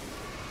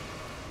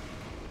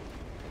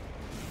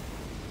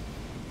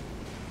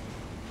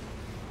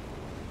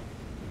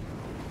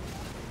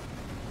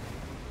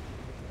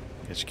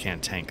 Guess you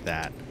can't tank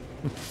that.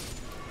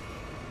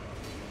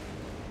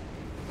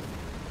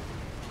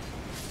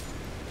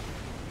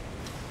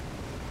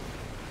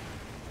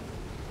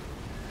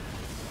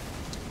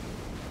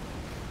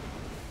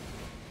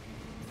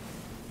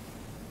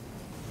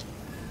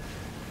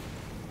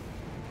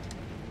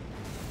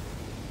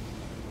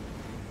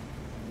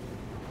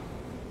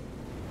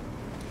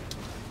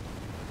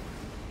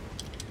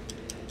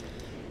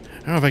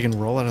 I don't know if I can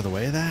roll out of the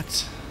way of that.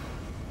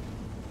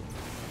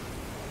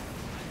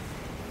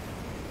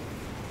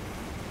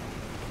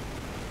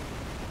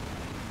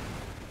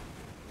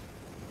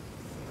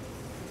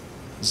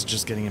 This is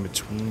just getting in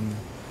between.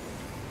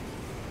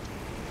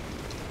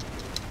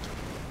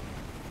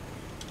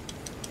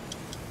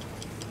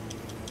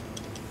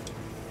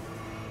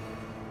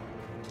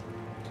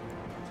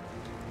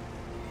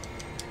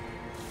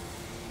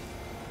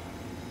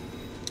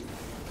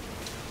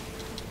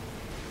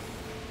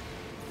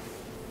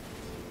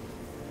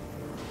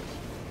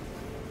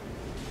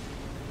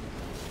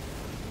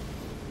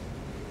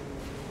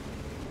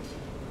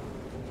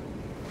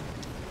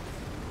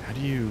 How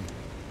do you...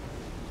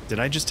 Did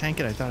I just tank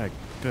it? I thought I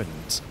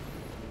couldn't.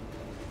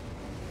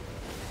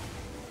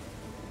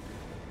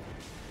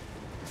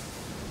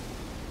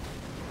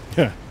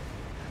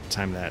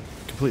 Timed that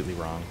completely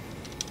wrong.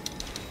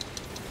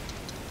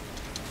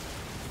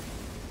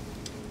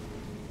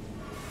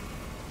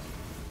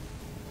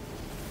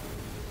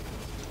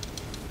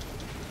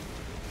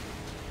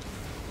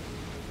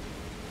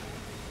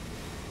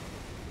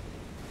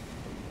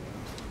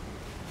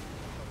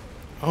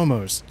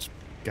 Almost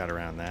got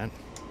around that.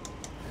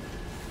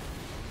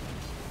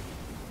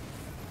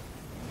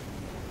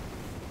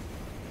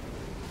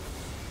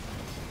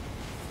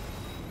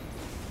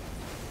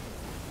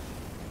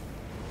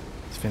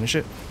 Finish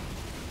it.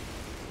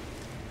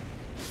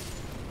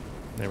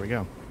 There we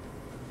go.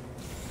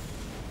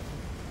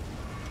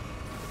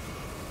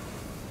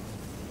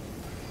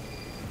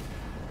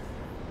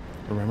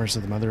 Remembers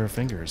of the Mother of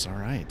Fingers. All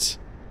right.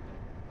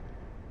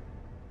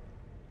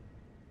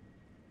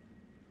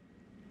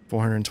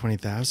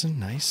 420,000.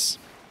 Nice.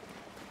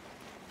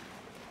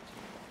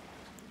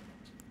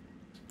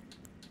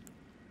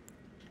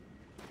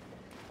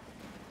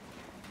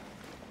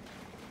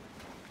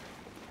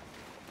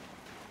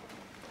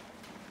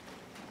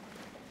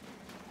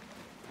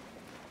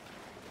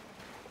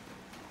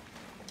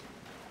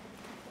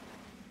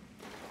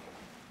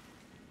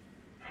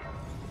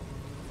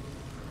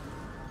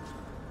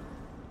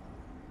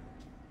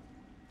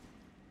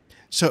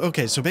 So,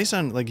 okay, so based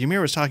on, like,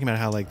 Ymir was talking about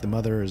how, like, the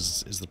mother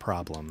is the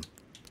problem.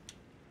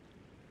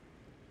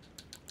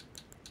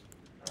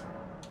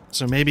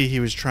 So maybe he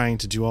was trying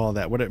to do all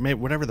that.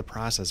 Whatever the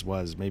process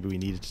was, maybe we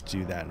needed to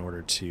do that in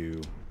order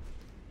to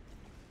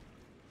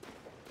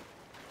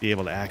be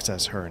able to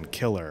access her and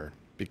kill her,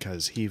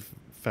 because he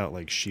felt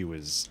like she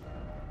was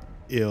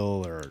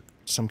ill or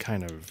some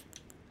kind of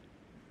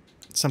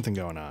something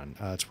going on.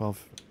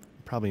 12,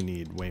 probably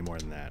need way more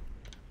than that.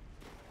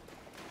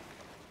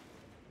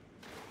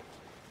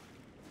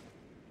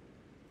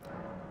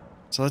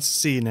 So let's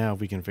see now if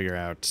we can figure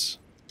out...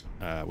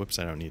 whoops,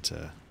 I don't need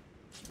to...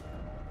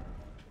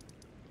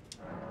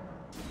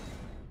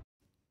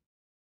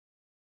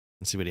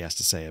 Let's see what he has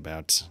to say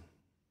about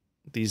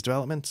these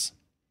developments.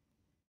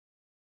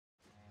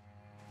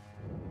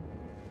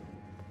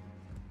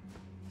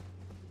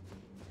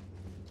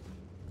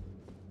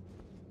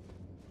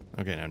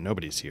 Okay, now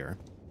nobody's here.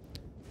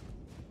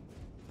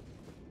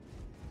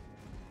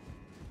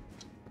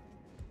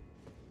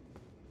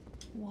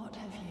 What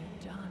have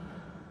you done?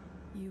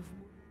 You've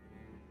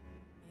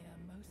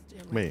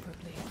most Wait.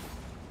 irreparably,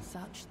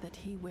 such that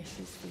he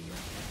wishes for you.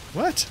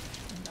 What?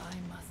 And I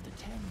must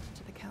attend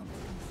to the Count's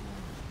concern.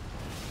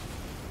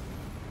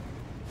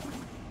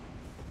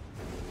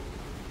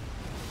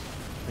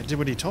 I did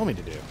what he told me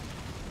to do.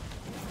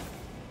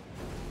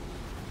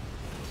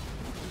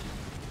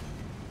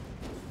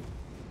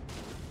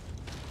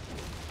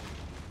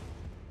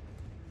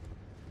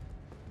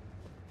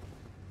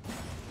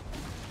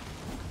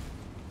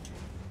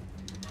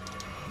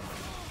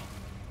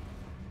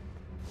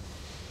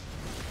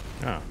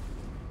 Oh.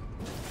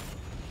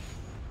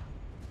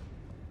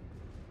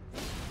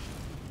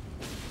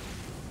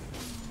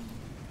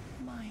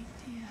 My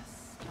dear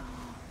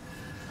star,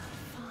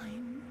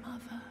 fine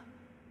mother,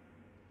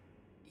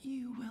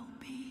 you will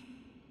be.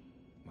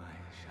 My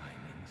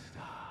shining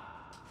star,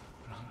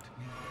 grant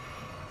me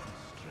the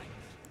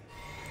strength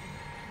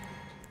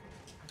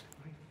at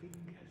my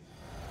fingers.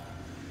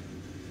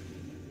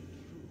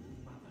 True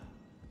mother,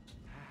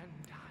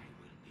 and I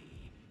will be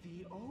the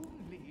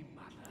only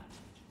mother.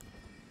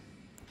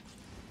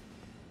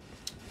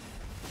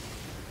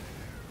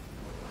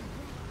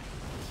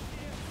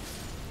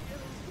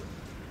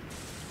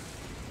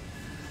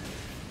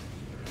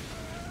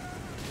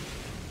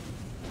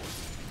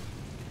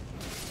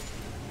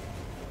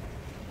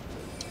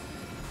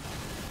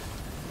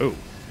 Oh.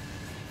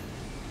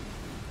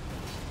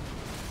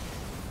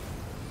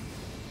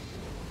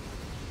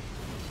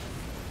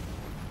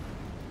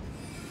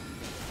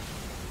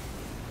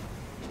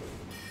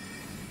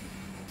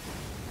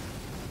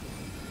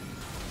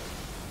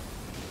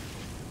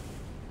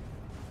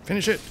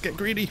 Finish it. Get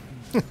greedy.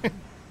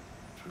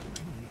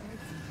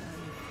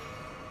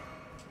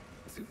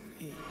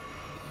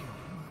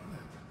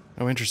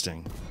 Oh,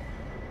 interesting.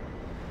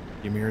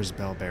 Ymir's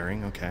bell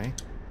bearing. Okay.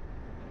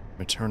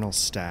 Maternal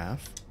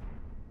staff.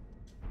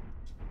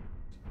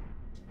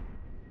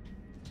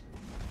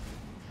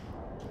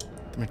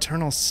 The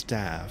maternal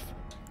staff.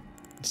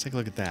 Let's take a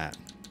look at that.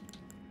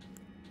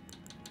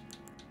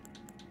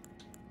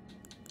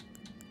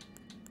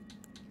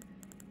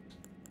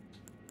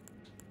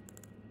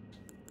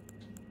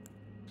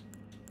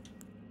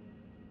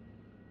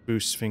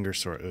 Boost finger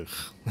sword. Ugh.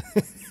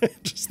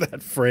 Just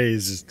that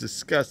phrase is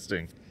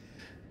disgusting.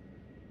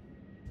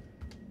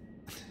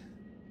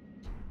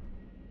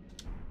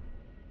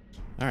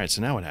 Alright,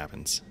 so now what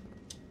happens?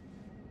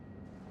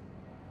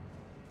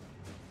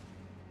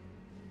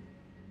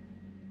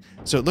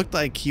 So it looked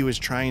like he was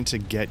trying to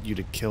get you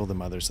to kill the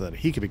mother so that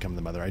he could become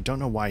the mother. I don't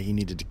know why he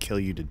needed to kill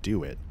you to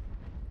do it.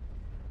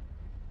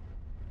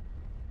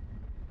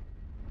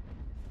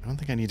 I don't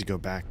think I need to go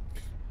back.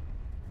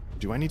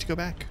 Do I need to go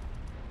back?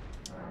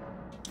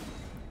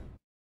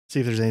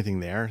 See if there's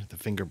anything there. The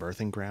finger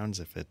birthing grounds,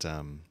 if it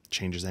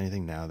changes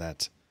anything now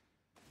that...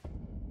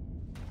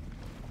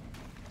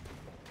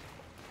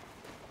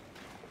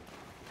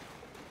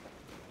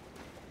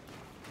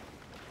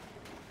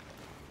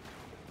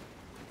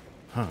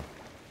 Huh.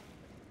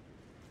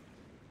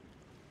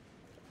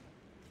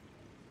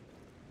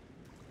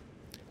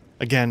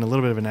 Again, a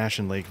little bit of an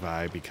Ashen Lake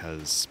vibe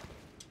because,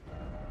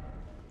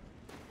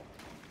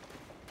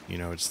 you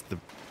know, it's the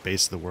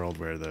base of the world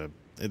where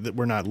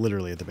we're not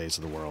literally at the base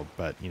of the world,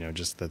 but, you know,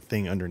 just the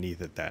thing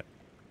underneath it that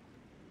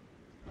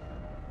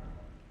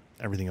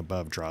everything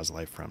above draws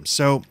life from.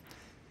 So,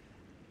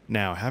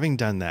 now, having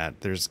done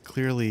that, there's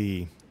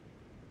clearly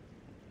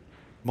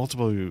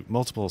multiple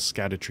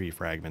Erdtree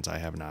fragments I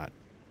have not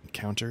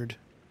encountered.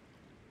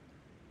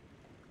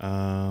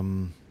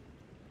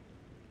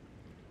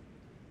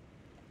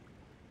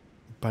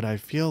 But I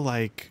feel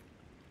like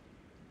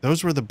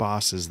those were the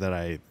bosses that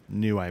I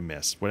knew I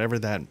missed. Whatever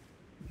that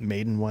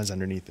maiden was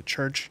underneath the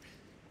church.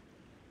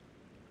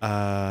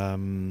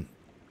 And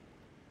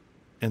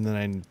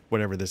then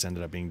whatever this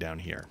ended up being down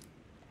here.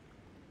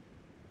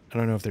 I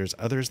don't know if there's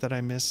others that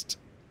I missed.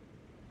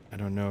 I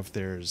don't know if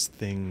there's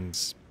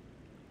things,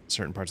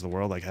 certain parts of the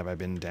world, like have I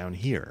been down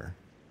here?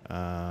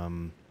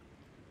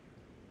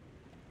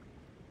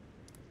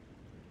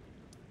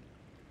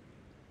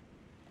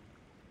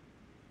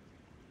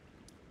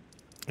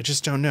 I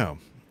just don't know.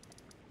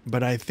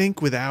 But I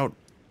think without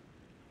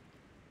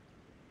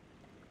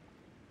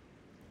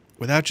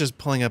just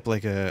pulling up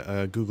like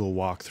a Google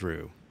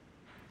walkthrough,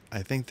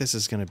 I think this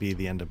is going to be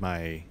the end of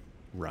my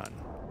run.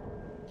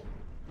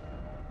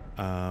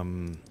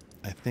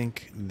 I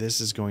think this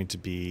is going to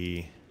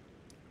be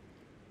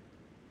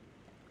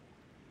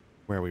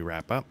where we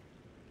wrap up.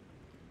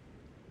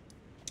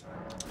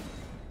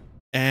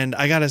 And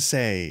I gotta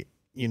say,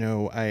 you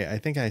know, I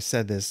think I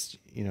said this,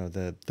 you know,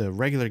 the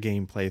regular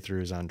game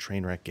playthroughs on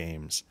Trainwreck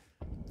Games,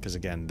 because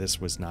again,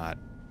 this was not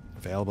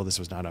available, this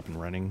was not up and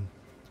running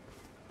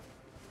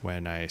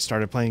when I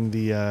started playing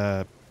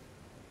the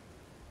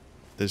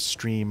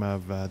stream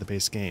of the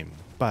base game.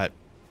 But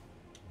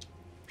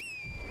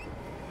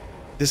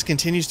this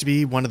continues to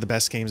be one of the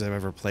best games I've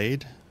ever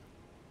played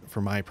for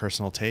my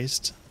personal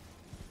taste.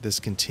 This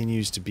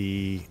continues to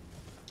be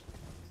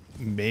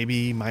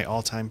maybe my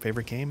all-time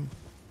favorite game.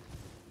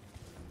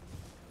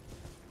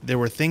 There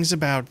were things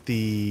about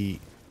the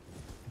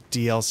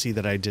DLC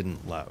that I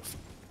didn't love.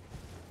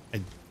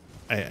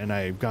 And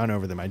I've gone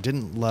over them. I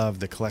didn't love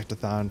the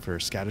collectathon for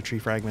Erdtree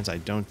fragments. I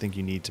don't think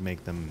you need to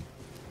make them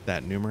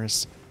that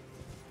numerous.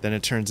 Then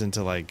it turns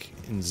into, like,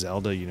 in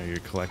Zelda, you know, you're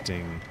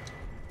collecting...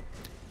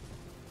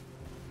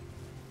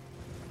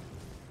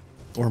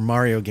 Or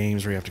Mario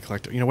games where you have to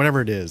collect, you know,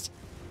 whatever it is.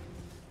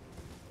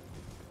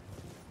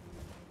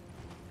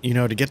 You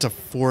know, to get to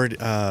 40...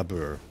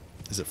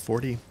 is it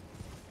 40?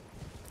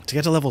 To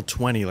get to level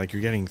 20, like,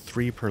 you're getting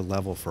 3 per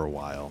level for a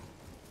while.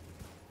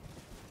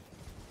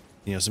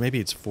 You know, so maybe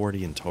it's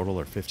 40 in total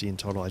or 50 in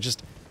total.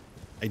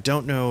 I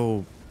don't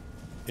know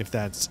if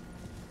that's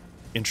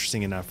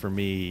interesting enough for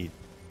me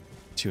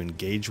to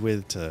engage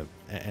with,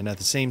 and at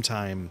the same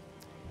time,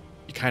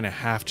 you kind of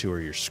have to or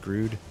you're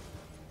screwed.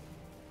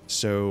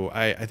 So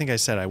I think I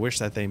said I wish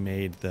that they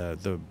made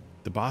the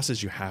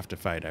bosses you have to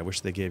fight, I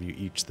wish they gave you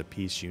each the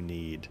piece you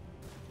need,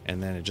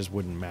 and then it just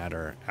wouldn't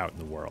matter out in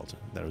the world.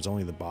 That it was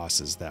only the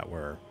bosses that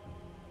were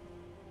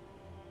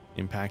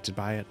impacted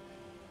by it.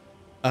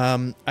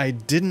 I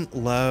didn't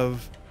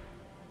love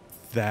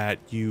that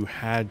you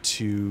had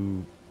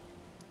to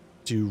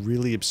do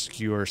really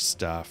obscure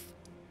stuff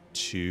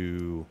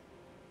to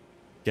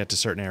get to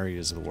certain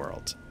areas of the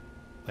world.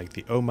 Like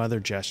the Oh Mother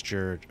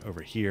gesture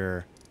over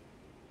here,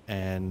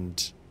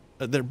 and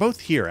they're both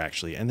here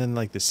actually, and then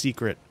like the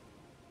secret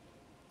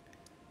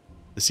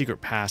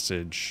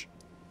passage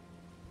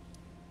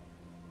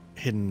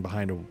hidden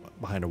behind a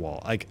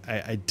wall. Like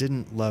I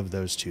didn't love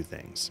those two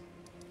things.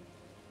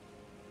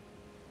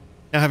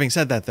 Now, having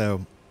said that,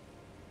 though,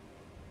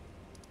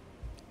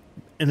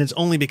 and it's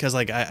only because,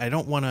 like, I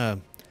don't want to...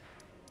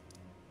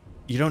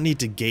 You don't need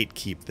to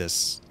gatekeep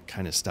this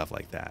kind of stuff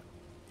like that.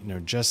 You know,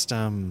 just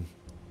let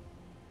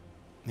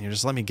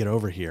me get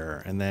over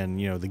here. And then,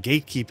 you know, the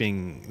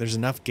gatekeeping... There's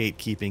enough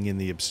gatekeeping in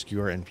the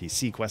obscure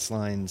NPC quest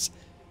lines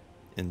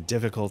and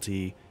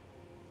difficulty,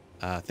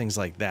 things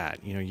like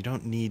that. You know, you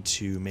don't need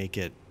to make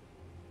it,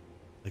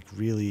 like,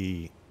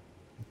 really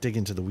dig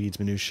into the weeds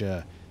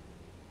minutia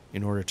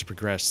in order to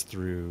progress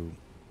through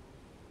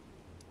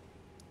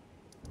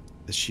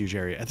this huge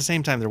area. At the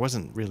same time, there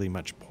wasn't really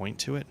much point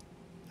to it,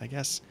 I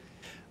guess.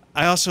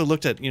 I also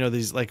looked at, you know,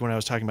 these, like when I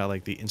was talking about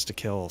like the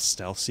insta-kill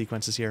stealth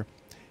sequences here,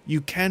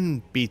 you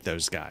can beat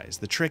those guys.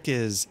 The trick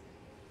is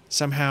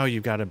somehow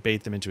you've got to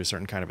bait them into a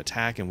certain kind of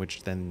attack in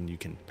which then you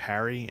can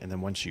parry, and then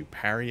once you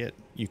parry it,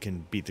 you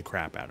can beat the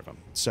crap out of them.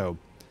 So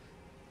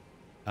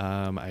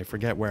I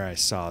forget where I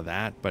saw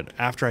that, but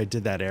after I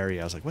did that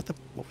area, I was like, what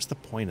was the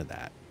point of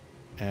that?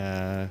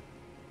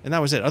 And that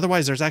was it.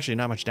 Otherwise, there's actually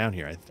not much down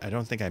here. I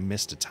don't think I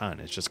missed a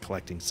ton. It's just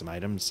collecting some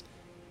items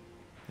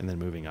and then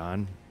moving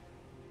on.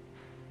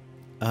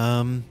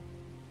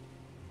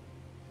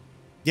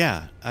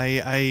 Yeah,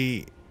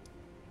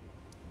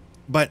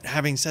 but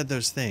having said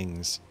those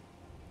things,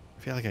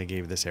 I feel like I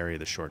gave this area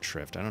the short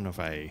shrift. I don't know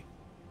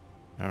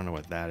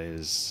what that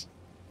is.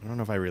 I don't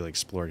know if I really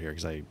explored here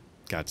because I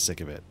got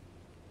sick of it.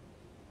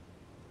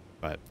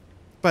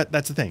 But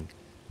that's the thing.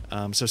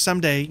 So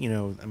someday, you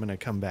know, I'm going to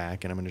come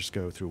back and I'm going to just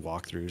go through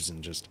walkthroughs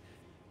and just,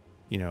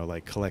 you know,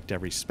 like collect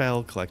every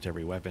spell, collect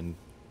every weapon,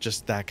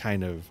 just that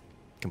kind of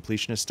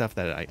completionist stuff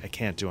that I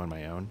can't do on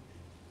my own.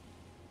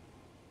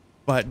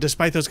 But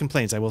despite those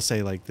complaints, I will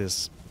say, like,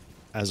 this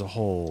as a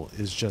whole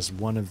is just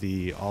one of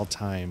the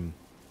all-time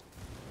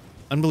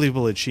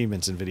unbelievable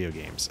achievements in video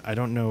games. I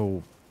don't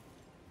know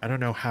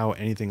how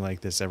anything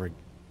like this ever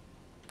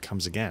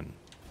comes again.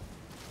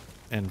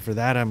 And for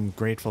that, I'm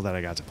grateful that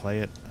I got to play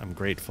it. I'm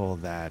grateful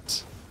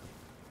that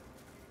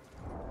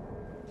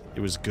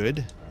it was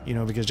good, you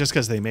know, because just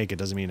because they make it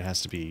doesn't mean it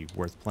has to be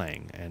worth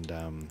playing. And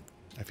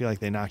I feel like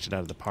they knocked it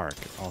out of the park,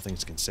 all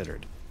things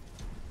considered.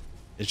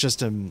 It's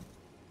just a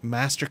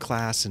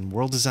masterclass in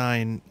world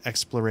design,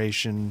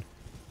 exploration,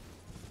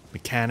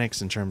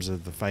 mechanics in terms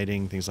of the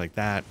fighting, things like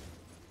that.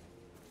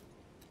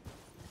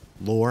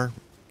 Lore.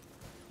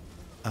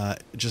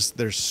 Just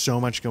there's so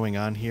much going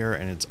on here,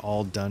 and it's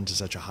all done to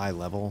such a high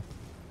level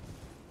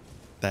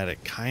that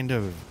it kind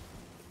of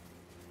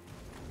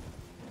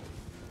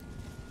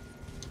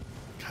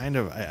kind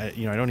of,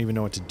 you know, I don't even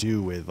know what to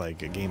do with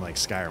like a game like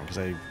Skyrim, because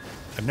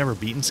I've never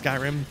beaten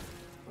Skyrim.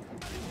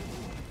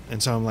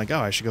 And so I'm like, oh,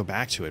 I should go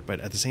back to it. But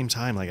at the same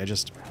time, like, I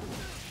just...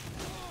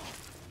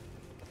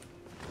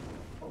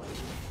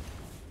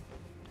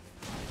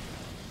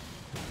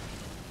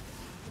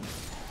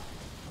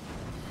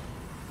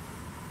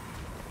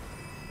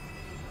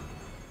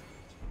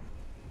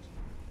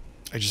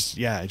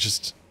 yeah, it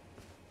just,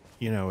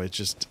 you know, it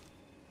just...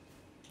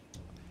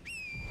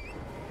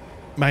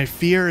 My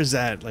fear is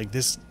that, like,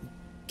 this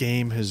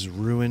game has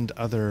ruined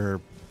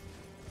other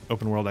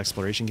open world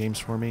exploration games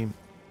for me.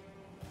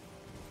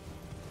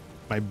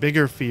 My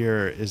bigger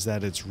fear is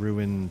that it's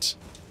ruined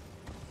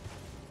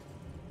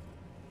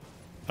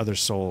other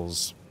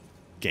Souls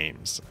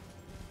games.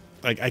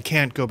 Like, I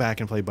can't go back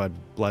and play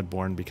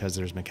Bloodborne because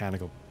there's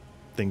mechanical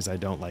things I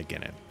don't like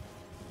in it.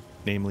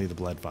 Namely, the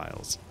blood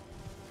vials.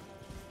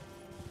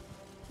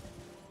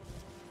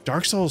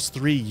 Dark Souls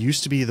 3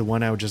 used to be the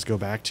one I would just go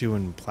back to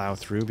and plow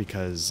through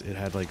because it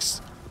had, like...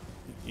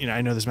 You know,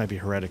 I know this might be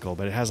heretical,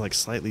 but it has, like,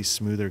 slightly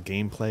smoother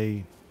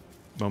gameplay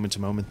moment to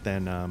moment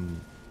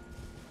than...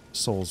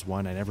 Souls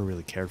 1. I never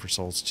really cared for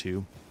Souls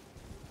 2.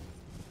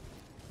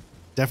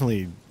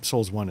 Definitely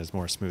Souls 1 is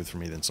more smooth for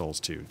me than Souls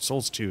 2.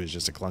 Souls 2 is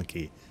just a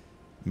clunky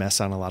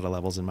mess on a lot of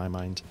levels in my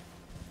mind.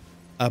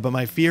 But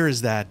my fear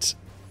is that,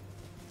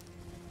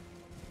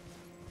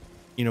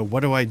 you know, what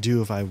do I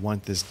do if I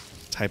want this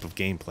type of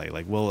gameplay?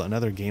 Like, will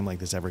another game like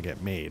this ever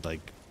get made? Like,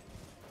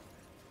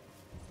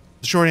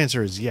 the short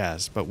answer is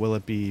yes, but will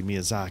it be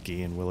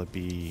Miyazaki, and will it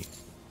be,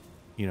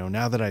 you know,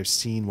 now that I've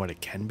seen what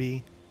it can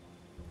be,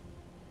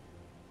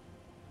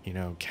 you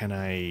know,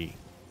 am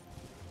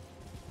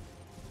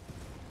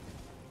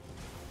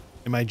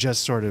I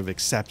just sort of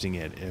accepting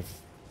it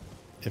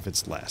if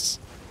it's less?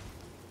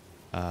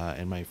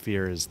 And my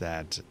fear is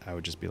that I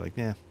would just be like,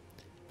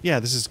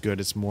 yeah, this is good.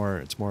 It's more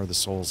of the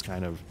Souls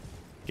kind of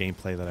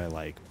gameplay that I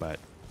like, but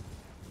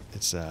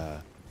it's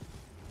I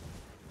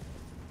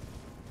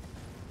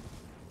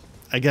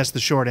guess the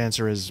short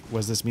answer is,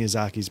 was this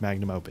Miyazaki's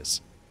magnum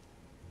opus?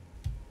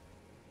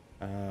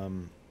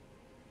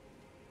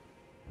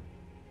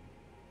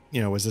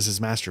 You know, was this his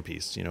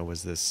masterpiece? You know,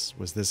 was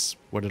this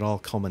what it all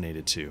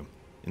culminated to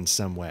in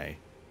some way?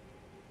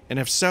 And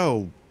if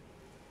so,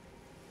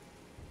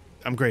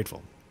 I'm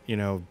grateful, you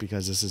know,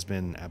 because this has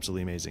been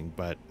absolutely amazing.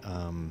 But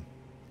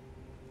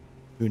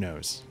who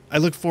knows? I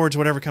look forward to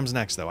whatever comes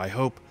next, though. I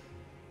hope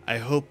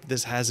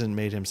this hasn't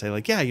made him say,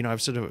 like, yeah, you know,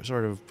 I've sort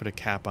of put a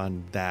cap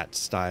on that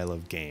style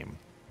of game,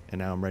 and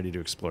now I'm ready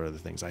to explore other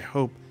things. I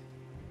hope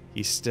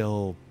he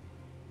still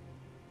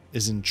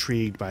is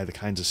intrigued by the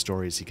kinds of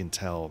stories he can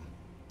tell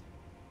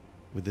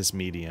with this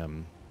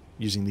medium,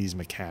 using these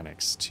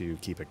mechanics to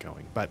keep it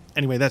going. But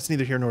anyway, that's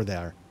neither here nor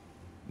there.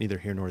 Neither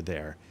here nor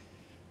there.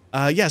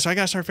 Yeah, so I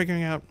gotta start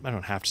figuring out... I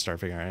don't have to start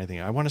figuring out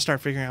anything. I want to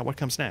start figuring out what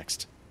comes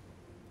next.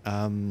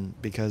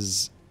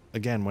 Because,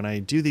 again, when I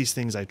do these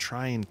things, I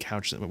try and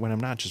couch them... When I'm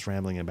not just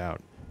rambling about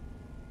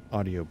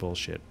audio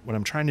bullshit, what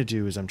I'm trying to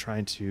do is I'm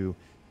trying to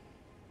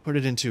put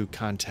it into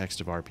context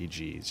of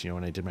RPGs. You know,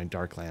 when I did my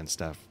Darkland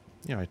stuff,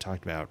 you know, I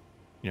talked about,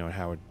 you know,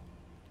 how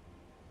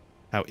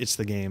it's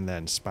the game that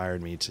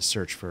inspired me to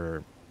search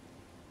for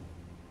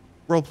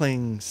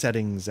role-playing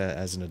settings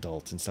as an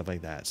adult and stuff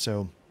like that.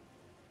 So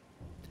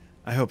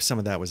I hope some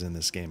of that was in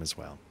this game as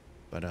well.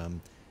 But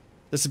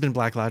this has been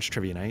Black Lodge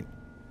Trivia Night,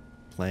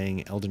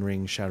 playing Elden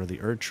Ring Shadow of the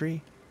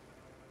Erdtree.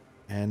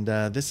 And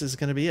this is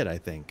going to be it, I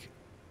think.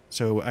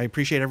 So I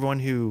appreciate everyone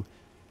who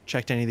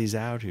checked any of these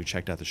out, who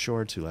checked out the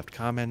shorts, who left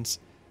comments.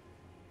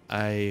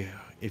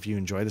 If you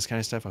enjoy this kind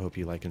of stuff, I hope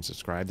you like and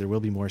subscribe. There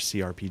will be more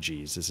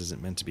CRPGs. This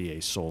isn't meant to be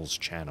a Souls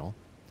channel.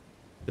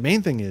 The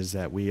main thing is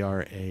that we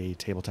are a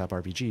tabletop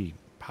RPG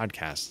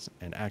podcast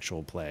and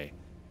actual play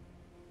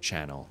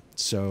channel.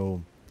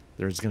 So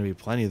there's going to be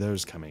plenty of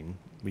those coming.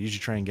 We usually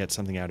try and get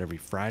something out every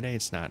Friday.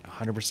 It's not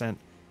 100%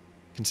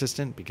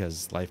 consistent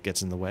because life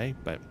gets in the way.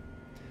 But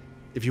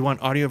if you want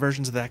audio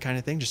versions of that kind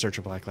of thing, just search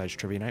for Black Lodge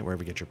Trivia Night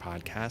wherever you get your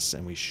podcasts,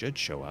 and we should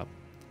show up.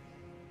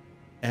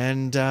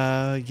 And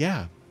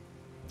yeah.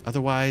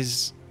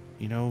 Otherwise,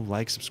 you know,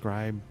 like,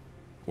 subscribe,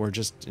 or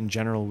just in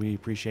general, we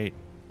appreciate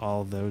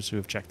all those who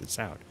have checked this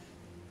out.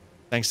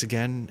 Thanks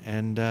again,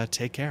 and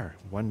take care.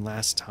 One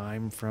last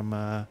time from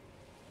the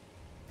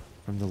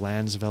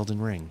lands of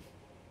Elden Ring.